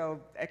there.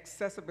 So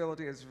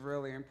accessibility is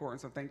really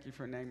important. So thank you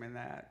for naming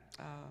that.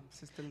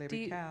 Sister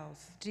Libby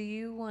Cowles. Do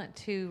you want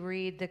to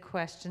read the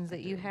questions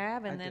that you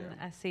have? And then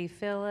I see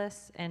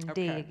Phyllis and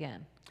Dee Okay.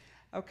 again.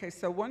 Okay,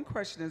 so one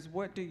question is,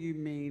 what do you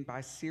mean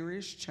by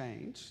serious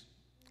change?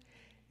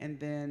 And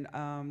then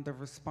the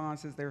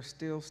response is they're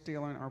still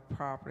stealing our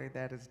property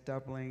that is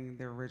doubling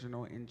the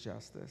original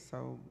injustice.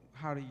 So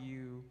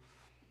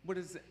what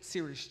does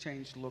serious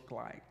change look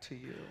like to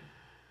you?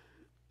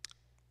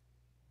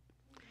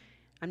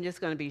 I'm just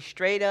going to be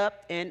straight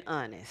up and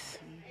honest.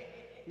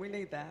 We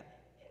need that.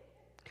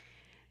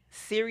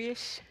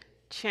 Serious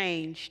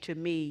change to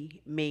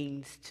me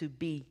means to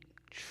be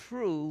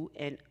true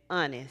and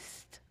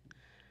honest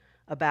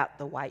about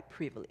the white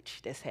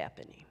privilege that's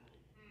happening.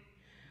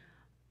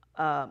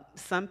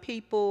 Some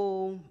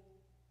people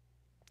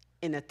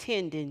in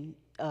attending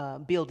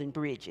building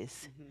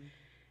bridges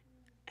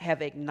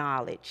have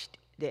acknowledged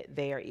that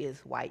there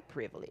is white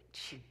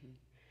privilege.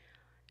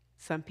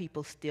 Some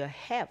people still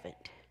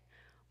haven't.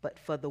 But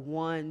for the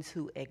ones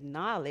who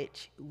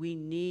acknowledge, we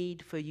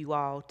need for you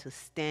all to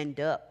stand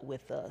up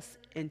with us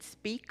and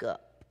speak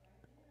up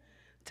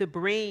to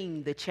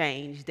bring the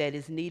change that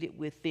is needed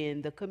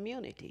within the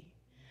community.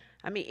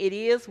 I mean, it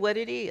is what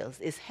it is.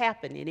 It's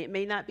happening. It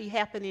may not be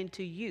happening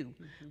to you,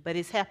 but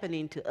it's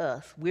happening to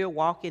us. We're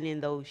walking in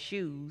those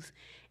shoes.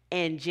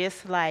 And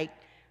just like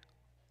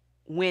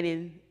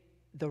winning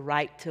the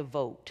right to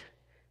vote,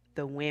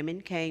 the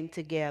women came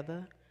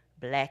together,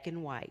 black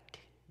and white.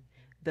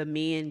 The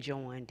men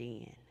joined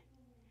in,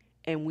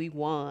 and we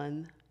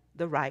won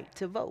the right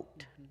to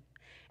vote.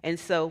 And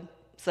so,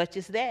 such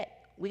as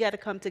that, we got to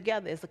come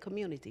together as a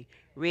community.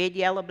 Red,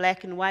 yellow,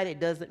 black, and white, it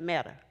doesn't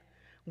matter.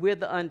 We're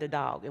the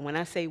underdog. And when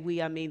I say we,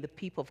 I mean the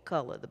people of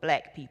color, the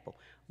black people.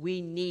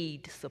 We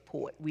need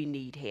support. We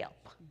need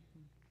help.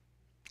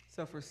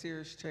 So for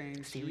serious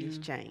change, you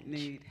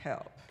need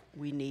help.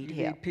 We need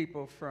you help. Need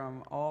people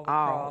from all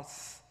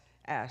across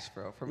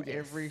Asheville, from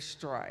every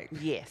stripe.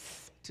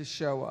 Yes. To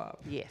show up.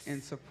 Yes.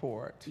 In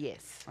support.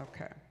 Yes.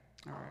 Okay.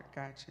 All right.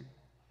 Got you.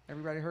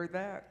 Everybody heard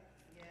that?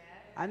 Yeah.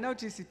 I know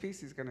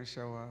GCPC is going to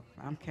show up.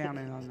 I'm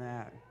counting on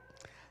that.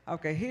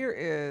 Okay, here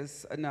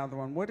is another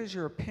one. What is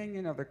your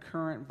opinion of the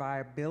current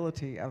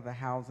viability of the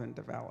housing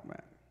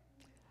development?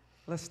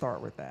 Let's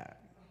start with that.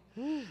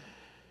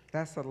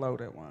 That's a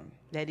loaded one.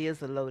 That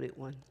is a loaded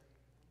one.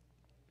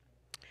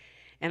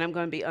 And I'm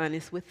going to be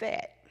honest with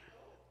that.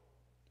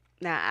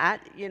 Now,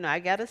 I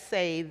got to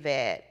say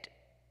that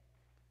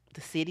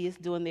the city is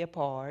doing their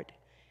part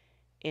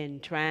in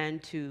trying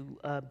to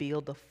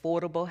build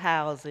affordable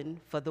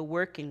housing for the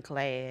working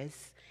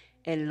class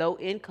and low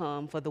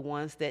income for the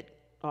ones that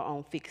are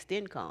on fixed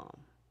income.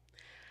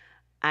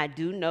 I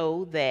do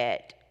know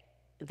that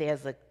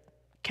there's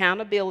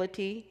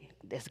accountability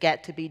that's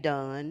got to be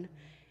done,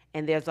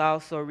 and there's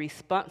also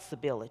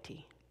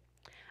responsibility.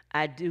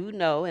 I do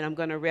know, and I'm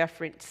going to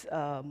reference,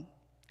 I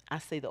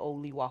say the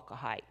old Lee Walker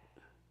Height.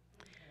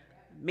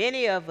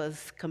 Many of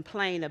us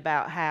complain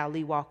about how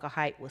Lee Walker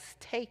Height was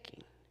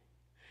taken,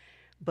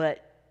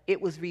 but it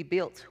was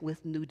rebuilt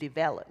with new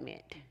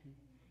development.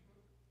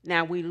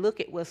 Now we look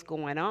at what's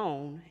going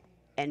on,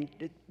 and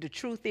the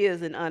truth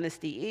is, and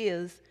honesty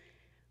is,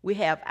 we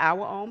have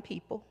our own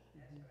people,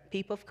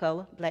 people of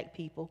color, black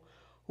people,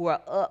 who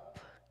are up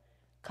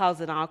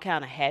causing all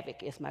kind of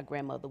havoc, as my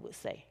grandmother would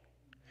say.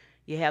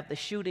 You have the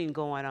shooting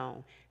going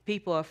on.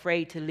 People are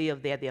afraid to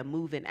live there. They're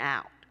moving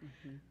out.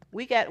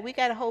 We got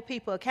to hold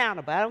people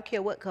accountable. I don't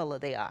care what color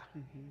they are.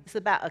 It's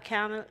about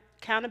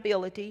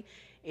accountability.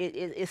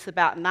 It's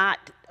about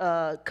not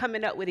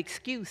coming up with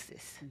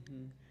excuses.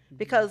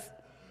 Because,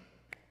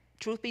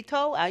 truth be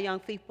told, our young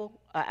people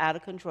are out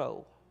of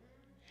control.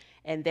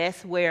 And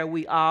that's where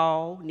we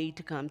all need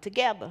to come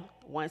together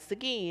once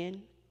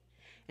again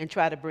and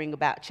try to bring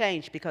about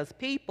change. Because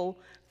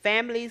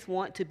families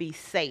want to be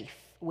safe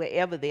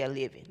wherever they're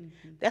living.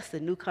 That's the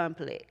new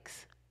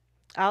complex.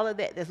 All of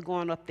that that's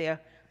going up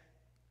there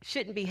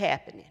shouldn't be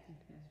happening.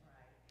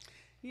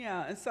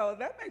 Yeah, and so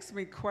that makes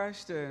me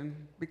question,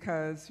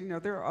 because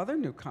there are other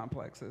new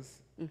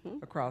complexes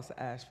across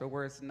Asheville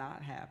where it's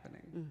not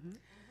happening.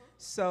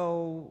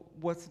 So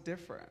what's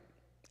different?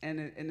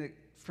 And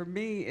for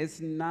me,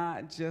 it's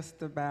not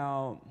just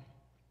about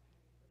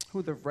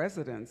who the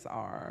residents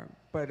are,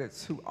 but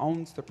it's who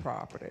owns the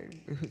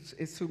property.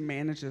 It's who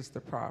manages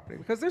the property.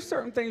 Because there's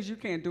certain things you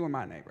can't do in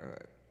my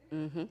neighborhood.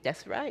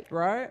 That's right.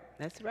 Right?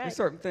 That's right. There's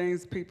certain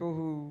things people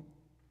who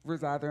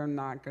reside there are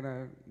not going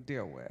to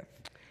deal with.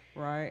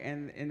 right?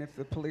 And if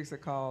the police are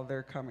called,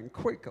 they're coming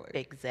quickly.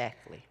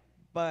 Exactly.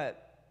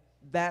 But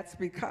that's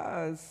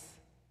because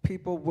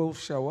people will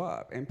show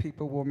up and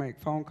people will make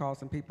phone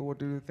calls and people will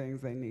do the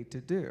things they need to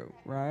do,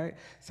 right?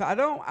 So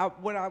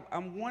what I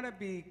want to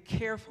be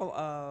careful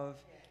of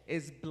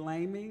is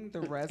blaming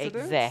the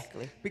residents.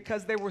 Exactly.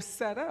 Because they were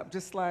set up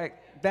just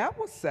like that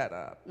was set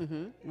up,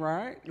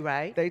 right?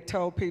 Right. They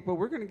told people,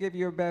 we're going to give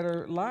you a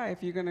better life.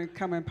 You're going to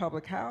come in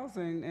public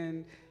housing,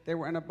 and they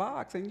were in a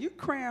box. And you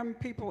cram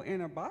people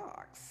in a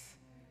box,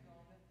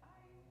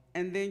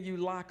 and then you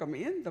lock them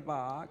in the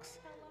box,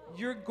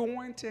 you're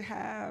going to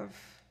have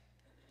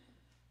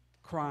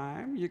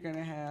crime. You're going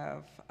to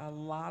have a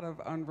lot of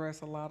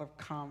unrest, a lot of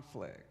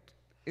conflict.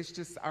 It's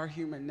just our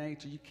human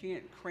nature. You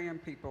can't cram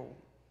people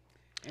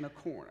in a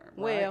corner.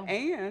 Well,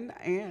 right?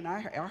 And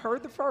I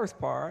heard the first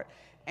part,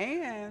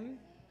 and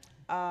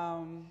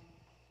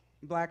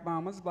black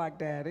mamas, black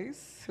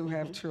daddies who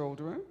have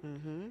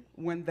children,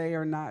 when they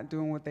are not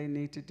doing what they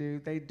need to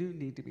do, they do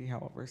need to be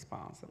held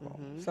responsible.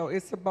 So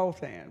it's a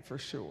both and for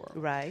sure.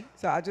 Right.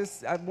 So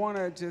I want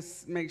to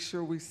just make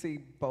sure we see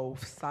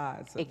both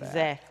sides of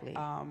Exactly.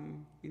 that.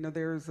 You know,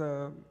 there's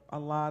a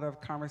lot of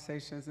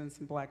conversations in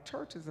some black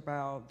churches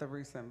about the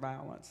recent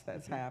violence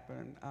that's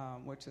happened,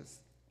 which is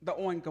the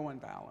ongoing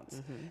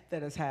violence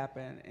that has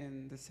happened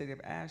in the city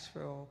of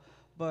Asheville.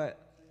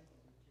 But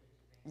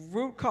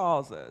root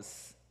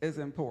causes is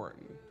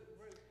important.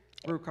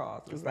 Root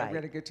causes. Like we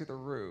got to get to the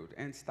root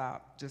and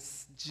stop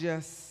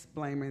just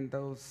blaming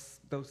those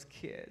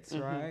kids,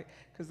 right?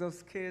 Because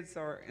those kids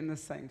are in the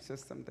same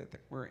system that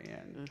we're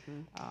in,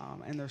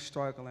 and they're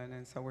struggling,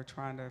 and so we're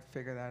trying to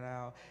figure that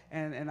out.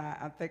 And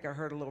I think I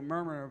heard a little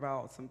murmur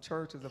about some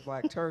churches, the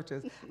black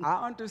churches.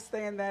 I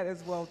understand that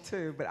as well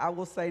too, but I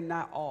will say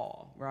not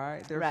all,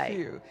 right? There are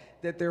few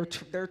that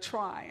they're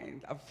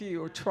trying. A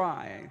few are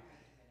trying.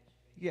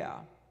 Yeah,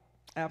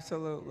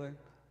 absolutely.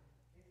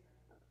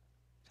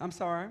 I'm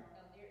sorry?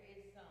 There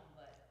is some,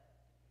 but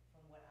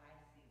from what I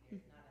see,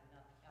 there's not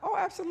enough. Oh,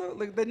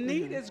 absolutely. The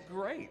need is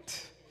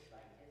great.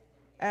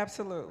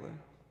 Absolutely.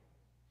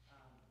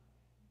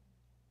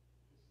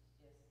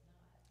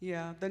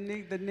 Yeah, the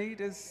need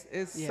is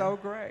so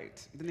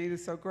great. The need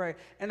is so great.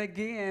 And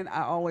again,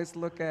 I always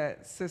look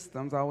at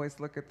systems. I always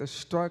look at the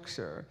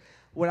structure.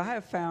 What I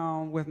have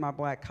found with my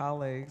black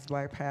colleagues,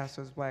 black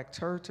pastors, black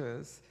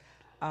churches,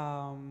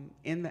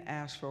 in the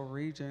Asheville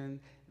region,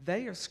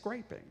 they are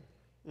scraping.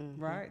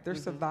 Right? They're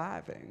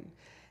surviving.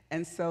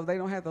 And so they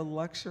don't have the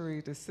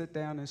luxury to sit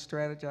down and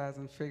strategize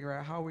and figure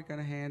out how we're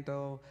going to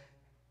handle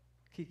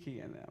Kiki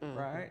and them,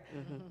 right?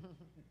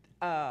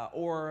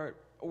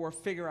 Or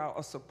figure out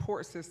a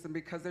support system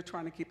because they're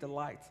trying to keep the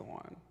lights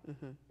on.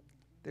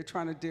 They're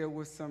trying to deal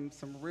with some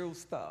real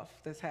stuff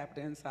that's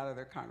happening inside of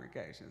their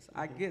congregations.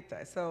 I get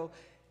that. So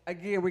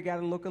again, we got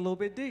to look a little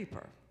bit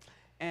deeper.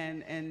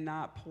 And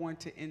not point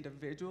to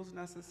individuals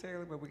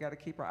necessarily, but we got to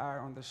keep our eye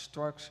on the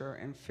structure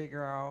and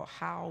figure out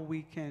how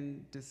we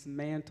can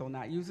dismantle,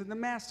 not using the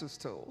master's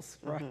tools,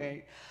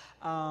 right?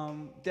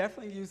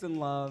 Definitely using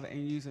love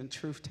and using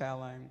truth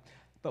telling,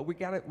 but we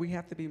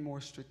have to be more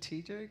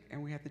strategic,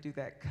 and we have to do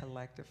that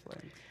collectively.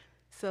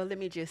 So let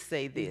me just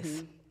say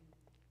this.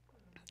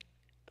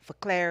 For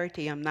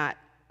clarity, I'm not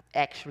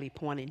actually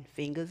pointing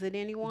fingers at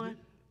anyone,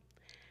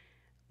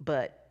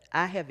 but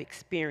I have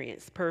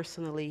experienced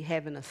personally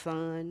having a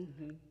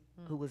son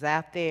who was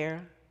out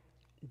there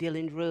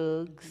dealing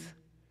drugs,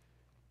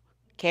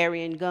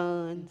 carrying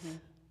guns,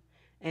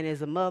 and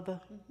as a mother,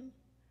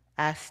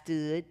 I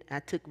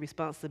took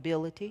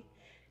responsibility,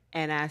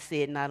 and I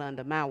said, not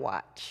under my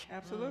watch.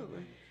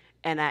 Absolutely.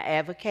 And I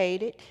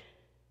advocated.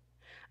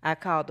 I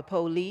called the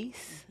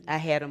police. I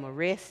had him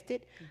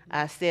arrested.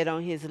 I sat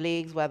on his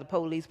legs while the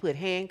police put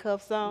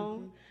handcuffs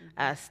on.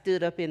 I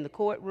stood up in the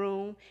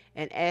courtroom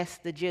and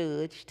asked the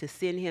judge to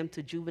send him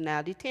to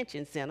juvenile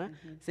detention center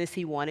since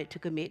he wanted to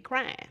commit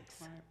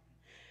crimes.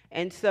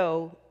 And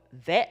so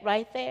that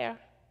right there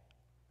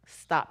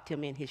stopped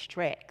him in his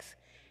tracks.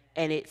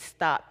 And it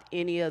stopped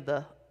any of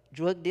the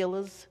drug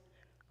dealers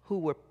who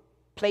were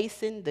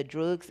placing the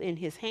drugs in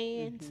his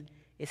hands.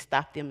 It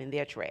stopped them in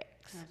their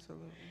tracks.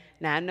 Absolutely.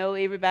 Now, I know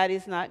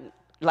everybody's not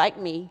like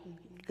me,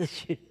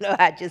 because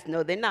I just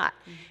know they're not.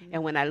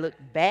 And when I look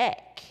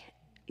back,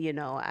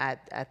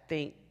 I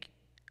think,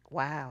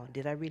 wow,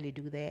 did I really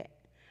do that?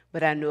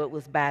 But I know it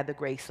was by the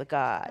grace of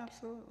God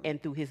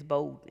and through his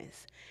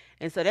boldness.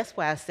 And so that's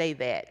why I say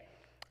that.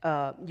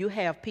 You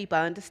have people,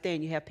 I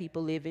understand you have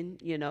people living,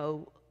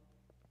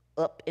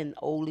 up in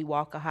Oldie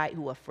Walker Height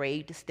who are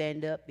afraid to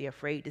stand up. They're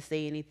afraid to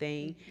say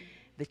anything.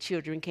 The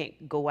children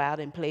can't go out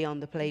and play on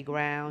the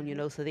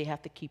playground, so they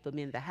have to keep them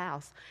in the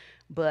house.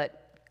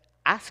 But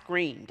I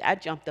screamed. I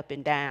jumped up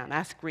and down.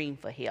 I screamed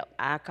for help.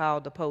 I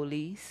called the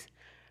police.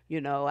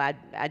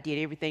 I did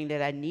everything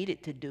that I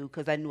needed to do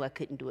because I knew I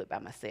couldn't do it by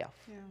myself.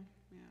 Yeah.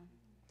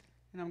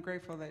 And I'm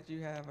grateful that you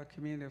have a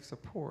community of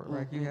support,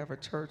 right? You have a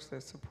church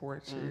that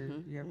supports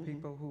you. You have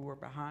people who are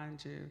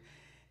behind you.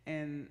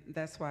 And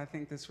that's why I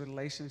think this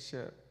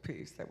relationship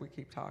piece that we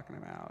keep talking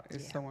about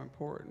is so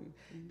important,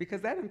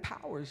 because that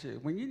empowers you.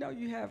 When you know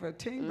you have a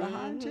team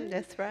behind you,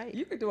 That's right.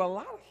 you can do a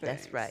lot of things.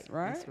 That's right.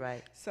 Right? That's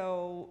right.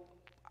 So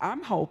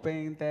I'm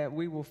hoping that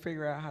we will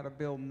figure out how to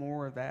build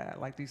more of that,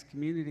 like these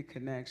community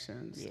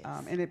connections. Yes.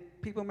 And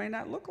people may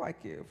not look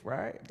like you,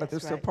 right? But they're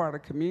That's still right. part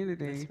of the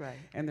community, That's right.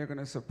 and they're going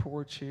to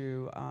support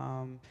you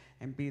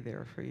and be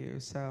there for you.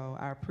 So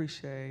I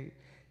appreciate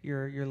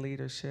your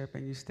leadership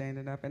and you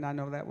standing up. And I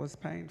know that was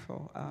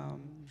painful.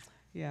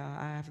 Yeah,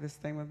 I have this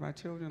thing with my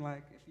children,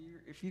 like,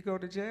 if you go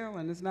to jail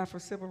and it's not for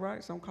civil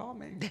rights, don't call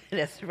me.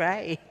 That's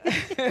right.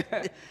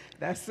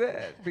 That's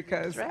it,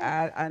 because That's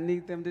right. I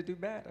need them to do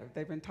better.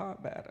 They've been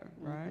taught better,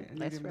 right? I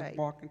need That's them right. to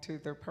walk into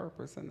their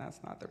purpose, and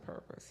that's not their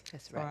purpose.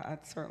 That's so right. I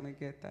certainly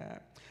get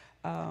that.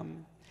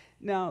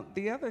 Now,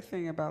 the other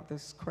thing about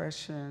this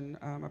question,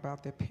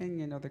 about the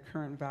opinion of the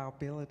current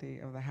viability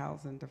of the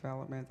housing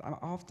developments, I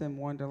often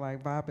wonder,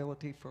 like,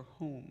 viability for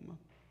whom?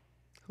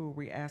 Who are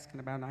we asking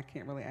about? And I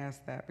can't really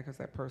ask that because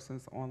that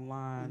person's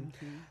online.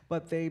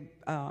 But they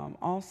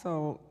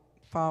also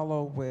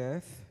follow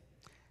with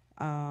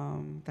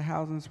the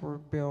houses were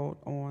built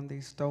on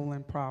these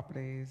stolen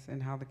properties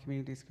and how the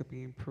communities could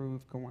be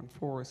improved going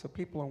forward. So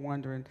people are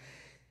wondering,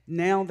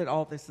 now that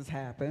all this has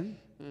happened,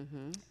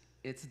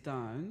 it's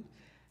done,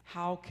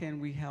 how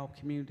can we help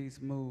communities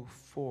move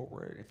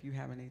forward? If you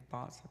have any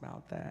thoughts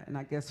about that. And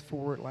I guess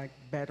forward, like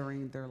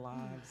bettering their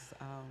lives,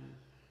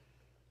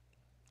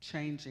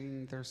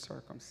 changing their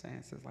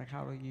circumstances, like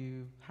how do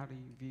you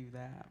view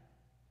that?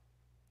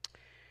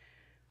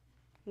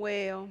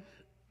 Well,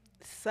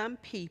 some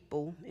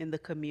people in the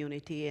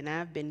community, and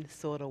I've been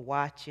sort of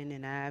watching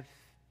and I've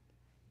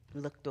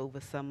looked over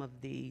some of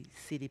the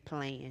city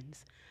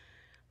plans,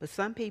 but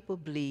some people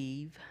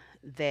believe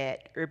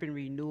that urban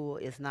renewal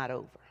is not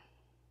over.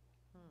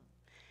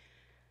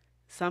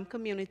 Some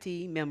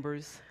community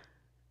members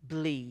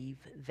believe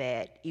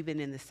that even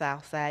in the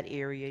South Side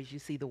areas, you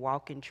see the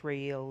walking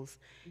trails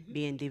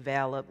being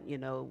developed. You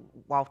know,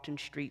 Walton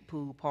Street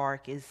Pool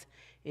Park is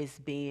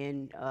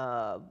being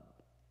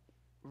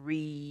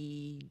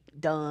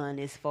redone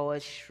as far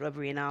as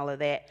shrubbery and all of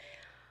that.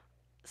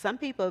 Some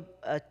people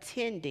are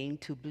tending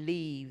to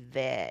believe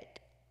that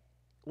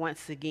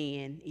once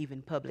again,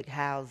 even public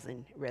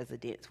housing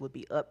residents will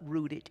be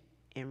uprooted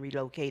and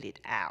relocated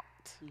out.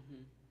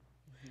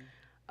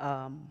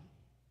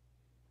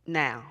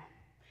 Now,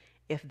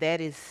 if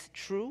that is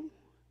true,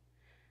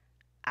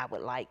 I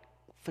would like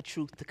for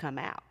truth to come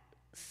out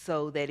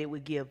so that it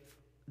would give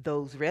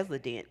those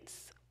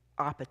residents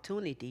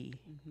opportunity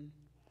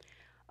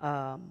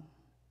for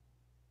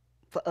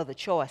other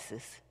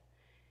choices,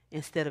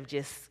 instead of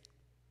just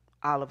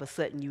all of a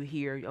sudden you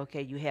hear,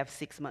 okay, you have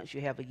 6 months,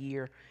 you have a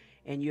year,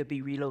 and you'll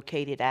be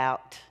relocated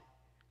out,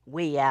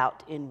 way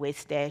out in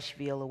West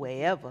Asheville or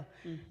wherever.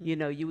 You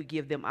know, you would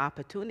give them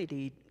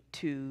opportunity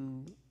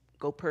to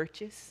go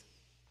purchase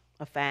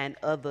or find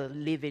other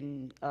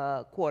living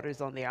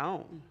quarters on their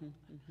own.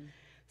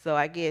 So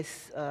I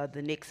guess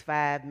the next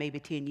 5, maybe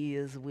 10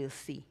 years, we'll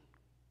see.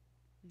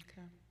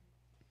 Okay.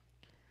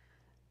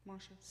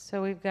 Marsha?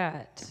 So we've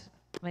got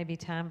maybe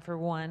time for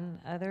one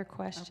other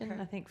question.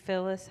 Okay. I think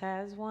Phyllis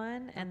has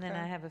one, and then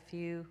Okay. I have a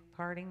few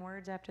parting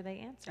words after they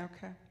answer.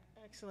 Okay.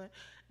 Excellent.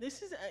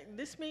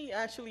 This may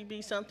actually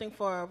be something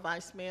for our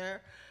Vice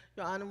Mayor,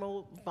 Your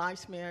Honorable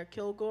Vice Mayor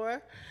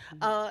Kilgore.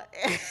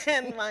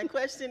 And my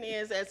question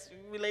is, as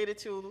related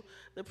to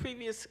the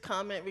previous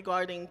comment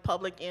regarding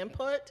public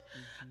input.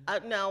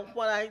 Now,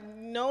 what I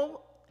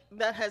know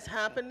that has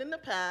happened in the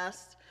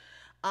past,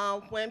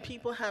 when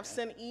people have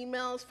sent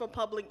emails for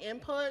public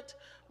input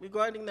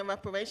regarding the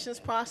reparations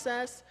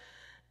process,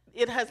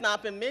 it has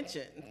not been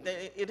mentioned.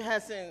 It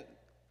hasn't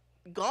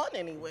gone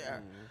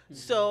anywhere.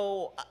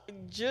 So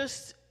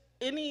just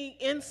any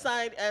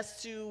insight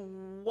as to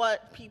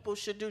what people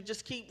should do?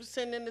 Just keep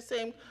sending the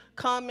same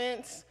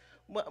comments,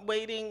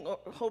 waiting, or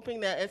hoping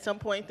that at some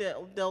point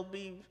they'll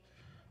be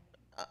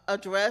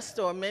addressed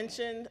or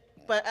mentioned.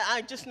 But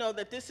I just know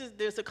that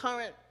there's a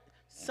current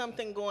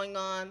something going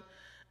on,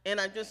 and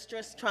I'm just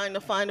trying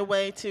to find a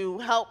way to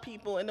help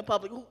people in the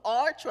public who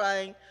are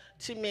trying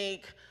to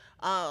make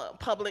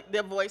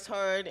their voice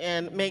heard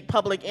and make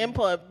public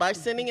input by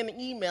sending an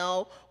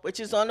email, which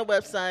is on the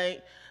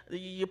website.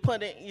 You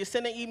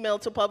send an email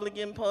to public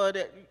input,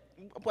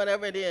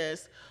 whatever it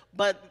is,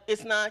 but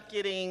it's not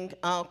getting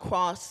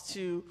across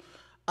to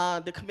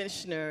the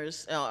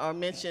commissioners or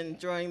mentioned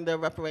during the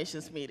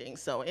reparations meeting.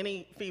 So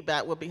any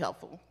feedback would be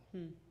helpful.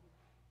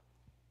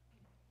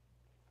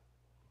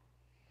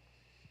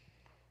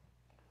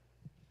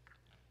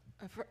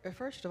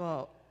 First of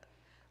all,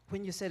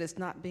 when you said it's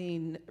not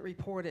being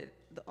reported,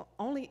 the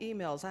only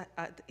emails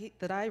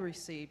that I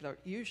received are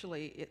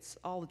usually it's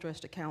all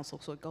addressed to council,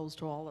 so it goes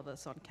to all of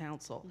us on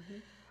council.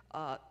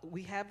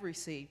 We have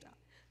received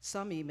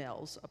some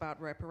emails about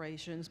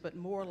reparations, but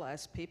more or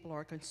less people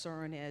are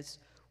concerned as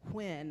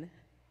when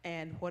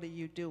and what are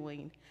you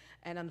doing?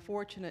 And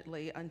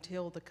unfortunately,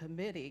 until the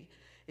committee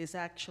is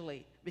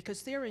actually,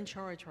 because they're in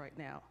charge right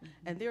now,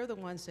 and they're the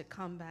ones that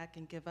come back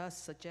and give us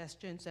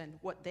suggestions and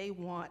what they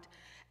want.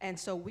 And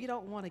so we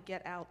don't want to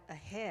get out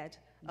ahead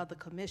of the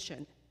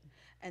commission.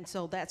 And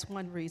so that's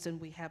one reason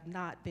we have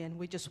not been.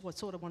 We just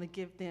sort of want to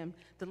give them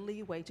the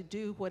leeway to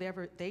do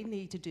whatever they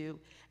need to do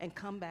and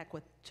come back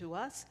to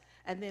us,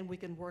 and then we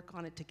can work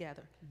on it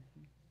together.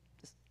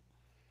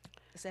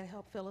 Does that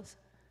help, Phyllis?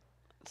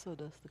 So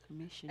does the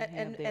commission And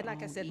have their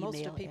like I own said, most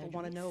of the email people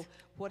want to address? know,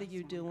 what are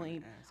you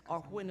doing, or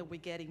when are we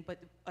getting, but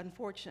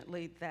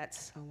unfortunately,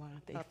 that's So why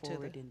aren't they up to the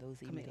forwarding those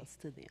committee. emails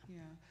to them?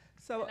 Yeah.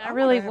 So I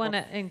really wanna want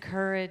have to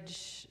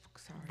encourage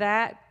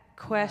that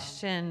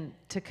question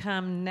to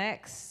come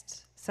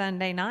next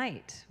Sunday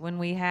night when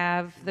we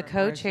have the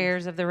Reparations.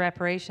 co-chairs of the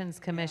Reparations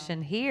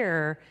Commission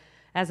here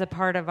as a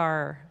part of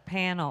our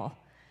panel.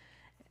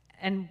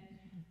 And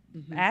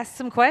ask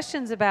some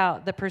questions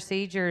about the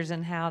procedures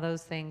and how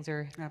those things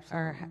are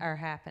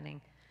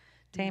happening.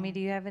 Tammy, do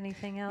you have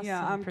anything else?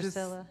 Yeah, And I'm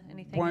Priscilla, just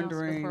anything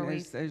wondering,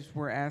 else before we? as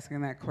we're asking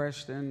that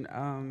question,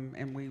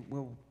 and we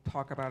will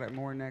talk about it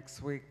more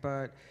next week,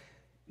 but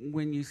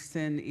when you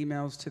send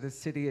emails to the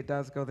city, it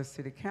does go to the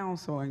city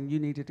council, and you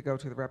needed to go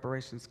to the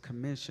Reparations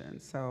Commission.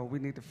 So we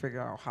need to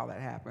figure out how that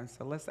happens.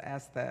 So let's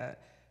ask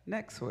that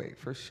next week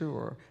for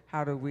sure.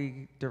 How do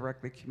we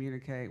directly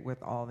communicate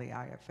with all the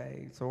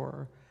IFAs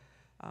or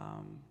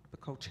the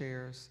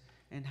co-chairs,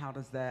 and how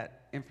does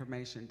that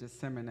information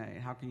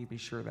disseminate? How can you be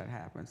sure that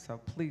happens? So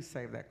please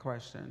save that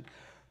question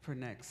for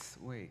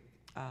next week.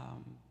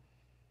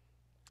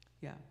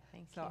 Yeah.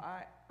 Thank so you.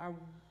 I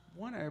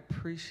want to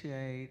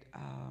appreciate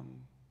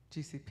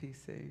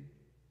GCPC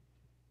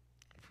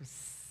for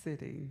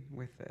sitting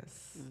with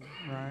this,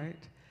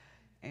 right?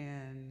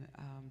 And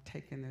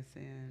taking this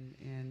in.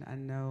 And I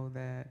know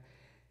that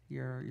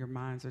your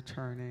minds are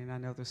turning. I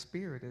know the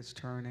spirit is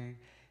turning.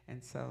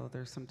 And so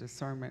there's some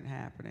discernment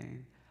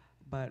happening.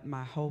 But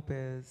my hope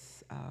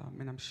is,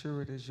 and I'm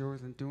sure it is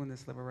yours in doing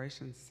this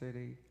Liberation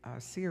City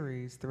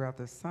series throughout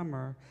the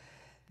summer,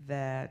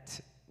 that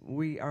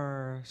we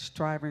are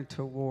striving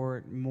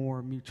toward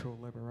more mutual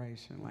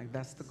liberation. Like,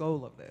 that's the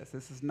goal of this.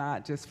 This is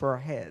not just for our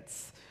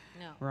heads,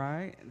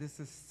 right? This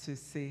is to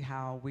see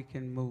how we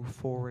can move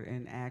forward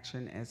in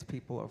action as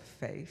people of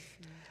faith.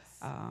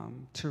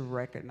 To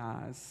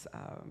recognize,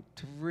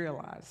 to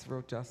realize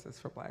real justice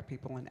for Black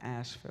people in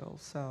Asheville.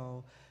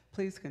 So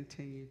please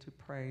continue to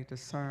pray,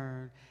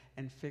 discern,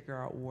 and figure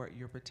out what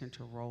your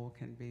potential role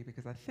can be,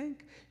 because I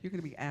think you're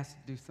going to be asked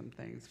to do some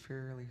things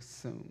fairly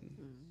soon.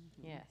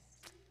 Yes.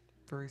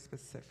 Very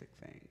specific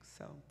things.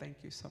 So thank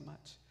you so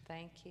much.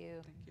 Thank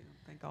you. Thank you.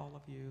 Thank all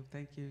of you.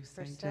 Thank you,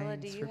 St. Priscilla,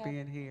 do James, you for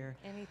being here.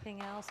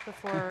 Anything else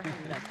before?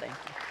 No, thank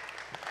you.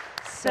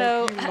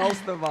 So, thank you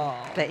most of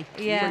all Thank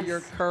you. Yes. for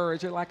your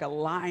courage. You're like a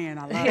lion.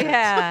 I love it.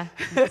 Yeah.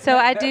 So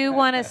I do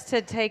want us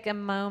to take a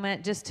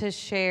moment just to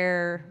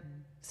share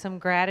some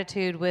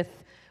gratitude with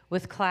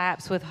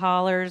claps, with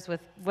hollers,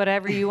 with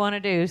whatever you want to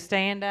do.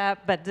 Stand up,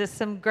 but just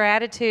some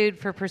gratitude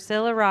for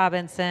Priscilla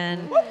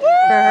Robinson for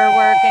her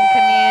work in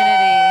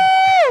community.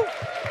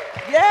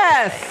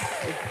 Yes.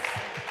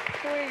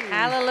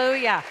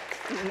 Hallelujah.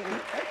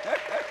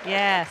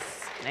 Yes.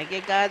 I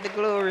give God the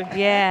glory.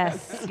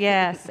 Yes,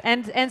 yes.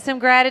 And some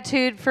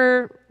gratitude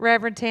for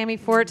Reverend Tammy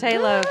Forte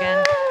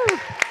Logan.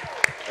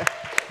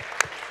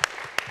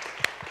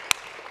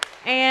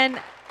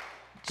 And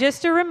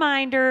just a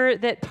reminder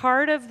that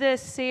part of this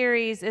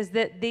series is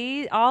that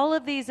all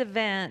of these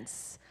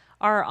events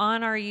are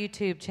on our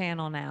YouTube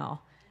channel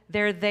now.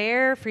 They're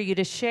there for you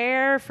to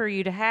share, for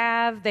you to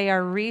have. They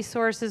are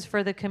resources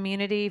for the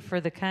community,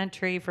 for the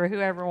country, for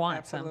whoever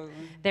wants them.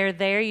 They're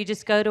there. You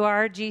just go to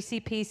our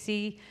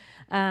GCPC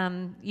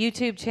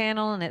YouTube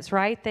channel, and it's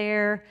right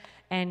there,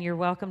 and you're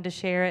welcome to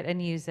share it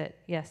and use it.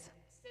 Yes?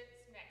 Since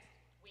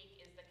next week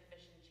is the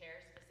commission chair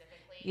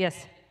specifically,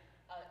 Yes.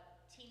 and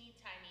a teeny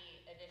tiny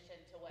addition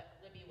to what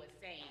Libby was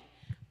saying,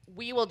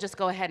 we will just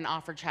go ahead and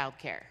offer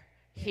childcare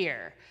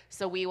here.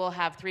 So we will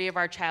have 3 of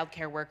our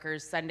childcare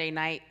workers. Sunday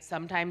night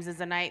sometimes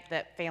is a night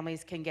that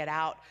families can get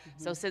out.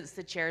 So since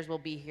the chairs will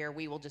be here,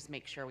 we will just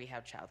make sure we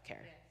have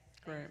childcare.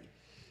 Great.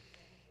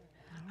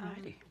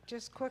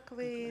 Just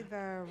quickly,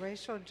 the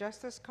Racial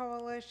Justice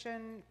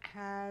Coalition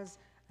has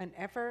an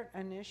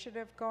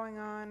initiative going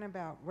on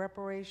about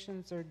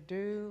reparations are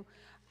due.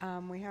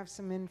 We have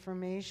some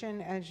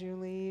information as you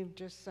leave,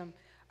 just some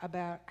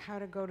about how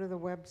to go to the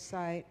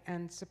website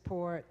and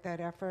support that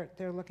effort.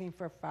 They're looking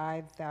for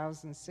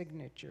 5,000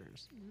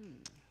 signatures.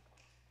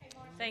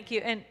 Thank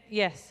you. And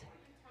yes.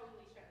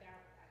 Totally shut down.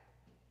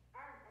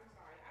 I'm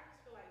sorry. I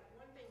just feel like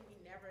one thing we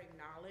never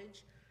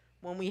acknowledge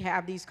when we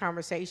have these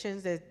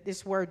conversations is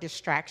this word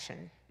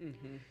distraction.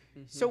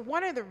 So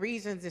one of the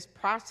reasons this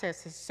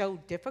process is so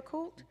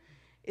difficult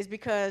is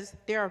because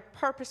there are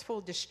purposeful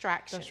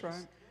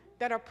distractions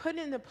that are put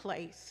into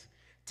place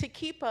to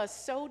keep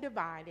us so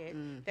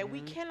divided that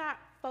we cannot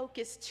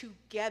focus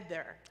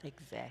together.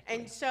 Exactly.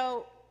 And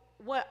so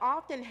what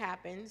often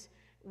happens,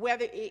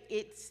 whether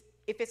if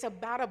it's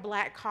about a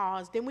Black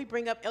cause, then we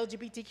bring up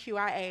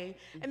LGBTQIA,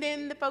 and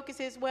then the focus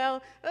is,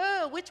 well,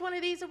 which one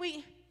of these are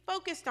we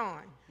focused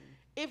on.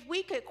 If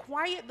we could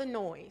quiet the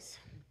noise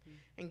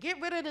and get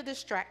rid of the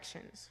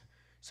distractions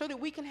so that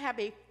we can have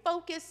a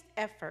focused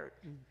effort,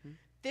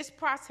 this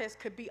process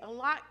could be a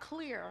lot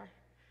clearer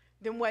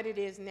than what it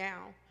is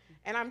now.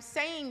 And I'm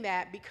saying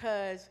that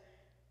because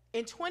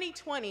in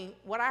 2020,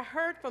 what I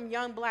heard from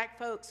young black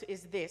folks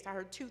is this. I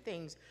heard two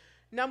things.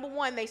 Number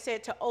one, they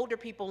said to older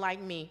people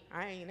like me,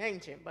 I ain't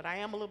ancient, but I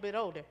am a little bit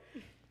older.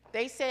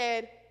 They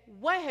said,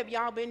 what have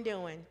y'all been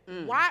doing?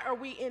 Why are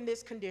we in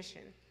this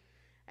condition?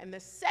 And the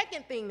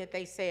second thing that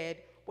they said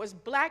was,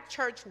 Black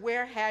church,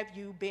 where have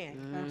you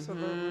been?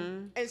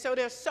 Absolutely. And so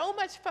there's so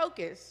much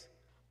focus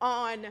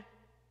on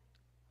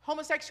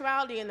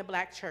homosexuality in the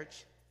Black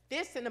church,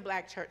 this in the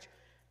Black church.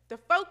 The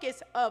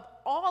focus of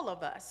all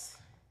of us,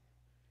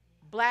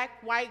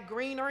 Black, white,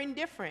 green, or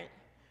indifferent,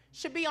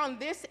 should be on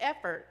this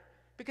effort,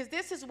 because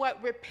this is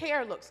what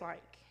repair looks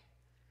like.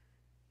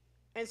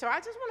 And so I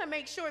just want to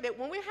make sure that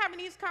when we're having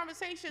these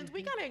conversations,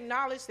 we got to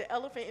acknowledge the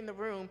elephant in the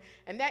room,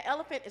 and that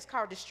elephant is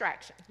called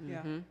distraction.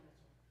 Yeah.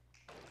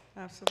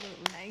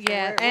 Absolutely.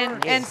 Yeah,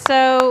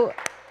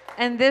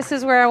 and this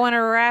is where I want to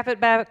wrap it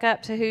back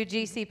up to who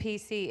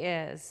GCPC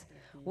is.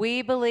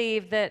 We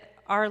believe that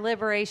our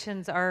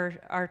liberations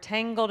are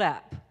tangled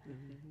up.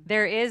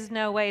 There is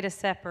no way to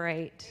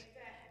separate.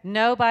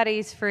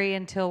 Nobody's free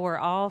until we're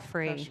all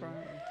free. That's right.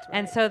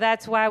 And so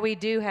that's why we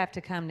do have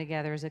to come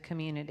together as a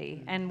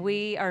community. And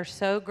we are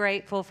so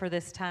grateful for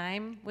this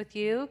time with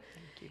you.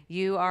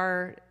 You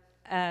are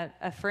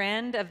a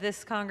friend of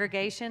this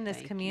congregation,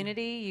 this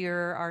community.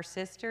 You're our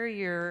sister.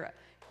 You're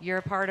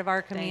a part of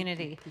our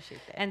community.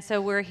 Appreciate that. And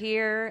so we're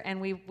here, and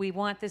we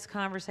want this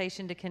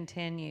conversation to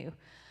continue.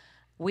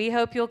 We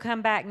hope you'll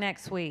come back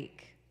next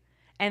week.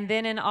 And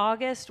then in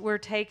August, we're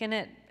taking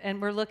it and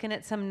we're looking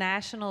at some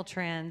national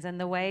trends and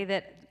the way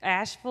that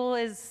Asheville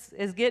is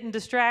getting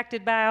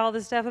distracted by all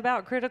the stuff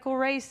about critical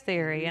race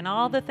theory and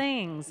all the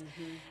things.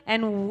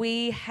 And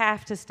we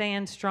have to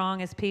stand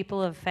strong as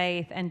people of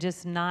faith and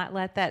just not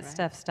let that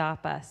stuff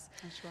stop us.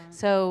 That's right.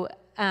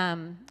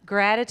 So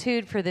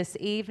gratitude for this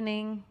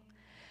evening,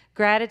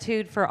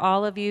 gratitude for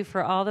all of you,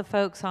 for all the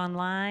folks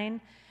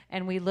online,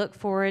 and we look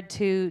forward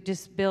to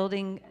just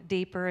building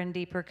deeper and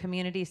deeper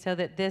community so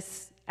that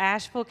this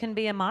Asheville can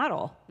be a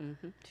model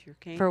Sure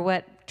can. for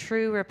what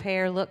true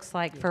repair looks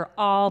like for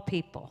all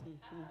people.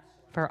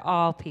 For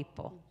all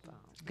people.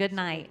 Good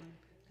night.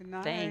 Good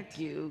night. Thank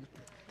you.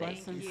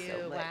 Thank Blessings. you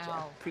so much.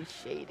 I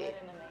appreciate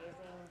it.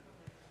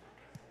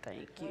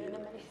 Thank you.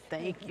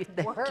 Thank you.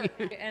 Thank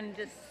you. And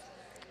just,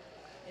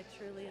 it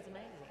truly is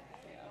amazing.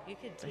 You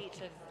could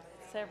teach a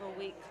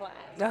several-week class.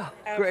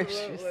 Oh, gracious.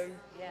 Absolutely.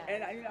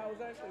 And I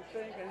was actually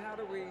thinking, how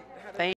do we